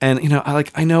 And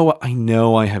I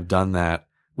know I have done that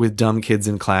with dumb kids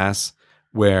in class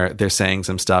where they're saying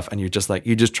some stuff and you're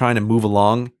just trying to move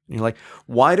along. And you're like,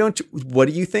 what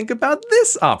do you think about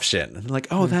this option? And they're like,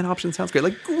 oh, that option sounds great.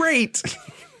 Like, great.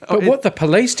 But what the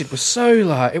police did was so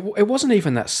like, it wasn't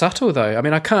even that subtle though. I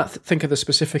mean, I can't think of the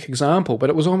specific example, but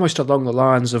it was almost along the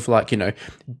lines of like,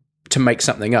 to make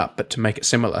something up, but to make it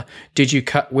similar. Did you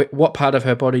cut, what part of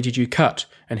her body did you cut?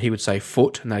 And he would say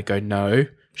foot, and they'd go, no.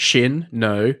 Shin,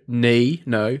 no. Knee,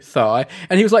 no. Thigh.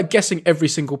 And he was like guessing every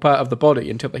single part of the body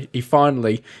until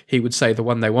he would say the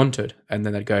one they wanted. And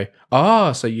then they'd go,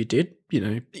 so you did,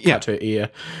 cut her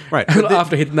ear. Right.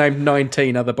 After he'd named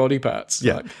 19 other body parts.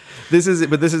 Yeah. Like, this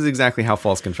is exactly how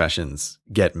false confessions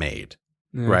get made.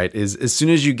 Yeah. Right. Is as soon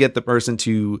as you get the person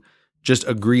to just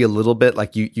agree a little bit,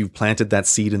 like you've planted that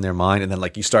seed in their mind, and then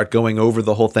like you start going over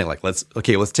the whole thing. Like, let's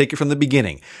take it from the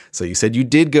beginning. So you said you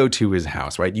did go to his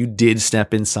house, right? You did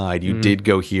step inside, you did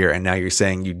go here, and now you're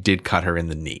saying you did cut her in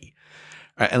the knee.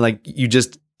 Right? And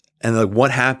like what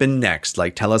happened next?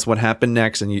 Like, tell us what happened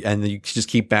next, and you just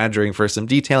keep badgering for some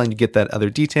detail, and you get that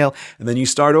other detail, and then you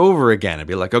start over again and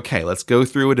be like, okay, let's go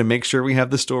through it and make sure we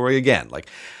have the story again. Like,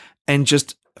 and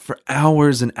just for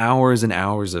hours and hours and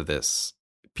hours of this,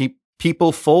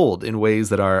 people fold in ways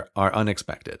that are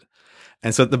unexpected.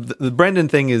 And so the Brendan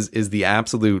thing is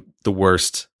the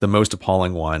worst, the most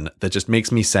appalling one that just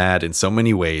makes me sad in so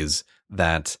many ways,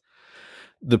 that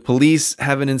the police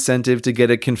have an incentive to get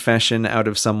a confession out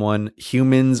of someone.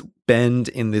 Humans bend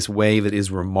in this way that is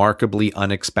remarkably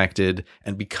unexpected.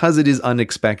 And because it is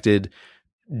unexpected,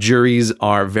 juries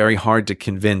are very hard to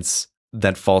convince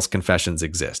that false confessions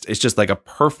exist. It's just like a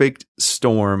perfect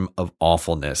storm of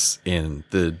awfulness in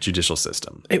the judicial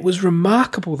system. It was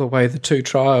remarkable the way the two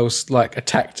trials like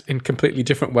attacked in completely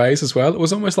different ways as well. It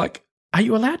was almost like, are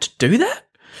you allowed to do that?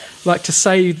 Like to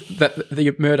say that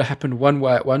the murder happened one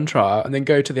way at one trial and then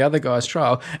go to the other guy's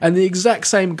trial and the exact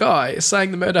same guy is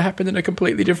saying the murder happened in a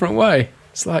completely different way.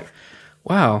 It's like,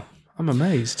 wow, I'm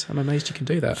amazed. I'm amazed you can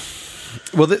do that.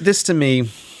 Well, this to me,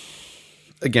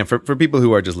 again, for people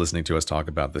who are just listening to us talk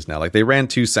about this now, like they ran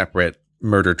two separate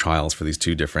murder trials for these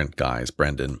two different guys,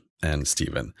 Brendan and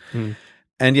Stephen.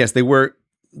 And yes,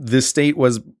 the state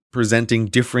was presenting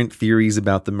different theories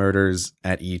about the murders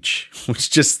at each,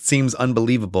 which just seems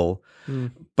unbelievable.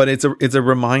 But it's a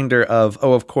reminder of,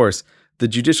 of course, the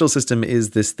judicial system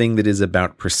is this thing that is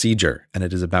about procedure, and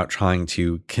it is about trying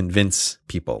to convince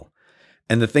people.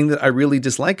 And the thing that I really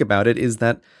dislike about it is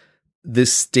that the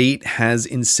state has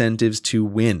incentives to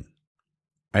win,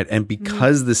 right? And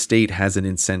because the state has an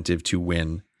incentive to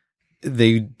win,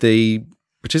 they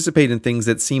participate in things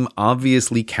that seem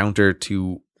obviously counter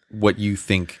to what you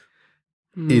think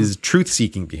is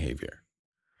truth-seeking behavior.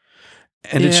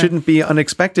 And it shouldn't be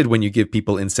unexpected when you give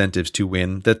people incentives to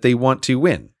win, that they want to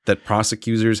win, that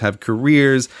prosecutors have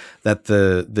careers, that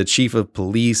the chief of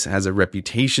police has a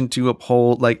reputation to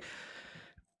uphold. Like,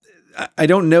 I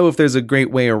don't know if there's a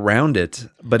great way around it,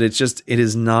 but it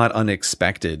is not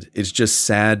unexpected. It's just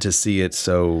sad to see it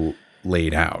so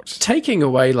laid out. Taking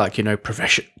away, like,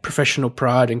 professional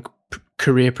pride and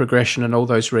career progression and all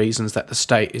those reasons that the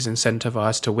state is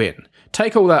incentivized to win.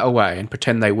 Take all that away and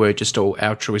pretend they were just all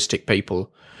altruistic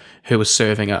people who were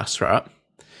serving us, right?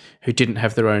 Who didn't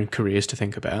have their own careers to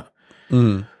think about.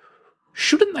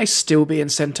 Shouldn't they still be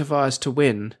incentivized to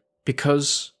win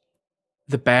because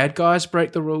the bad guys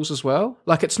break the rules as well?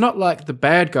 Like, it's not like the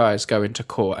bad guys go into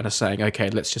court and are saying, okay,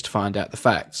 let's just find out the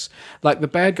facts. Like, the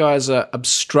bad guys are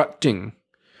obstructing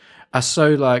and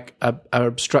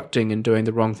doing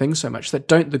the wrong thing so much that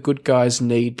don't the good guys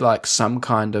need like some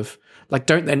kind of, like,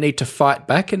 don't they need to fight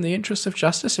back in the interest of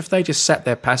justice if they just sat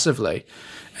there passively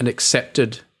and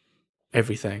accepted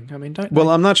everything? I mean, don't. Well,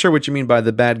 I'm not sure what you mean by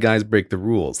the bad guys break the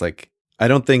rules. Like, I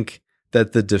don't think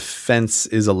that the defense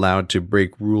is allowed to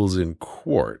break rules in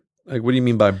court. Like, what do you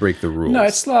mean by break the rules? No,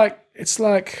 it's like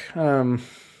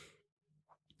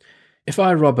if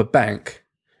I rob a bank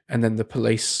and then the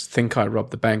police think I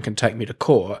robbed the bank and take me to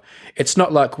court, it's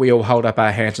not like we all hold up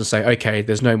our hands and say, okay,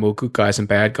 there's no more good guys and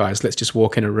bad guys. Let's just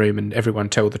walk in a room and everyone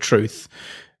tell the truth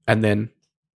and then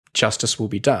justice will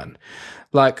be done.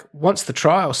 Like, once the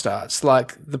trial starts,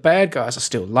 like, the bad guys are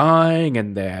still lying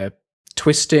and they're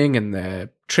twisting and they're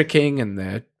tricking and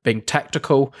they're being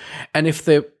tactical. And if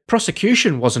the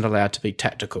prosecution wasn't allowed to be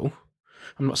tactical,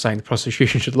 I'm not saying the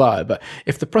prosecution should lie, but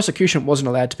if the prosecution wasn't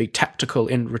allowed to be tactical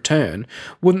in return,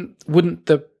 wouldn't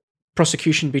the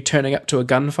prosecution be turning up to a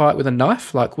gunfight with a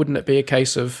knife? Like, wouldn't it be a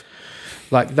case of,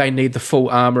 like, they need the full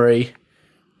armory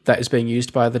that is being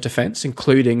used by the defense,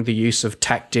 including the use of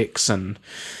tactics and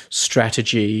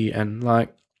strategy and,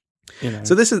 like,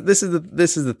 So this is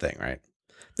the thing, right?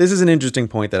 This is an interesting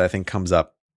point that I think comes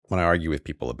up when I argue with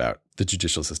people about the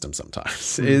judicial system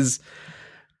sometimes. Is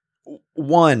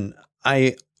one,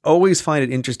 I always find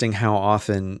it interesting how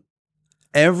often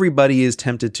everybody is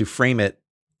tempted to frame it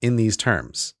in these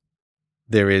terms.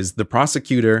 There is the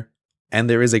prosecutor and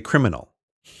there is a criminal.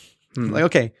 Like,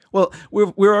 okay, well,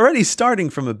 we're already starting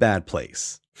from a bad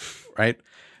place, right?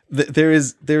 There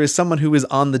is someone who is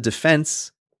on the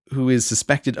defense who is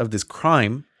suspected of this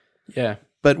crime. Yeah.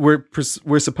 But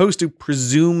we're supposed to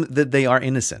presume that they are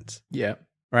innocent. Yeah.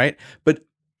 Right? But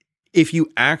if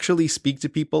you actually speak to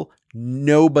people,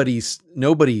 nobody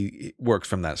works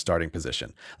from that starting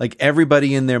position. Like,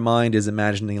 everybody in their mind is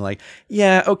imagining, like,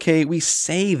 yeah, okay, we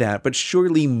say that, but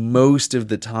surely most of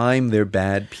the time they're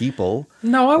bad people.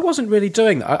 No, I wasn't really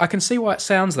doing that. I can see why it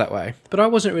sounds that way, but I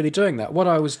wasn't really doing that. What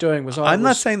I was doing was I'm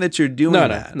not saying that you're doing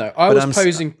that. No.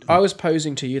 I was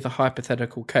posing to you the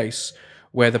hypothetical case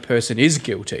where the person is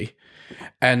guilty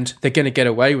and they're going to get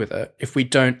away with it if we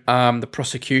don't arm the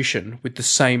prosecution with the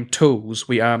same tools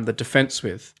we arm the defense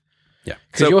with. Yeah.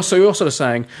 Because you're sort of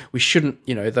saying we shouldn't,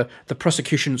 the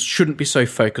prosecution shouldn't be so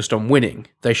focused on winning.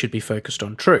 They should be focused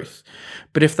on truth.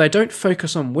 But if they don't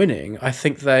focus on winning, I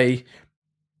think they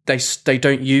they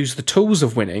don't use the tools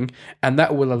of winning, and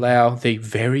that will allow the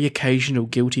very occasional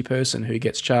guilty person who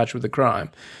gets charged with a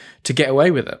crime to get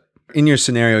away with it. In your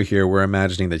scenario here, we're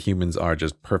imagining that humans are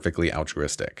just perfectly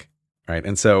altruistic, right?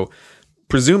 And so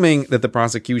presuming that the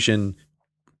prosecution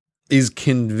is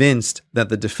convinced that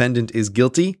the defendant is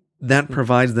guilty, that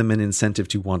provides them an incentive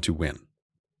to want to win.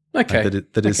 Okay.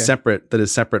 Right? That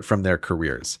is separate from their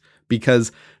careers,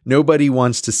 because nobody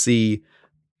wants to see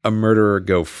a murderer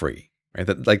go free, right?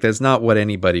 That's not what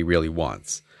anybody really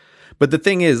wants. But the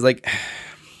thing is, like,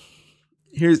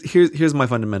 here's my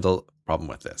fundamental problem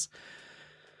with this.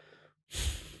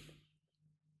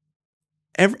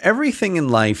 Everything in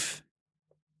life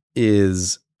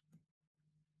is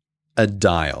a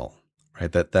dial,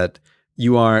 right? That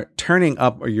you are turning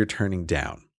up or you're turning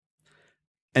down.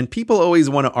 And people always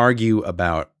want to argue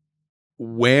about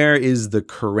where is the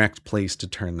correct place to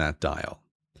turn that dial.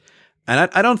 And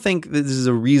I don't think this is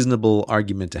a reasonable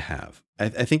argument to have. I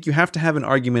think you have to have an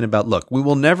argument about, look, we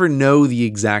will never know the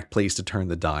exact place to turn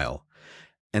the dial.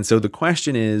 And so the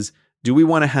question is, do we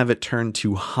want to have it turned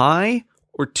too high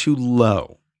or too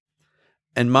low?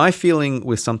 And my feeling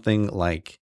with something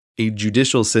like a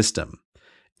judicial system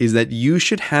is that you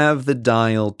should have the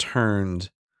dial turned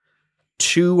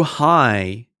too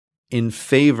high in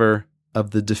favor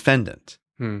of the defendant.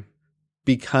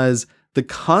 Because the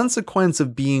consequence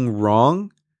of being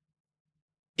wrong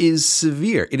is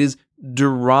severe. It is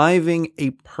deriving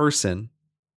a person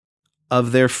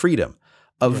of their freedom,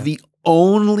 of the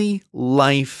only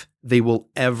life they will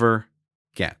ever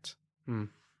get.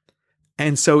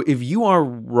 And so if you are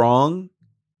wrong,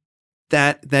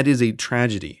 that is a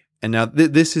tragedy. And now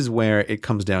this is where it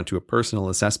comes down to a personal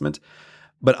assessment.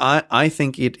 But I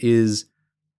think it is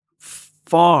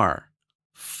far,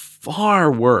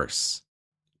 far worse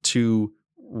to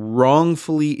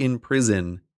wrongfully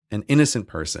imprison an innocent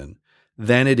person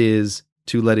than it is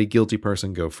to let a guilty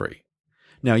person go free.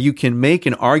 Now, you can make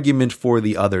an argument for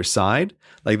the other side,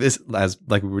 like this,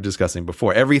 like we were discussing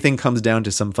before. Everything comes down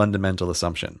to some fundamental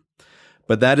assumption.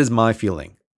 But that is my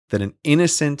feeling, that an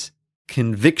innocent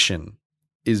conviction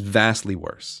is vastly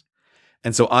worse.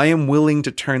 And so I am willing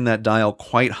to turn that dial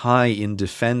quite high in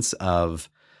defense of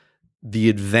the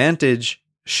advantage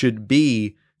should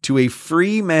be to a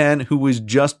free man who was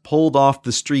just pulled off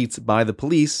the streets by the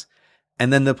police.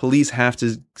 And then the police have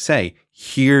to say,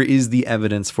 here is the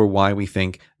evidence for why we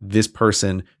think this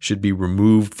person should be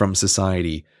removed from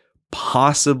society,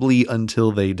 possibly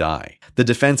until they die. The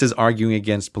defense is arguing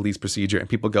against police procedure, and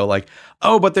people go like,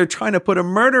 oh, but they're trying to put a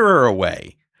murderer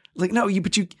away. Like, no,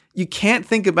 but you can't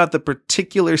think about the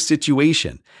particular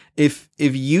situation. If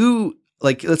you,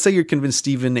 like, let's say you're convinced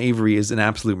Stephen Avery is an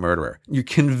absolute murderer. You're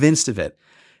convinced of it.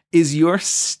 Is your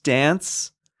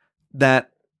stance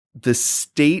that the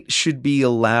state should be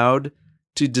allowed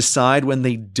to decide when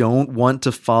they don't want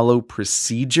to follow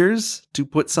procedures to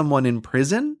put someone in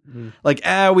prison? Like,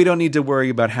 we don't need to worry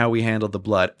about how we handle the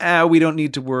blood. We don't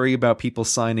need to worry about people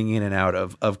signing in and out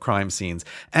of crime scenes.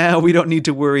 We don't need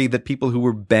to worry that people who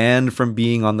were banned from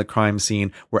being on the crime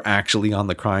scene were actually on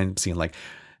the crime scene. Like,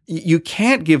 you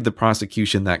can't give the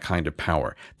prosecution that kind of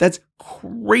power. That's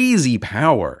crazy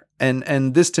power.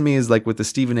 And this to me is like with the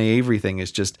Stephen A. Avery thing,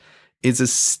 it's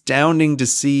astounding to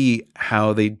see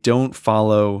how they don't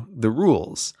follow the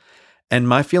rules. And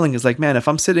my feeling is like, man, if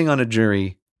I'm sitting on a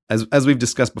jury, as we've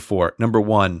discussed before, number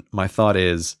one, my thought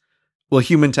is, well,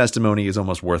 human testimony is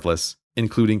almost worthless,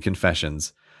 including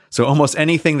confessions. So almost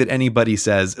anything that anybody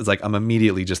says is like, I'm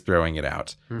immediately just throwing it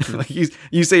out. Like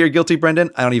you say you're guilty, Brendan.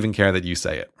 I don't even care that you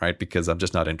say it, right? Because I'm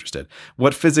just not interested.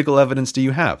 What physical evidence do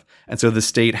you have? And so the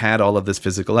state had all of this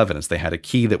physical evidence. They had a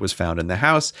key that was found in the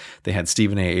house. They had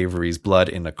Stephen A. Avery's blood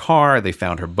in a car. They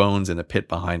found her bones in a pit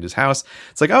behind his house.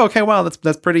 It's like, oh, okay, wow,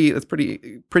 that's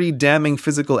pretty damning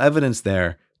physical evidence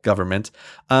there, government.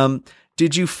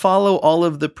 Did you follow all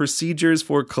of the procedures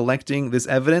for collecting this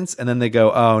evidence? And then they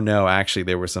go, oh no, actually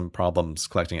there were some problems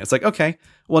collecting it. It's like, okay,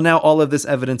 well now all of this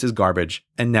evidence is garbage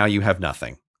and now you have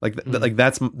nothing. Like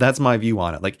that's my view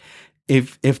on it. Like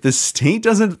if the state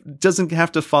doesn't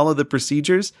have to follow the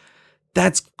procedures,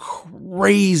 that's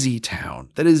crazy town.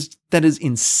 That is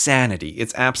insanity.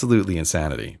 It's absolutely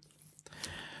insanity.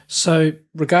 So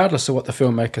regardless of what the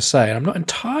filmmakers say, and I'm not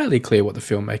entirely clear what the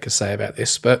filmmakers say about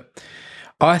this, but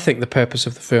I think the purpose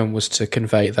of the film was to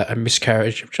convey that a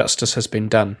miscarriage of justice has been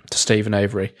done to Stephen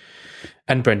Avery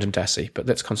and Brendan Dassey, but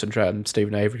let's concentrate on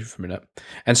Stephen Avery for a minute.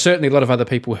 And certainly a lot of other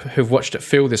people who've watched it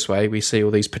feel this way. We see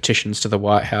all these petitions to the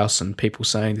White House and people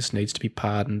saying this needs to be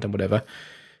pardoned and whatever.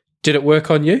 Did it work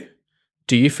on you?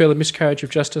 Do you feel a miscarriage of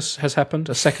justice has happened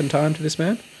a second time to this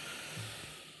man?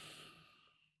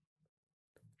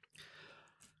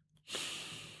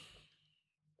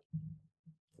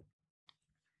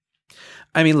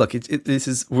 I mean, look,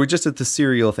 we're just at the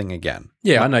serial thing again.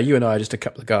 Yeah, I know. You and I are just a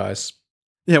couple of guys.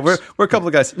 Yeah, we're a couple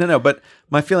of guys. No, but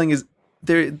my feeling is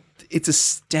it's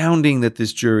astounding that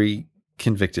this jury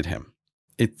convicted him.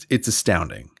 It's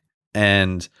astounding.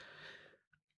 And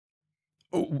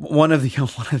one of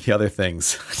the other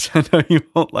things, which I know you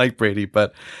won't like, Brady,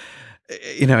 but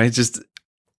it's just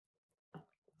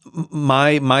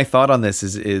my thought on this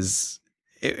is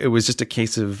it was just a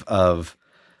case of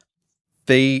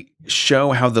they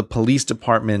show how the police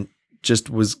department just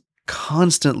was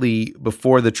constantly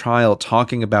before the trial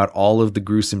talking about all of the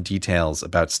gruesome details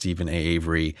about Stephen A.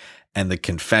 Avery and the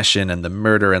confession and the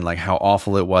murder and like how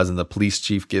awful it was. And the police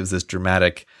chief gives this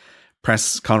dramatic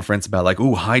press conference about like,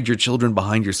 "Ooh, hide your children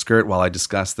behind your skirt while I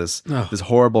discuss this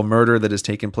horrible murder that has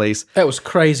taken place." That was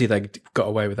crazy. They got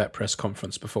away with that press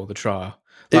conference before the trial.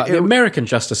 Like, the American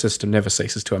justice system never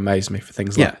ceases to amaze me for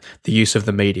things like the use of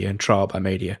the media and trial by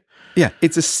media. Yeah,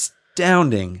 it's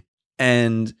astounding.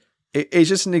 And it's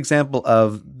just an example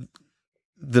of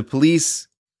the police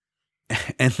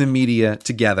and the media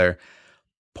together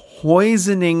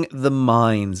poisoning the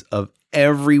minds of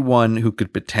everyone who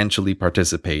could potentially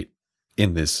participate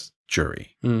in this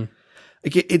jury.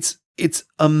 Like it's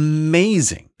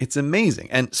amazing. It's amazing.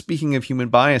 And speaking of human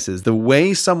biases, the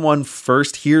way someone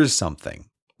first hears something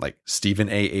like Stephen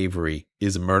A. Avery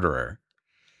is a murderer,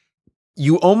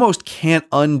 you almost can't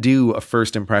undo a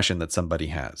first impression that somebody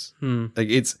has. Like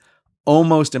it's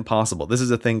almost impossible. This is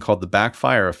a thing called the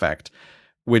backfire effect,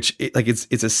 which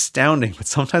it's astounding. But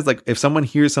sometimes, like if someone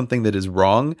hears something that is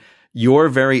wrong, your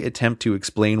very attempt to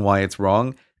explain why it's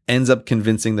wrong ends up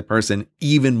convincing the person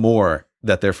even more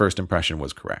that their first impression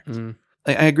was correct.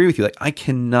 I agree with you. Like I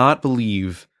cannot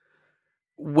believe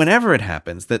whenever it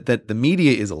happens that the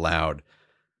media is allowed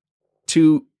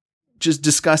to just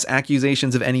discuss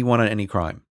accusations of anyone on any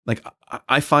crime. Like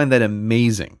I find that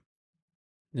amazing.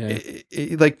 Yeah.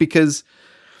 Like, because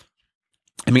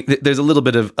I mean, there's a little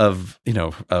bit of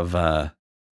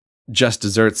just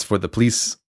desserts for the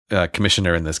police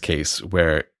commissioner in this case,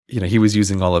 where, he was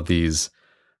using all of these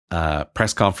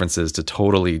press conferences to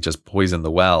totally just poison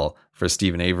the well for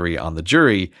Stephen Avery on the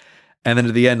jury. And then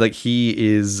at the end, like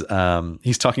he's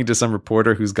talking to some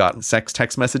reporter who's gotten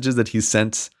text messages that he's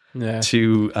sent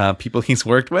to people he's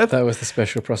worked with. That was the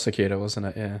special prosecutor, wasn't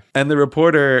it? Yeah. And the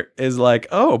reporter is like,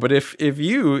 "Oh, but if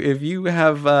you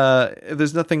have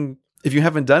there's nothing, if you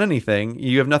haven't done anything,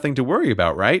 you have nothing to worry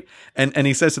about, right?" And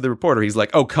he says to the reporter, he's like,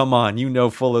 "Oh, come on,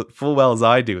 full well as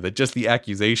I do that just the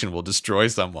accusation will destroy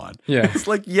someone." Yeah. It's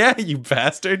like, yeah, you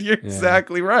bastard, you're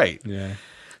exactly right. Yeah.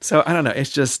 So I don't know.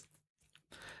 It's just,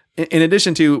 in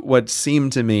addition to what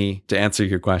seemed to me, to answer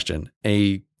your question,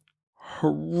 a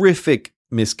horrific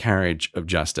miscarriage of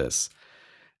justice,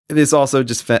 this also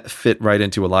just fit right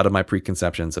into a lot of my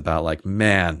preconceptions about like,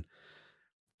 man,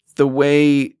 the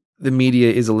way the media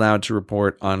is allowed to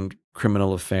report on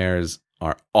criminal affairs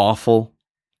are awful.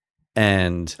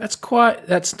 And that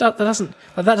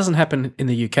doesn't happen in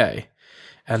the UK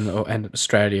and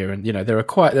Australia. And, there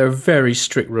are very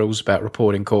strict rules about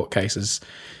reporting court cases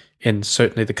in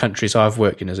certainly the countries I've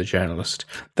worked in as a journalist.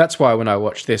 That's why when I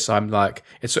watch this, I'm like,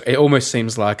 it almost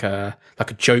seems like a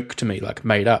joke to me, like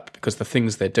made up, because the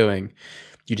things they're doing,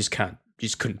 you just couldn't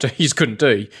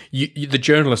do. The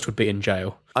journalist would be in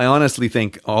jail. I honestly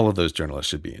think all of those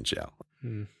journalists should be in jail.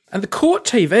 And the court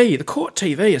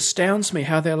TV astounds me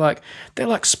how they're like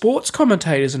sports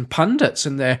commentators and pundits,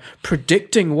 and they're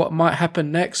predicting what might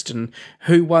happen next and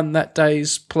who won that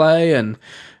day's play. And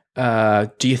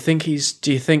do you think I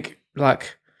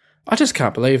just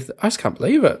can't believe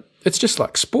it. It's just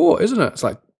like sport, isn't it? It's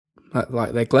like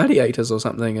they're gladiators or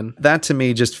something. And that to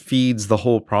me just feeds the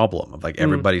whole problem of like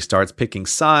everybody starts picking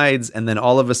sides, and then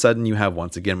all of a sudden you have,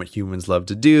 once again, what humans love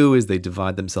to do is they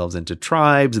divide themselves into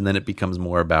tribes, and then it becomes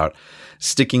more about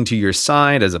sticking to your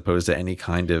side as opposed to any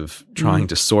kind of trying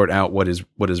to sort out what is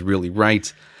really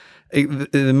right.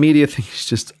 The media thing is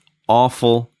just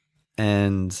awful.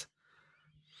 And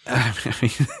I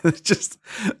mean,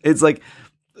 it's like,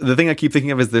 the thing I keep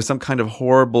thinking of is there's some kind of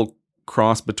horrible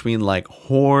cross between like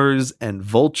whores and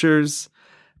vultures,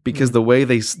 because the way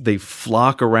they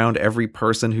flock around every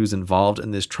person who's involved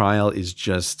in this trial is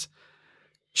just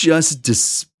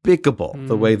despicable.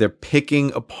 The way they're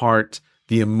picking apart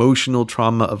the emotional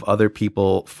trauma of other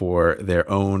people for their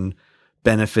own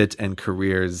benefit and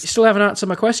careers. You still haven't answered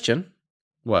my question.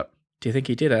 What? Do you think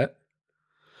he did it?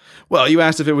 Well, you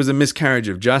asked if it was a miscarriage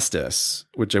of justice,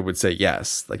 which I would say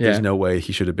yes. Like, there's no way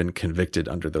he should have been convicted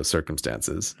under those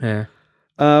circumstances. Yeah.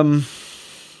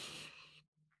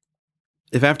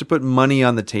 If I have to put money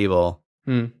on the table,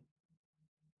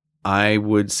 I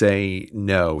would say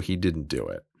no, he didn't do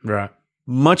it. Right.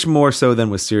 much more so than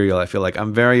with Serial. I feel like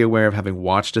I'm very aware of having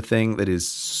watched a thing that is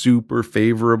super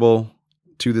favorable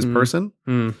to this person.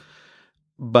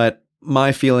 But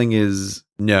my feeling is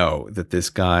no, that this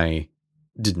guy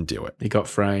didn't do it. He got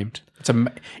framed.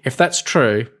 If that's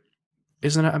true,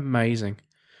 isn't it amazing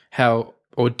how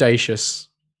audacious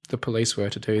the police were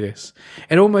to do this?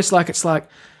 And almost like it's like,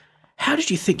 how did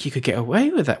you think you could get away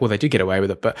with that? Well, they did get away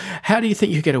with it, but how do you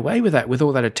think you could get away with that with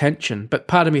all that attention? But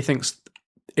part of me thinks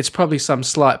it's probably some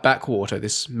slight backwater,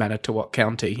 this Manitowoc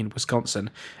County in Wisconsin,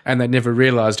 and they never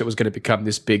realized it was going to become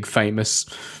this big famous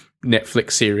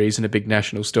Netflix series and a big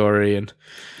national story. And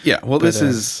this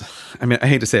is, I mean, I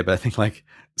hate to say it, but I think like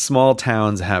small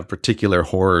towns have particular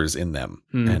horrors in them.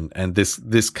 And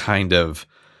this kind of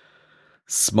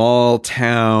small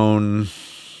town,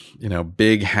 you know,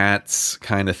 big hats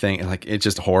kind of thing, like it's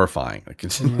just horrifying. Like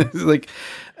it's like,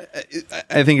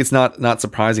 I think it's not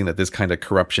surprising that this kind of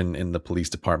corruption in the police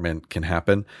department can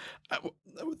happen.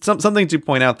 Something to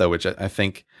point out though, which I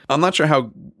think, I'm not sure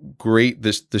how great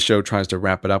the show tries to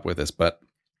wrap it up with this, but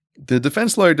the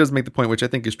defense lawyer does make the point, which I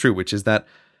think is true, which is that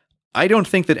I don't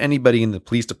think that anybody in the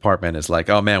police department is like,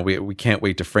 oh man, we can't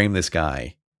wait to frame this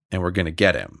guy and we're going to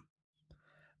get him.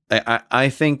 I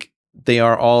think they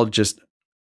are all just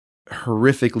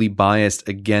horrifically biased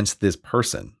against this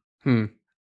person.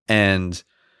 And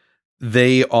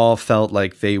they all felt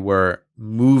like they were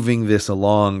moving this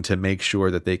along to make sure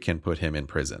that they can put him in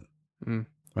prison.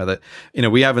 Right? You know,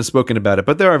 we haven't spoken about it,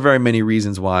 but there are very many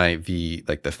reasons why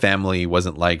the family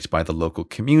wasn't liked by the local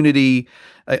community.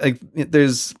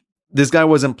 This guy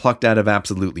wasn't plucked out of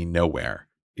absolutely nowhere.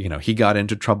 You know, he got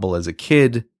into trouble as a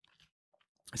kid.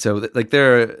 So like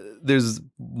there's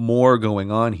more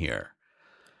going on here.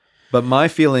 But my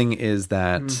feeling is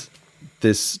that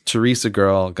this Teresa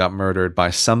girl got murdered by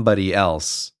somebody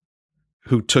else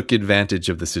who took advantage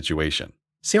of the situation.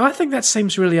 See, I think that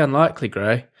seems really unlikely,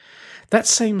 Gray. That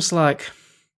seems like...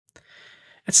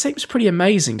 It seems pretty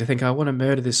amazing to think I want to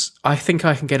murder this. I think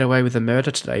I can get away with a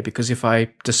murder today because if I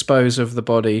dispose of the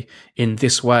body in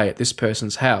this way at this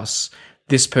person's house,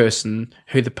 this person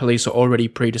who the police are already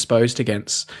predisposed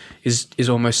against is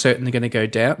almost certainly going to go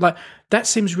down. Like, that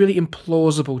seems really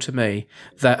implausible to me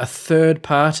that a third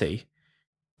party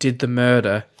did the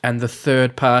murder and the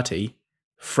third party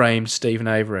framed Stephen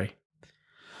Avery.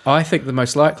 I think the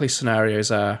most likely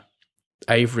scenarios are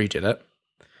Avery did it,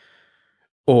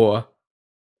 or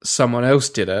someone else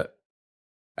did it,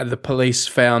 and the police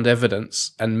found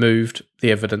evidence and moved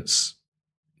the evidence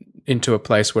into a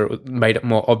place where it made it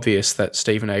more obvious that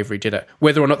Stephen Avery did it.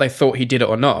 Whether or not they thought he did it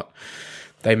or not,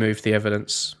 they moved the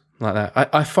evidence like that.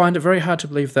 I find it very hard to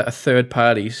believe that a third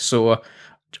party saw,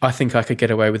 I think I could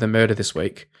get away with a murder this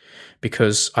week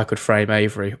because I could frame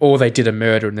Avery, or they did a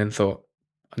murder and then thought,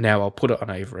 now I'll put it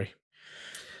on Avery.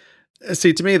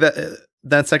 See, to me,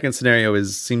 that second scenario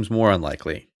seems more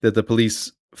unlikely, that the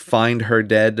police find her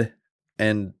dead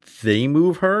and they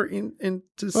move her into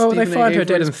Stephen they find her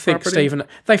dead Avery's and think property? Stephen...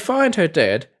 They find her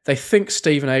dead, they think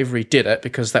Stephen Avery did it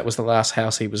because that was the last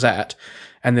house he was at,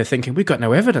 and they're thinking, we've got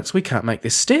no evidence, we can't make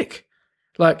this stick.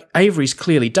 Like, Avery's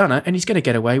clearly done it and he's going to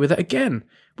get away with it again.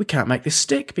 We can't make this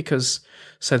stick because...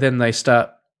 So then they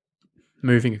start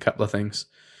moving a couple of things.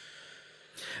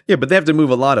 Yeah, but they have to move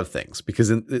a lot of things because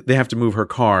they have to move her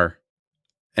car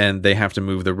and they have to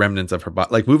move the remnants of her body.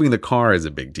 Like, moving the car is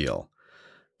a big deal.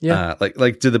 Yeah.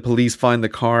 Like, did the police find the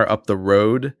car up the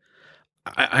road?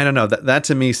 I don't know. That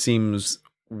to me seems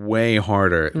way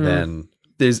harder than...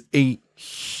 There's a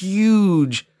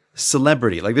huge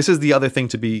celebrity. Like, this is the other thing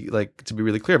to be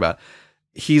really clear about.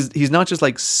 He's not just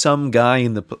like some guy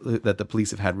that the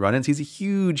police have had run-ins. He's a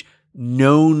huge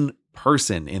known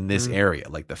person in this area.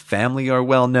 Like, the family are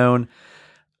well known.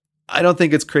 I don't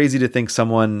think it's crazy to think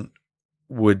someone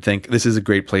would think this is a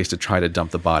great place to try to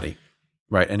dump the body.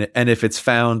 Right. And if it's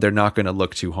found, they're not going to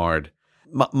look too hard.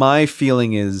 My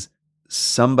feeling is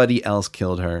somebody else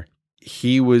killed her.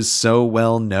 He was so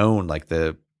well known, like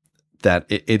that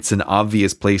it's an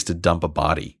obvious place to dump a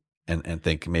body and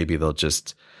think maybe they'll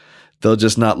just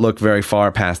not look very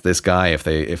far past this guy if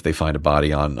they find a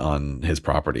body on his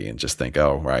property and just think,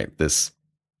 oh, right, this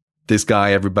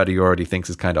guy everybody already thinks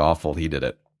is kind of awful, he did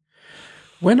it.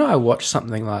 When I watch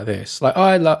something like this, like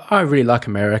I really like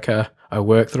America. I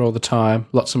work there all the time.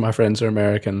 Lots of my friends are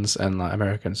Americans, and like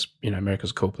Americans,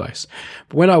 America's a cool place.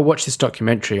 But when I watch this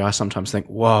documentary, I sometimes think,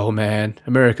 whoa, man,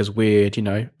 America's weird,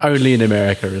 only in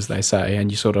America, as they say.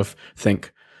 And you sort of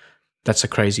think, that's a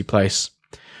crazy place.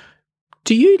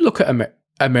 Do you look at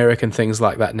American things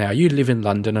like that now? You live in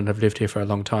London and have lived here for a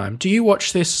long time. Do you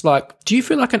watch this do you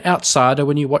feel like an outsider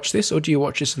when you watch this, or do you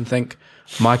watch this and think,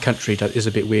 my country is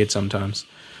a bit weird sometimes?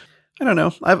 I don't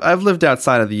know. I've lived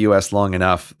outside of the U.S. long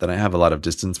enough that I have a lot of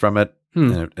distance from it,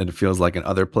 and it feels like an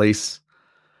other place.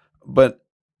 But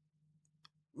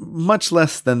much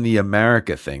less than the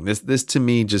America thing. This to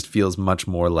me just feels much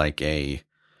more like a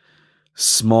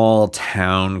small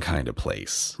town kind of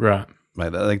place. Right.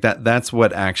 Like that's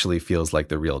what actually feels like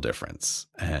the real difference.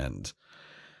 And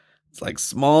it's like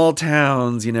small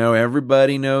towns,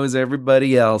 everybody knows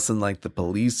everybody else, and like the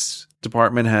police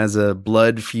department has a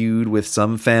blood feud with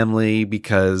some family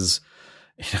because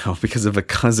of a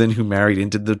cousin who married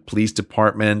into the police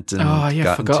department and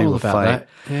got into a fight.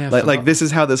 Yeah, like this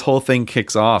is how this whole thing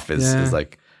kicks off is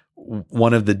like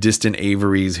one of the distant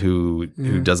Averys who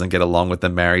doesn't get along with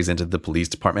them marries into the police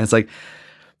department. It's like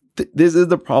this is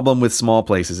the problem with small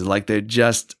places. It's like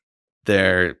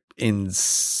they're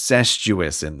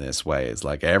incestuous in this way. It's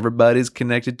like everybody's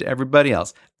connected to everybody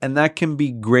else. And that can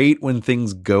be great when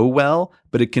things go well,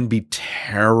 but it can be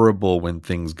terrible when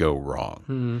things go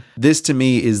wrong. This to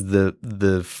me is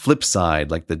the flip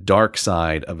side, like the dark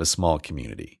side of a small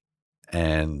community.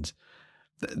 And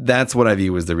that's what I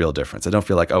view as the real difference. I don't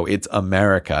feel like, oh, it's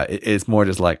America. It's more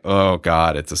just like, oh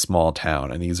God, it's a small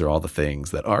town. And these are all the things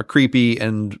that are creepy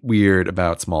and weird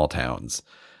about small towns.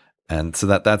 And so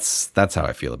that's how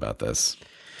I feel about this.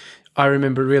 I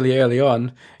remember really early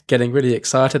on getting really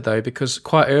excited, though, because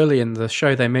quite early in the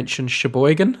show they mentioned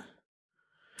Sheboygan.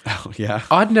 Oh, yeah.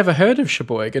 I'd never heard of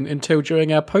Sheboygan until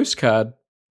during our postcard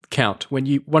count. When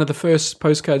one of the first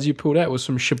postcards you pulled out was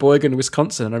from Sheboygan,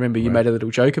 Wisconsin. And I remember you made a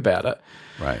little joke about it.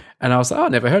 Right. And I was like, oh, I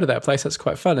never heard of that place. That's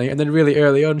quite funny. And then really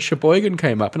early on, Sheboygan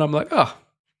came up. And I'm like, oh,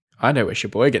 I know where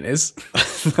Sheboygan is.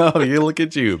 Oh, you look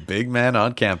at you, big man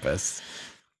on campus.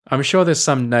 I'm sure there's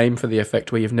some name for the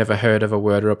effect where you've never heard of a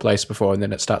word or a place before, and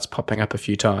then it starts popping up a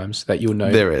few times that you'll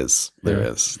know. There is.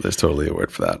 There's totally a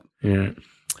word for that. Yeah.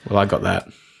 Well, I got that.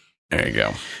 There you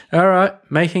go. All right.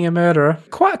 Making a Murderer.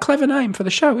 Quite a clever name for the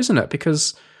show, isn't it?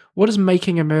 Because what does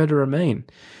Making a Murderer mean?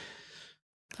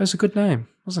 That was a good name,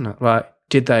 wasn't it? Like,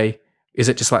 is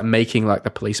it just like making, like the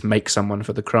police make someone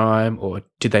for the crime, or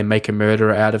did they make a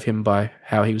murderer out of him by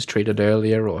how he was treated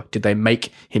earlier, or did they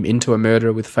make him into a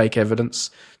murderer with fake evidence?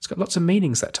 It's got lots of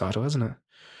meanings, that title, hasn't it?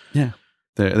 Yeah.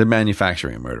 They're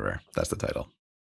manufacturing a murderer. That's the title.